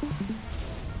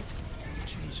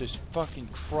 Jesus fucking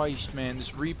Christ, man.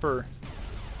 This Reaper.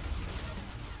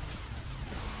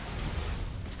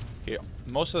 Okay,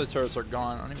 most of the turrets are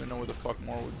gone. I don't even know where the fuck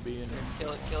more would be in here.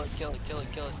 Kill it, kill it, kill it, kill it,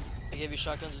 kill it. I gave you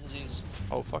shotguns and Z's.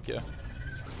 Oh, fuck yeah.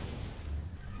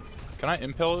 Can I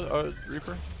impale a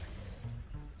Reaper?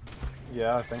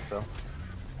 Yeah, I think so.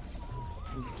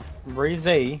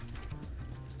 Breezy.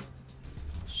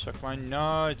 Suck my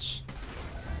nuts.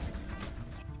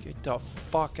 Get the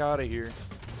fuck out of here.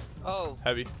 Oh.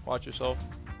 Heavy, watch yourself.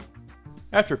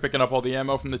 After picking up all the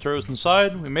ammo from the turrets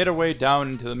inside, we made our way down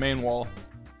into the main wall.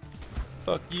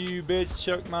 Fuck you, bitch.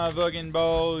 Suck my fucking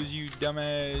balls, you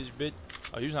dumbass bitch.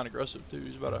 Oh, he was not aggressive too. He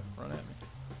was about to run at me.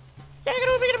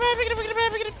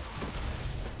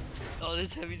 Oh,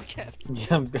 this heavy's capped.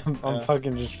 Yeah, I'm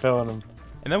fucking just filling him.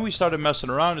 And then we started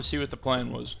messing around to see what the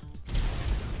plan was.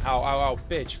 Ow, ow, ow,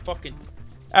 bitch. Fucking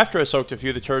After I soaked a few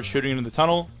of the turrets shooting into the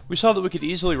tunnel, we saw that we could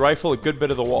easily rifle a good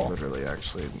bit of the wall. Literally,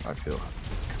 actually, I feel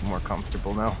more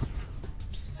comfortable now.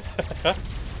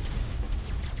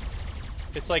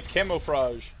 It's like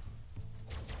camouflage.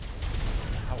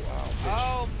 Oh, wow.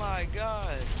 Oh my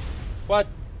god. What?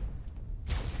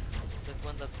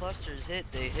 When the clusters hit,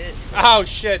 they hit. Oh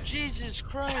shit. Jesus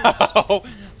Christ. Oh.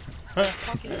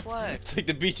 Fucking flag. It's like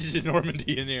the beaches in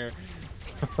Normandy in here.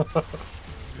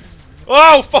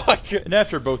 Oh fuck! And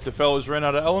after both the fellas ran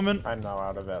out of element, I'm now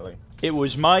out of Ellie. It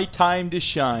was my time to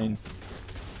shine.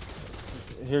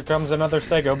 Here comes another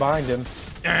Stego behind him.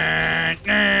 I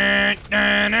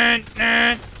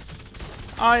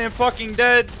am fucking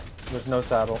dead. There's no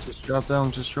saddle. Just drop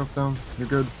down, just drop down. You're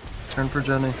good. Turn for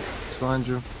Jenny. It's behind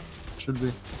you. Should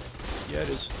be. Yeah, it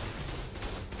is.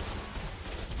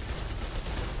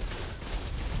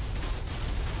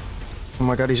 Oh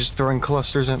my god, he's just throwing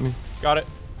clusters at me. Got it.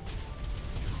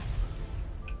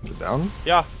 Is it down?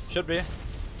 Yeah, should be.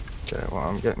 Okay, well,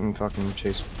 I'm getting fucking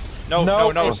chased.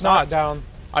 No, it's not down.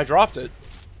 I dropped it.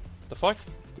 The fuck?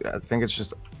 Yeah, I think it's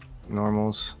just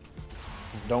normals.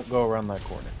 Don't go around that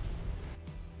corner.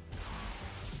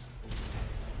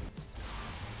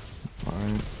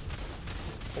 Alright.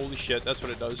 Holy shit, that's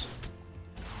what it does.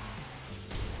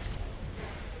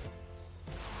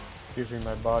 Excuse me,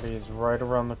 my body is right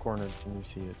around the corner. Can you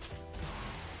see it?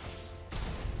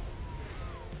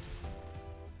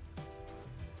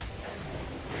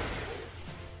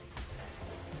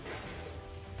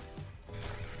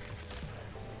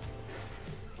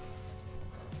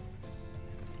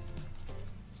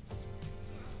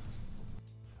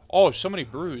 Oh, so many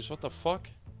brews. What the fuck?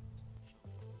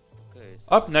 Okay.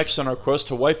 Up next on our quest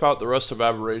to wipe out the rest of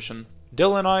Aberration,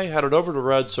 Dill and I headed over to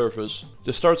Rad's surface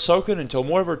to start soaking until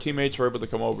more of our teammates were able to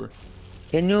come over.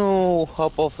 Can you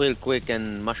hop off real quick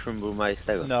and mushroom brew my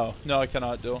Stego? No, I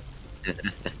cannot, Dill. Dude,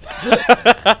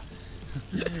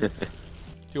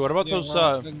 what about those,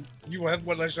 You have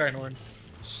what? Let's shine orange.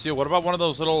 Dude, what about one of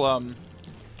those little,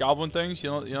 goblin things? You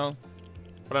know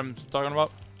what I'm talking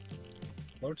about?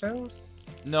 Motels?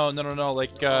 No,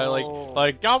 like I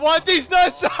want these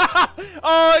nuts!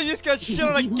 Oh, you just got shit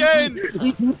on again!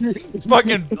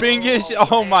 Fucking bingish!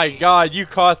 Oh my god, you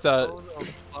caught that.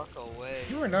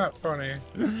 You are not funny.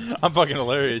 I'm fucking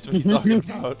hilarious. What are you talking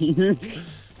about?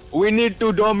 We need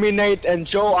to dominate and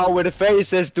show our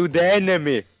faces to the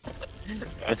enemy.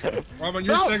 Robin,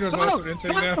 your Stego's also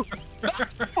intake now.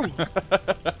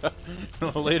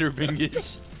 Later,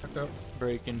 bingies.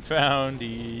 Breaking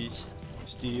foundies.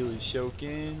 Steel is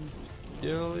soaking.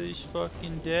 Dill is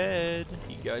fucking dead.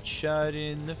 He got shot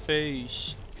in the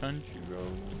face. Country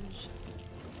roads.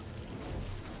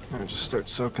 I just start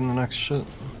soaking the next shit.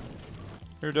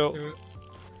 Here, Dill.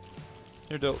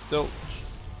 Here, Dill.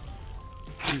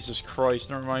 Jesus Christ,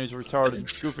 never mind, he's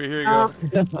retarded. Goofy, here you go.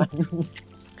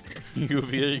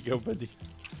 Goofy, here you go, buddy.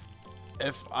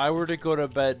 If I were to go to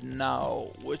bed now,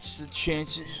 what's the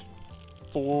chances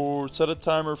for set a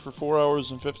timer for 4 hours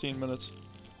and 15 minutes?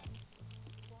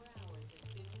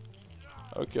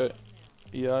 Okay.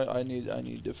 Yeah, I need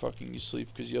to fucking sleep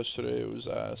because yesterday it was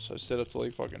ass. I stayed up till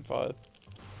like fucking 5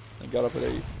 and got up at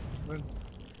 8.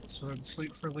 So I'd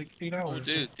sleep for like 8 hours. Oh,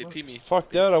 dude, they pee me.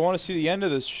 Fuck that, I want to see the end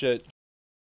of this shit.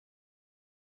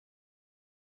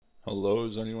 Hello,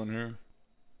 is anyone here?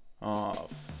 Oh,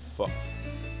 fuck.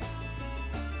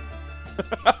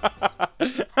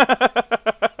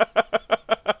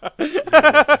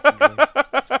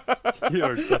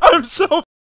 I'm so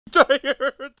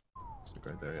tired. It's like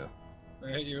right there, yeah.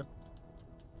 I hate you.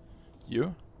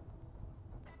 You?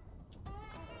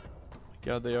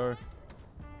 God, they are.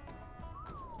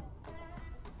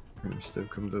 Can you still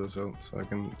come to this out so I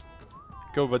can...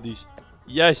 Go, buddies.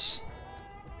 Yes!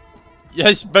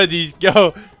 Yes, buddies,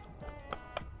 go!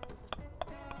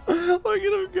 Look at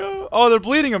him go! Oh, they're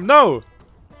bleeding him, no!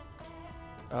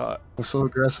 I'm so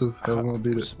aggressive, I don't want to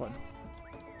beat it.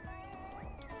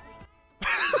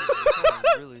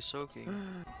 Really soaking.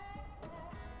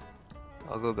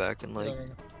 I'll go back in like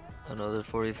another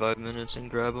 45 minutes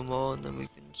and grab them all, and then we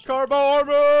can. Carbo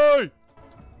Army!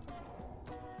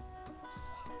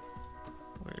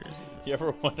 Where is he? You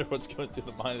ever wonder what's going through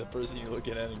the mind of the person you're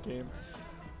looking at in game?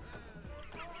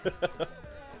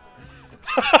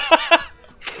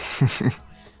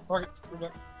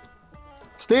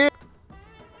 Steve!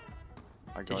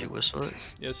 Did you whistle it?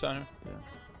 Yes, Simon. Yeah.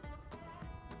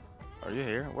 Are you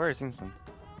here? Where is Instant?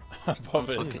 Above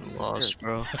it. Fucking lost,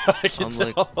 bro. I can I'm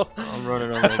like, tell. I'm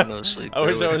running on like no sleep. I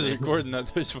wish I was recording that.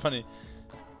 That was funny.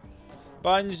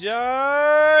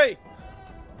 Banzai!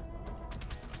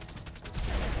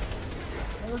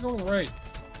 We're going right.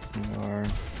 You are.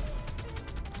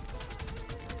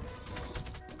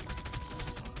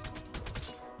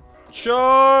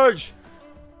 Charge!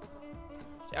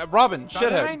 Yeah, Robin,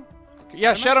 shithead.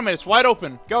 Yeah, Shadowman, it's wide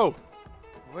open. Go.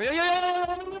 Shut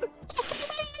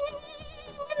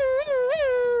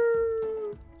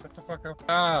the fuck up.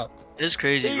 Ah. It's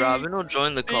crazy. Robin will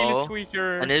join the call,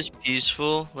 and it's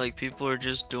peaceful. Like, people are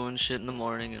just doing shit in the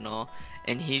morning and all.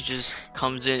 And he just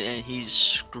comes in and he's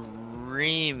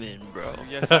screaming, bro.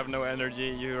 You just have no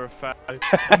energy, you're fat.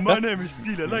 My name is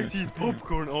Steel, I like to eat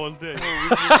popcorn all day.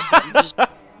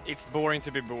 It's boring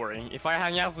to be boring. If I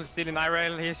hang out with Steel in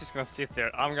IRL, he's just gonna sit there.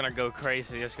 I'm gonna go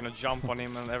crazy, just gonna jump on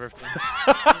him and everything.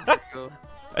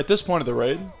 At this point of the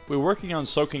raid, we were working on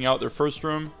soaking out their first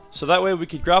room, so that way we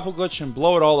could grapple glitch and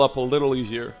blow it all up a little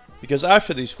easier. Because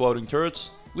after these floating turrets,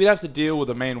 we'd have to deal with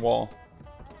the main wall.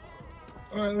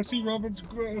 Alright, let's see Robin's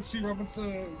best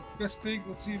thing.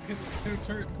 Let's see him hit the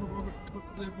turret.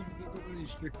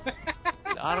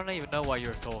 I don't even know why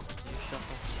you're talking.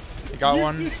 You got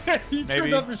one?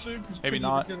 Maybe. Maybe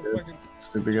not.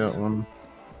 Stupid got one.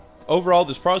 Overall,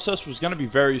 this process was going to be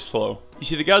very slow. You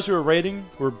see, the guys we were raiding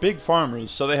were big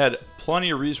farmers, so they had plenty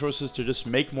of resources to just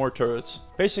make more turrets.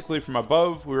 Basically, from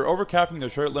above, we were overcapping their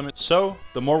turret limit, so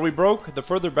the more we broke, the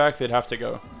further back they'd have to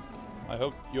go. I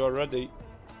hope you are ready.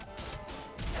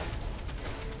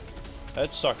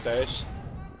 That sucked ass.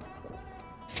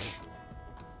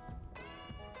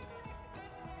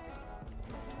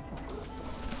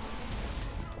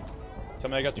 Tell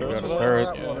me I got turrets with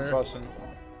that? Yeah, busting.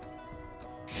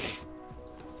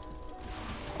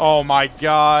 Oh my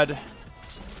god.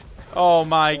 Oh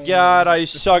my god, I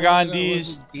suck on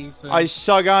these. I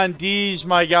suck on these,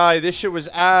 my guy. This shit was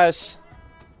ass.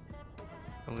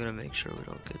 I'm gonna make sure we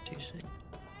don't get these things.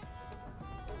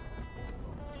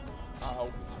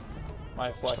 Ow.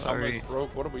 My flak helmet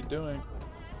broke. What are we doing?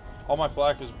 All my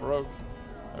flak is broke.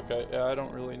 Okay, yeah, I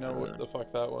don't really know what the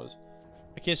fuck that was.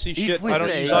 I can't see shit. I don't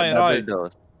use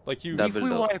INI. Like you. If we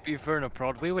wipe Inferno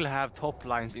Prod, we will have top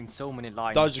lines in so many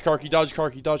lines. Dodge the Karki, dodge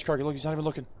Karki, dodge Karki. Look, he's not even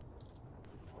looking.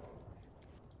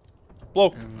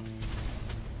 Blow.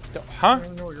 Huh? I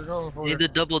don't know what you're going for. Need the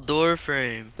double door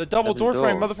frame. The double door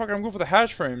frame, motherfucker. I'm going for the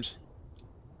hatch frames.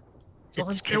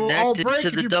 It's connected to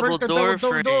the double door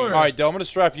frame. Alright, Del, I'm gonna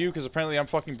strap you because apparently I'm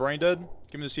fucking brain dead.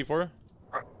 Give me the C4.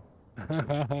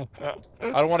 I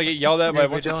don't want to get yelled at by a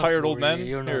bunch of tired old men.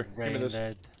 Here, give me this.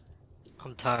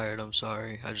 I'm tired, I'm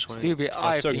sorry. I just want to...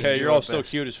 It's okay, you're all still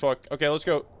cute as fuck. Okay, let's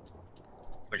go.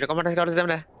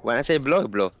 When I say blow,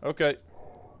 blow. Okay.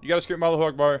 You gotta scream Allahu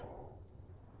Akbar.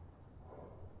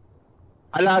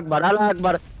 Allah Akbar, Allah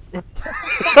Akbar.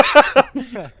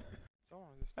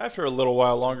 After a little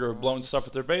while longer of blowing stuff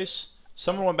at their base,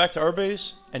 someone went back to our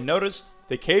base and noticed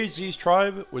the KHZ's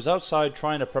tribe was outside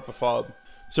trying to prep a fob.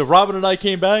 So Robin and I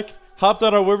came back, hopped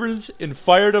on our wyverns, and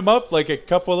fired them up like a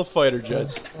couple of fighter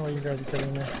jets. Oh, you guys are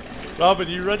kidding me. Robin,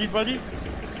 you ready, buddy?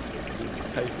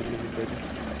 Okay,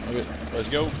 let's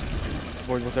go.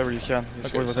 Void whatever you can.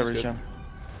 Just void whatever you can.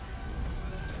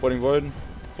 Voiding void.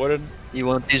 Voided. You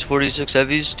want these 46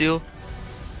 heavies, Steel?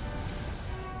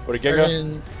 What a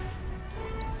giga?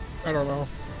 I don't know.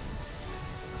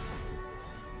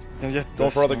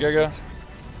 Going for other giga.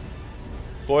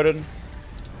 Voided.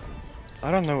 I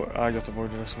don't know. I got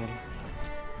avoided as well.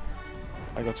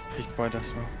 I got picked by that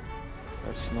as well.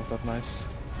 That's not that nice.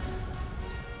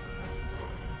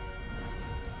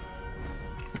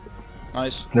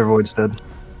 Nice. Their void's dead.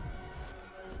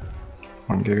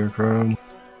 1 giga crowd.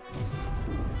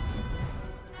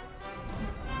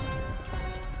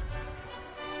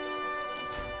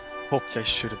 Hawkeye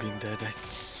should have been dead. I'm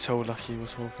so lucky he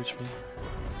was Hawkeye me.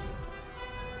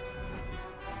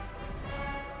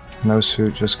 No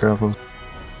suit, just grapples.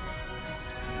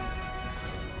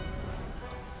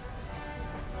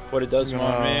 What it does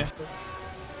on me.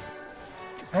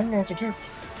 I don't know what to do.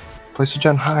 Place your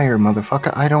gen higher,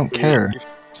 motherfucker. I don't care.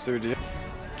 Studio.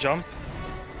 Jump.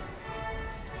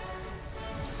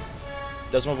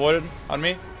 Desmo voided on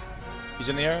me. He's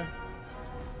in the air.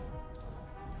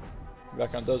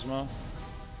 Back on Desmo.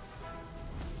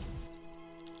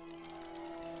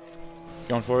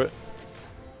 Going for it.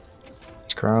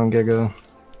 It's crown giga.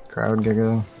 Crowd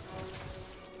giga.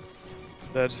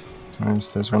 Dead. Nice,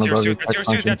 there's one above you. That's your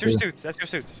suit, that's your suit, that's your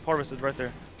suit. Harvested right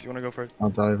there, if you want to go for it.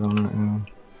 I'll dive on it,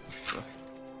 yeah.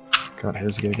 Got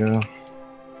his giga.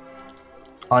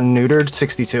 Unneutered,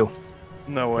 62.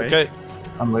 No way. Okay.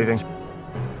 I'm leaving.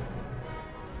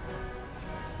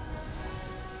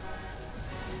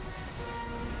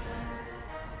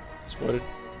 He's voided.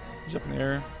 He's up in the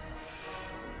air.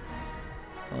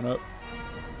 Going up.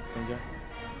 Okay.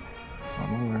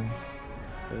 I'm over.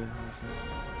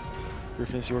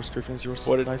 Griffin's yours, Griffin's yours.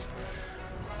 Voided. Nice.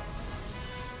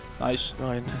 Nice.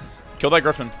 9. Kill that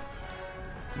Griffin.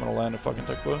 I'm gonna land a fucking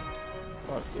tech blow.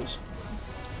 Fuck this.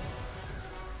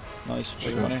 Nice,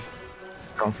 big money.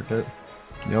 Don't forget.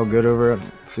 Y'all good over at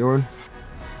Fjord?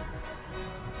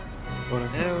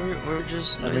 Yeah, we're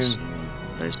just nice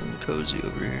and cozy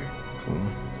over here. Cool.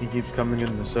 He keeps coming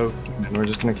in the soak. We're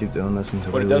just gonna keep doing this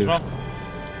until What they it leave. does,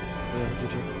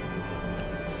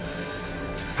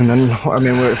 And then, I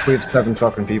mean, if we have 7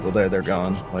 fucking people there, they're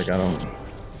gone. Like, I don't...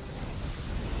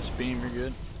 Just beam, you're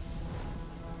good.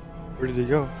 Where did he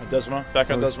go? Desma,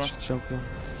 back on Desma.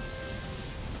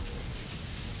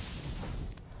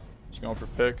 He's going for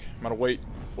pick. I'm gonna wait.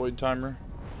 Void timer.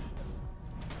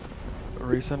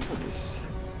 Reason is...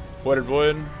 Voided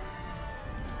void.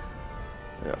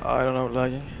 Yeah, I don't know,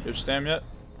 lagging. You have stam yet?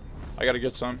 I gotta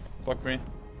get some. Fuck me.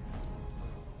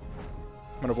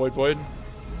 I'm gonna void void.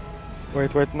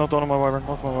 Wait, not on my wyvern,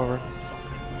 not my wyvern.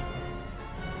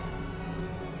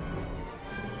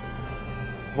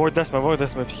 Void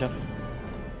Desma if you can.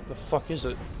 The fuck is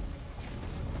it?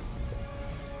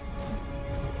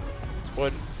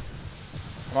 Void.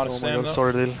 I'm out of stam though.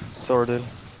 Sorry deal.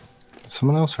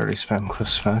 Someone else already spammed Cliff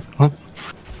Smack. What?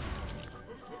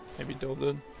 Maybe Dill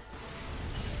did.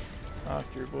 Knock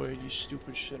your void, you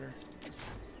stupid shitter.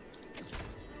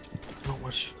 Not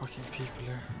much fucking people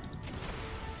here.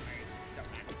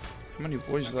 How many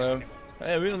voids do I have?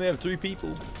 Hey, we only have 3 people.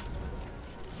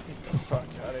 Get the fuck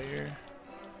out of here.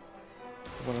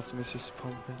 One of them is just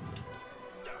pumping.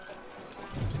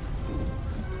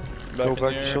 Back Go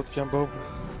back to shotgun, Bob.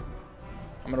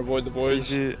 I'm gonna avoid the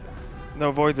voids. No,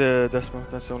 avoid the Desmo.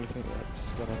 That's the only thing that's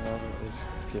gonna matter is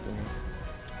killing me.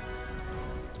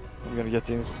 I'm gonna get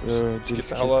things. Get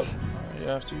the hell up. You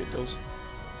have to get those.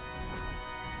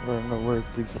 I don't know where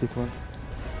we keep one.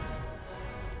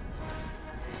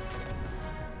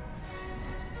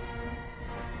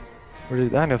 Where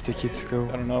did any of the kids go?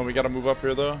 I don't know. We gotta move up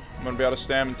here though. I'm gonna be out of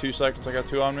stam in 2 seconds. I got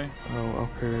 2 on me. Oh,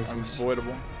 okay. I'm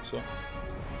avoidable, so.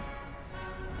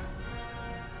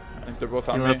 I think they're both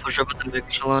on You me. wanna push up with the big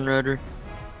echelon rider?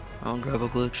 I'll grab a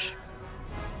glitch.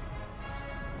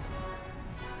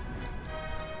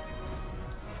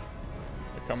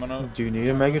 They're coming up. Do you need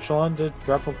a Mega Chalon to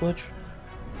drop a glitch?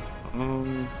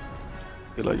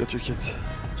 Feel like I got your kit.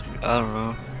 I don't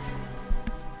know.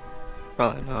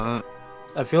 Probably not.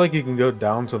 I feel like you can go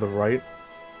down to the right,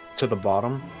 to the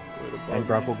bottom, and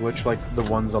grapple glitch like the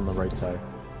ones on the right side.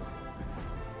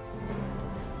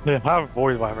 They have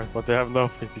void wyverns, but they have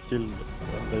nothing to kill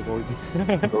when they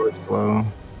void. Go slow.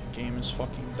 Game is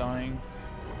fucking dying.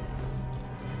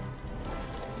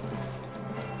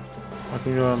 I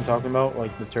think you know what I'm talking about,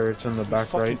 like the turrets in the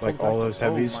back right, like all those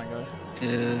heavies. Oh my god.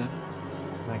 Yeah.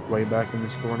 Like way back in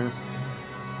this corner.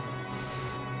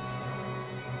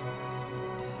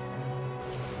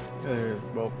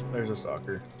 Well, there's a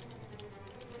stalker.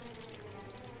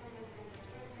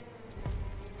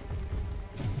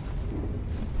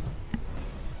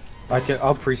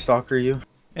 I'll pre-stalker you.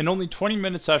 And only 20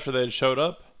 minutes after they had showed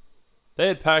up, they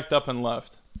had packed up and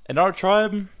left. And our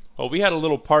tribe, well, we had a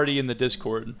little party in the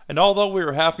Discord. And although we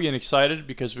were happy and excited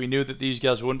because we knew that these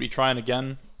guys wouldn't be trying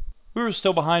again, we were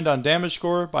still behind on damage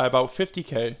score by about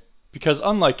 50k. Because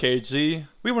unlike KHZ,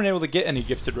 we weren't able to get any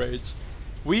gifted raids.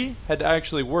 We had to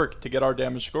actually work to get our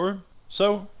damage score,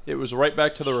 so it was right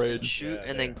back to the raid. Shoot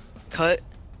and then cut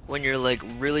when you're like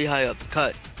really high up.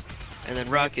 Cut. And then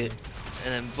rocket.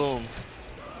 And then boom.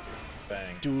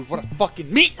 Bang. Dude, what a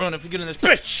fucking meat run if we get in this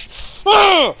bitch!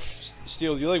 Ah!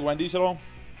 Steel, do you like Wendy's at all?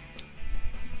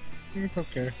 It's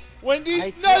okay.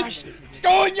 Wendy's nuts!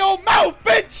 Go in your mouth,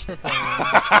 bitch!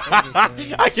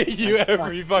 I get you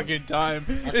every fucking time.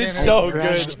 It's so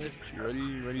good.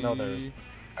 Ready? No, there.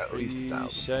 At least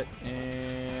that. Set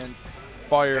and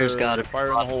fire. Fire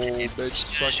in the hole, bitch.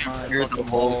 Suck my fucking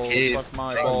balls. Suck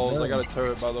my balls. I got a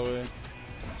turret, by the way.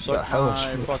 Suck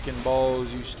my fucking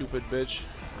balls, you stupid bitch.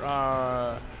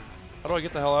 How do I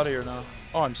get the hell out of here now?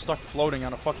 Oh, I'm stuck floating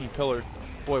on a fucking pillar.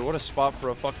 Boy, what a spot for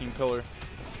a fucking pillar.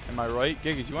 Am I right?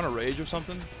 Giggles, you want to rage or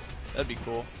something? That'd be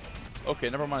cool. Okay,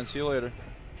 never mind. See you later.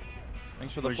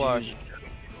 Thanks for the flash.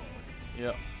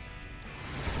 Yeah.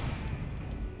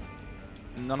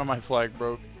 None of my flag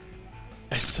broke.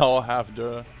 It's all half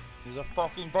dura. He's a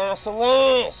fucking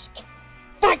basilisk!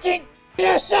 Fucking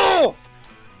yourself!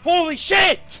 Holy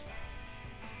shit!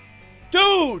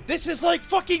 Dude, this is like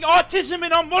fucking autism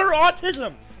and more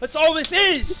autism! That's all this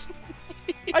is!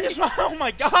 I just want, oh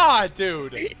my god,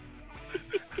 dude!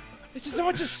 It's just a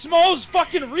bunch of Smalls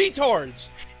fucking retards!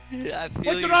 Like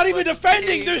they're not even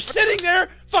defending, they're sitting there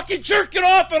fucking jerking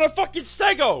off on a fucking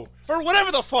stego! Or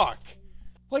whatever the fuck!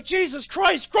 Like, Jesus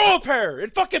Christ, grow a pair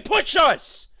and fucking push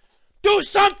us! Do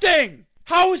something!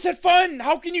 How is it fun?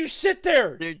 How can you sit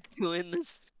there? They're doing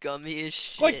this gummy as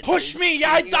shit. Like, push me!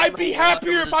 I'd be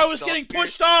happier if I was getting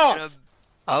pushed off!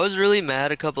 I was really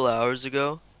mad a couple hours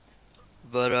ago.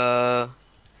 But,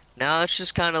 now it's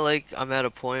just kind of like I'm at a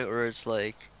point where it's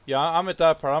like... Yeah, I'm at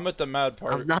that part. I'm at the mad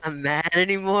part. I'm not mad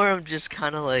anymore. I'm just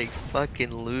kind of like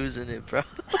fucking losing it, bro.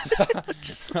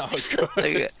 Just, oh, good.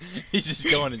 like, he's just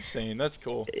going insane. That's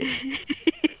cool.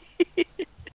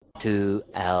 2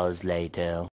 hours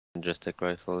later. Just a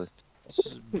rifle.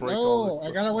 No,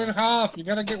 I gotta win half. You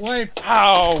gotta get wiped.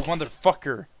 Ow,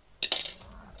 motherfucker.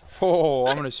 Oh,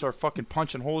 I'm gonna start fucking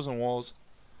punching holes in walls.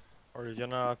 Or you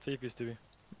gonna TPs to be?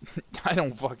 I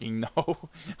don't fucking know.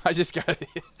 I just got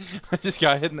hit. I just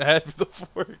got hit in the head with a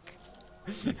fork.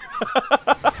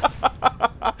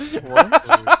 What?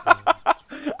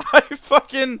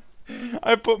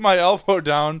 I put my elbow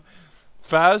down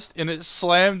fast and it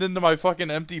slammed into my fucking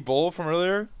empty bowl from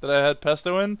earlier that I had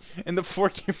pesto in, and the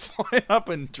fork came flying up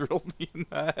and drilled me in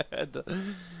the head.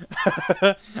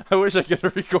 I wish I could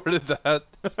have recorded that.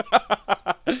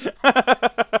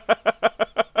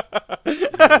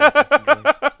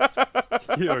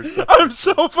 I'm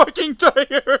so fucking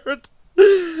tired.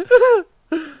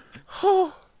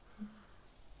 Oh.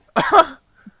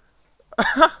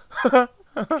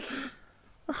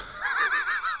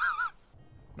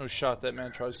 No shot that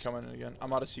man tries coming in again.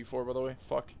 I'm out of C4 by the way.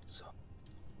 Fuck.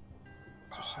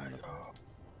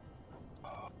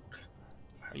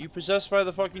 Are you possessed by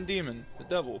the fucking demon? The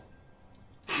devil?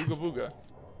 Booga booga.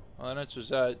 Well, that answers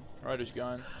that. Rider's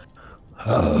gone.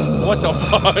 What the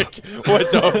fuck?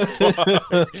 What the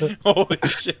fuck? Holy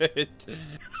shit.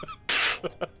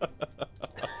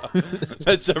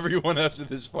 That's everyone after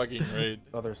this fucking raid.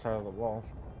 Other side of the wall.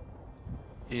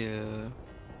 Yeah.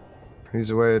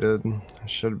 He's waited.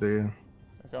 Should be.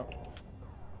 Okay.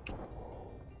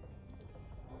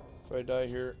 If I die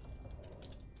here,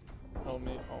 help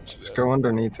me. Oh my Just God. go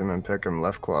underneath him and pick him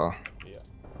left claw. Yeah.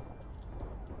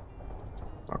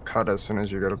 I'll cut as soon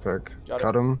as you go to pick. Got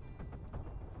Cut it. him.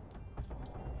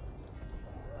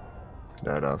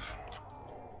 Dead off.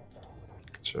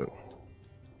 Good shit. Do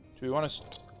we want to?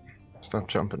 Stop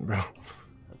jumping, bro.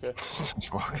 Okay.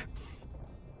 Just walk.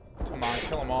 Come on,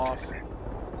 kill him off.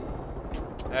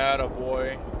 Atta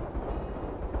boy.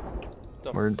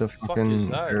 Where'd the fuck fucking is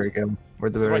that? berry go?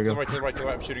 Where'd the To the berry right, to go? the right, to the right, to the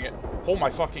right. I'm shooting it. Oh my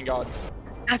fucking god.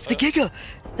 That's the Giga!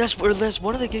 That's one of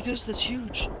the Gigas that's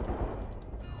huge.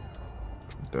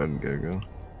 Dead Giga.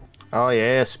 Oh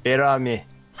yeah, spit on me.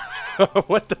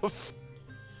 What the f-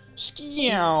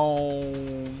 Skeow.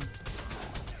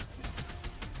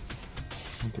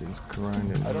 He's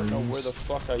grinding. I don't know where the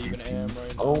fuck I even am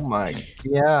right now. Oh my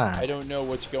god. I don't know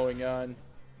what's going on.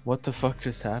 What the fuck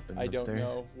just happened? I up don't there?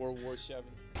 know. World War 7.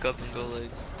 Up and go like,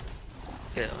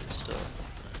 get on stuff.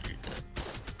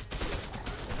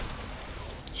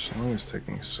 Shelly is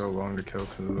taking so long to kill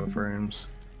because of the frames.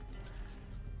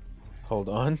 Hold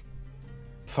on.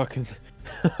 Fucking.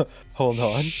 Hold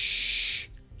on. Shh.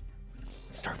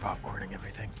 Start popcorning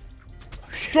everything.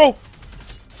 Oh, shit. Go!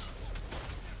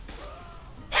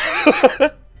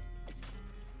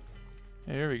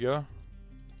 Here we go.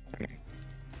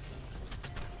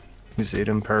 You see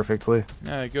him perfectly.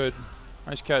 Yeah, good.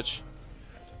 Nice catch.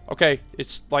 Okay,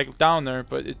 it's like down there,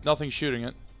 but nothing's shooting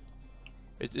it.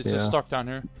 It's just Yeah. stuck down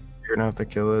here. You're gonna have to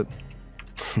kill it.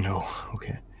 No,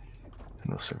 okay.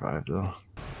 They'll survive though.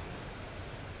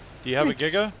 Do you have a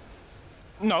Giga?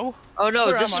 No. Oh no,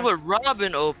 Where this am is I? what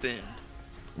Robin opened.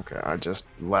 Okay, I just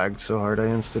lagged so hard I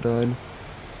insta-died.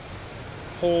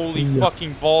 Holy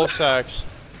fucking ball sacks.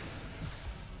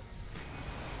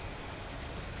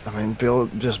 I mean,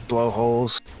 just blow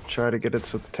holes. Try to get it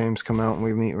so the tames come out and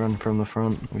we meet run from the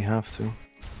front. We have to.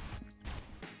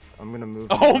 I'm gonna move.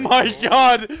 Oh my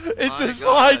god! It's a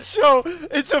slideshow!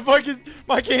 It's a fucking...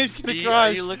 My game's gonna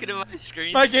crash! Are you looking at my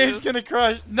screen? My game's gonna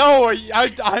crash! No,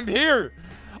 I'm here!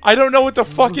 I don't know what the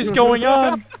fuck is going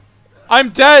on! I'm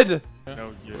dead!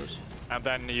 No, yours. And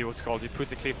then you, what's called, you put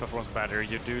the clip performance better,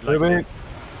 you do Wait, like wait.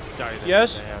 sky.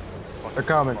 Yes? They're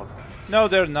coming. No,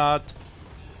 they're not.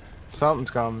 Something's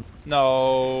coming.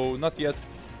 No, not yet.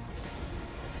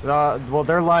 Well,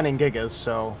 they're lining Gigas,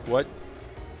 so. What?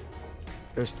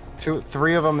 There's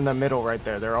 3 of them in the middle right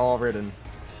there. They're all ridden.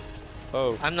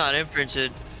 Oh. I'm not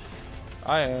imprinted.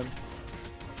 I am.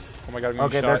 Oh my god, I'm getting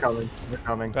Okay, shot. they're coming. They're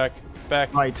coming. Back,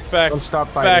 back, Fight. back. Don't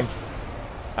stop back. fighting.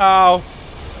 Ow.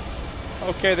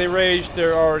 Okay, they raged.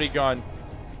 They're already gone.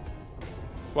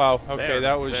 Wow, okay,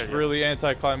 that was really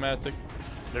anticlimactic.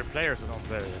 Their players are not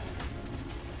there yet.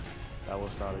 That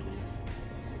was not a use.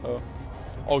 Oh.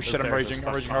 Oh shit, I'm raging.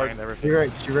 I'm raging hard. You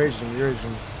raged him. You raged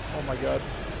him. Oh my god.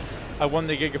 I won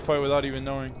the Giga fight without even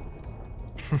knowing.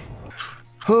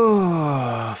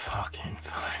 Oh, fucking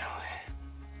finally.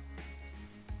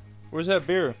 Where's that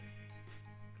beer?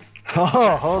 Oh,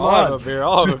 hold on. I'll have a beer.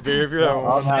 I'll have a beer if you're having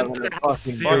one. I'm having a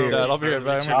fucking Fuck beer. that. I'll be right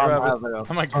back. I'm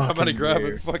gonna grab it. I'm gonna grab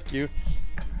it. Fuck you.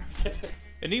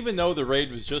 And even though the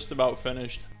raid was just about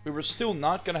finished, we were still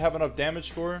not gonna have enough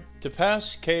damage score to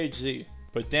pass KHZ.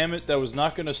 But damn it, that was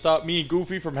not gonna stop me and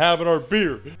Goofy from having our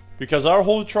beer. Because our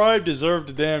whole tribe deserved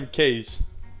a damn case.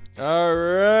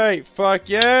 Alright, fuck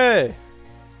yeah!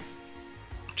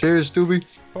 Cheers,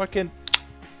 Doobie. Fucking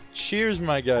cheers,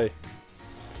 my guy.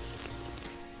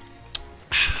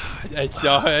 That's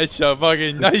a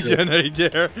fucking nice one right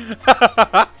there.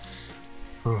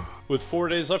 With 4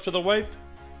 days left of the wipe,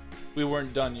 we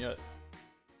weren't done yet.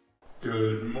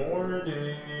 Good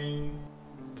morning.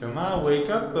 Come on, wake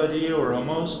up, buddy. We're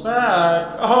almost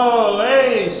back. Oh,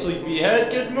 hey,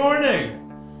 sleepyhead. Good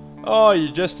morning. Oh,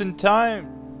 you're just in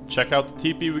time. Check out the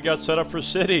teepee we got set up for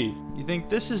City. You think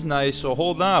this is nice, so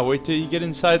hold on. Wait till you get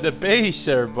inside the base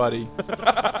there, buddy.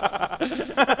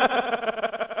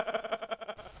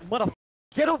 Motherfucker,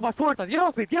 get off my Fortnite. Get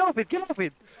off it. Get off it. Get off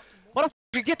it.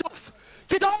 Motherfucker, get off.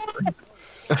 Get off.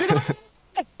 Get off.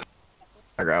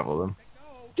 I grappled him.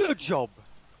 Good job.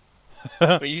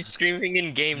 Were you screaming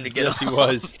in game to get off? Yes, he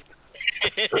was.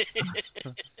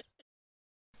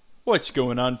 What's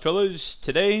going on, fellas?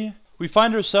 Today, we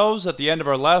find ourselves at the end of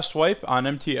our last wipe on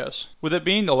MTS. With it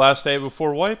being the last day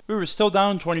before wipe, we were still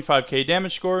down 25k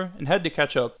damage score and had to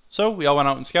catch up. So we all went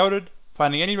out and scouted,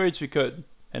 finding any raids we could.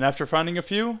 And after finding a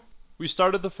few, we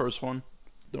started the first one.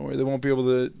 Don't worry, they won't be able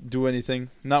to do anything.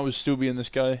 Not with Stubby and this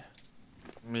guy.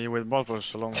 Me with multiple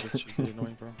along, it should be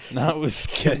annoying, bro. Not with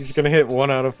He's gonna hit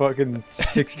 1 out of fucking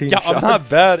 16 yeah, shots. I'm not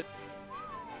bad.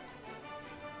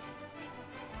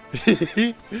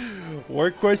 War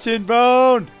quest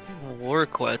inbound! War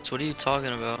quest? What are you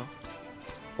talking about?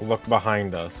 Look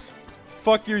behind us.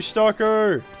 Fuck you,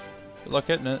 stalker! Good luck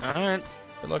hitting it. Alright.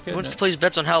 Good luck hitting Who it. just plays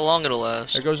bets on how long it'll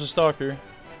last? There goes the stalker.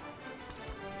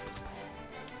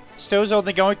 Stu's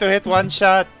only going to hit 1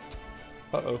 shot.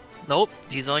 Uh-oh. Nope,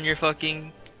 he's on your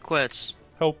fucking quets.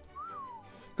 Help.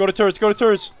 Go to turrets, go to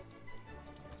turrets!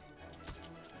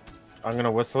 I'm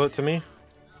gonna whistle it to me.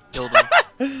 Killed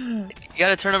him. You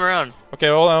gotta turn him around. Okay,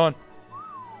 hold on.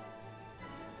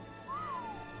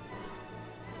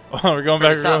 Oh, we're going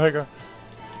back, we're going back.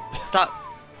 Stop.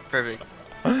 Perfect.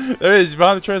 There he is,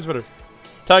 behind the transmitter.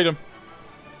 Tagged him.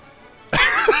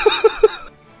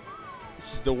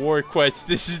 This is the war quest.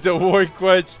 This is the war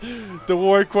quest. The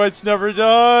war quest never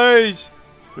dies.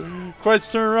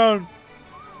 Quest turn around.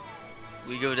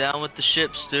 We go down with the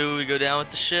ship, Stu. We go down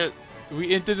with the ship.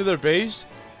 We into their base?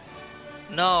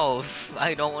 No,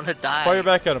 I don't want to die. Fire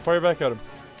back at him. Fire back at him.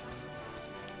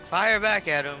 Fire back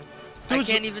at him. Dude's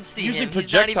I can't even see using him.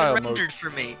 He's not even projectile rendered mode. for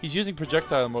me. He's using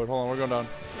projectile mode. Hold on, we're going down.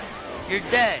 You're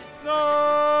dead.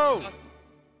 No!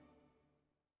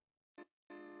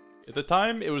 At the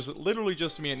time, it was literally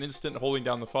just me an Instant holding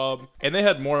down the fob, and they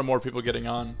had more and more people getting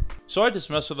on. So I just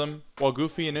messed with them, while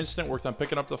Goofy and Instant worked on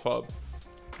picking up the fob.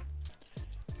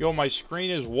 Yo, my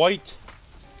screen is white.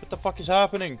 What the fuck is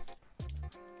happening?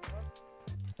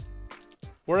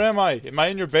 Where am I? Am I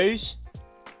in your base?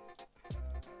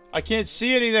 I can't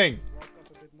see anything.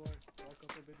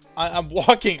 I'm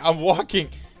walking. I'm walking.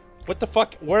 What the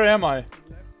fuck? Where am I?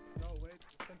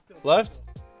 Left?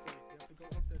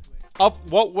 Up?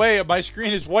 What way? My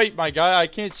screen is white, my guy. I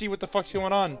can't see what the fuck's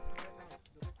going on.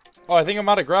 Oh, I think I'm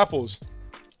out of grapples.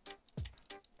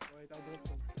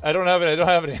 I don't have any. I don't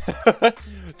have any.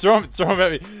 throw him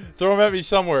at me. Throw him at me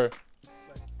somewhere.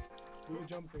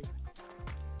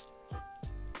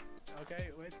 Okay,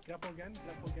 wait. Grapple again.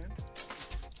 Grapple again.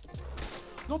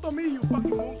 Not on me, you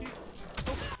fucking monkey.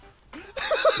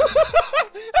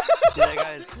 That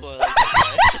guy is cool.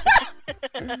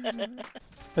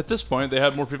 At this point, they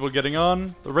had more people getting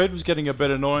on, the raid was getting a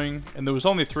bit annoying, and there was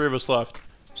only 3 of us left.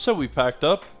 So we packed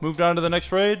up, moved on to the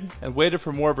next raid, and waited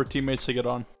for more of our teammates to get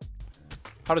on.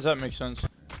 How does that make sense?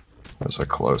 There's a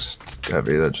close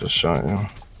heavy that just shot you.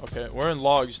 Okay, we're in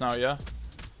logs now, yeah?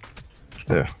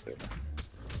 Yeah.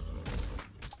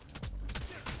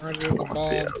 Right near the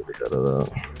ball. Yeah, we got that.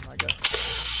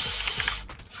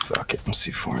 Fuck it, I'm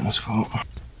C4 in this vault.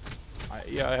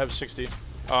 Yeah, I have 60.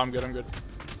 Oh, I'm good, I'm good.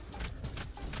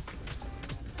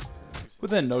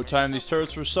 Within no time, these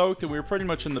turrets were soaked, and we were pretty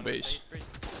much in the base.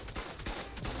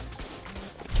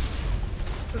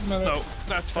 No,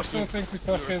 that's I still fucking... think we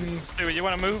fucking... Stu, you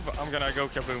wanna move? I'm gonna go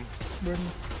kaboom. Boom.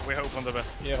 We hope on the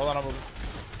best. Yeah, hold on, I'm moving.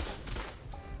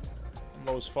 I'm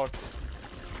low as fuck.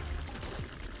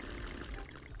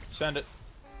 Send it.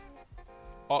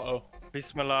 Uh-oh.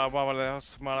 Bismillah,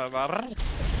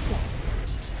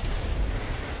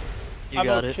 You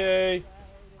got okay.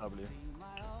 Probably.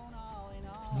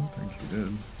 I don't think you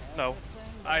did. No.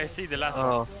 I see the last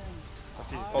Oh. one. I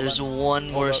see. There's one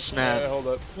more snap. Hold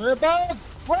up. We're above!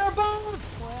 We're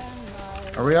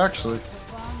above! Are we actually?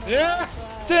 Yeah!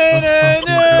 Let's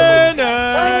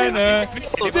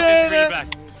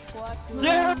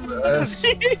Yes!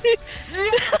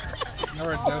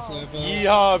 We're definitely above.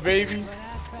 Yeehaw, baby.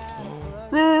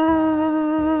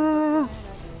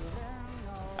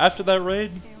 After that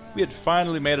raid, we had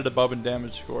finally made it above in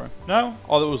damage score. Now,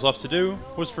 all that was left to do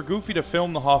was for Goofy to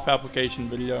film the Hoff application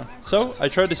video. So, I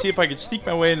tried to see if I could sneak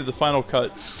my way into the final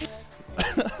cut.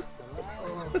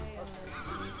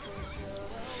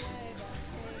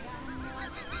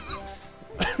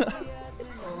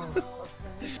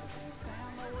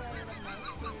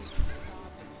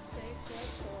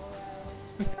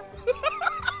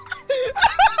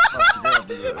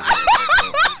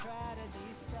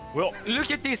 Well,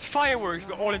 look at these fireworks.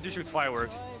 We're all into shoot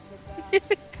fireworks.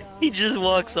 He just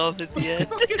walks off at the end.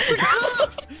 Why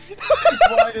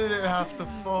did it have to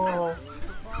fall?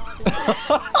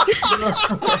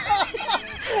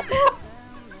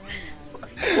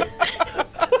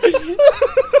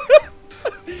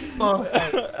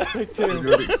 We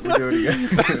do it again.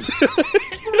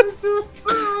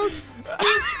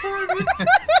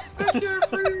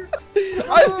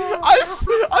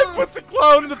 I put the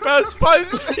clown in the past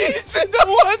 5 scenes and no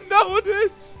one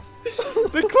noticed.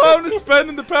 The clown has been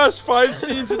in the past 5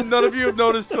 scenes and none of you have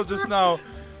noticed till just now.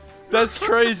 That's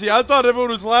crazy. I thought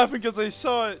everyone was laughing because they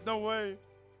saw it. No way.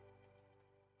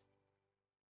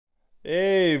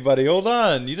 Hey, buddy, hold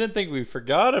on. You didn't think we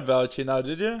forgot about you now,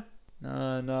 did you?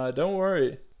 No, don't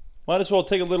worry. Might as well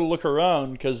take a little look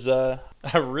around, because I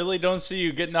really don't see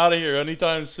you getting out of here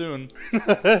anytime soon.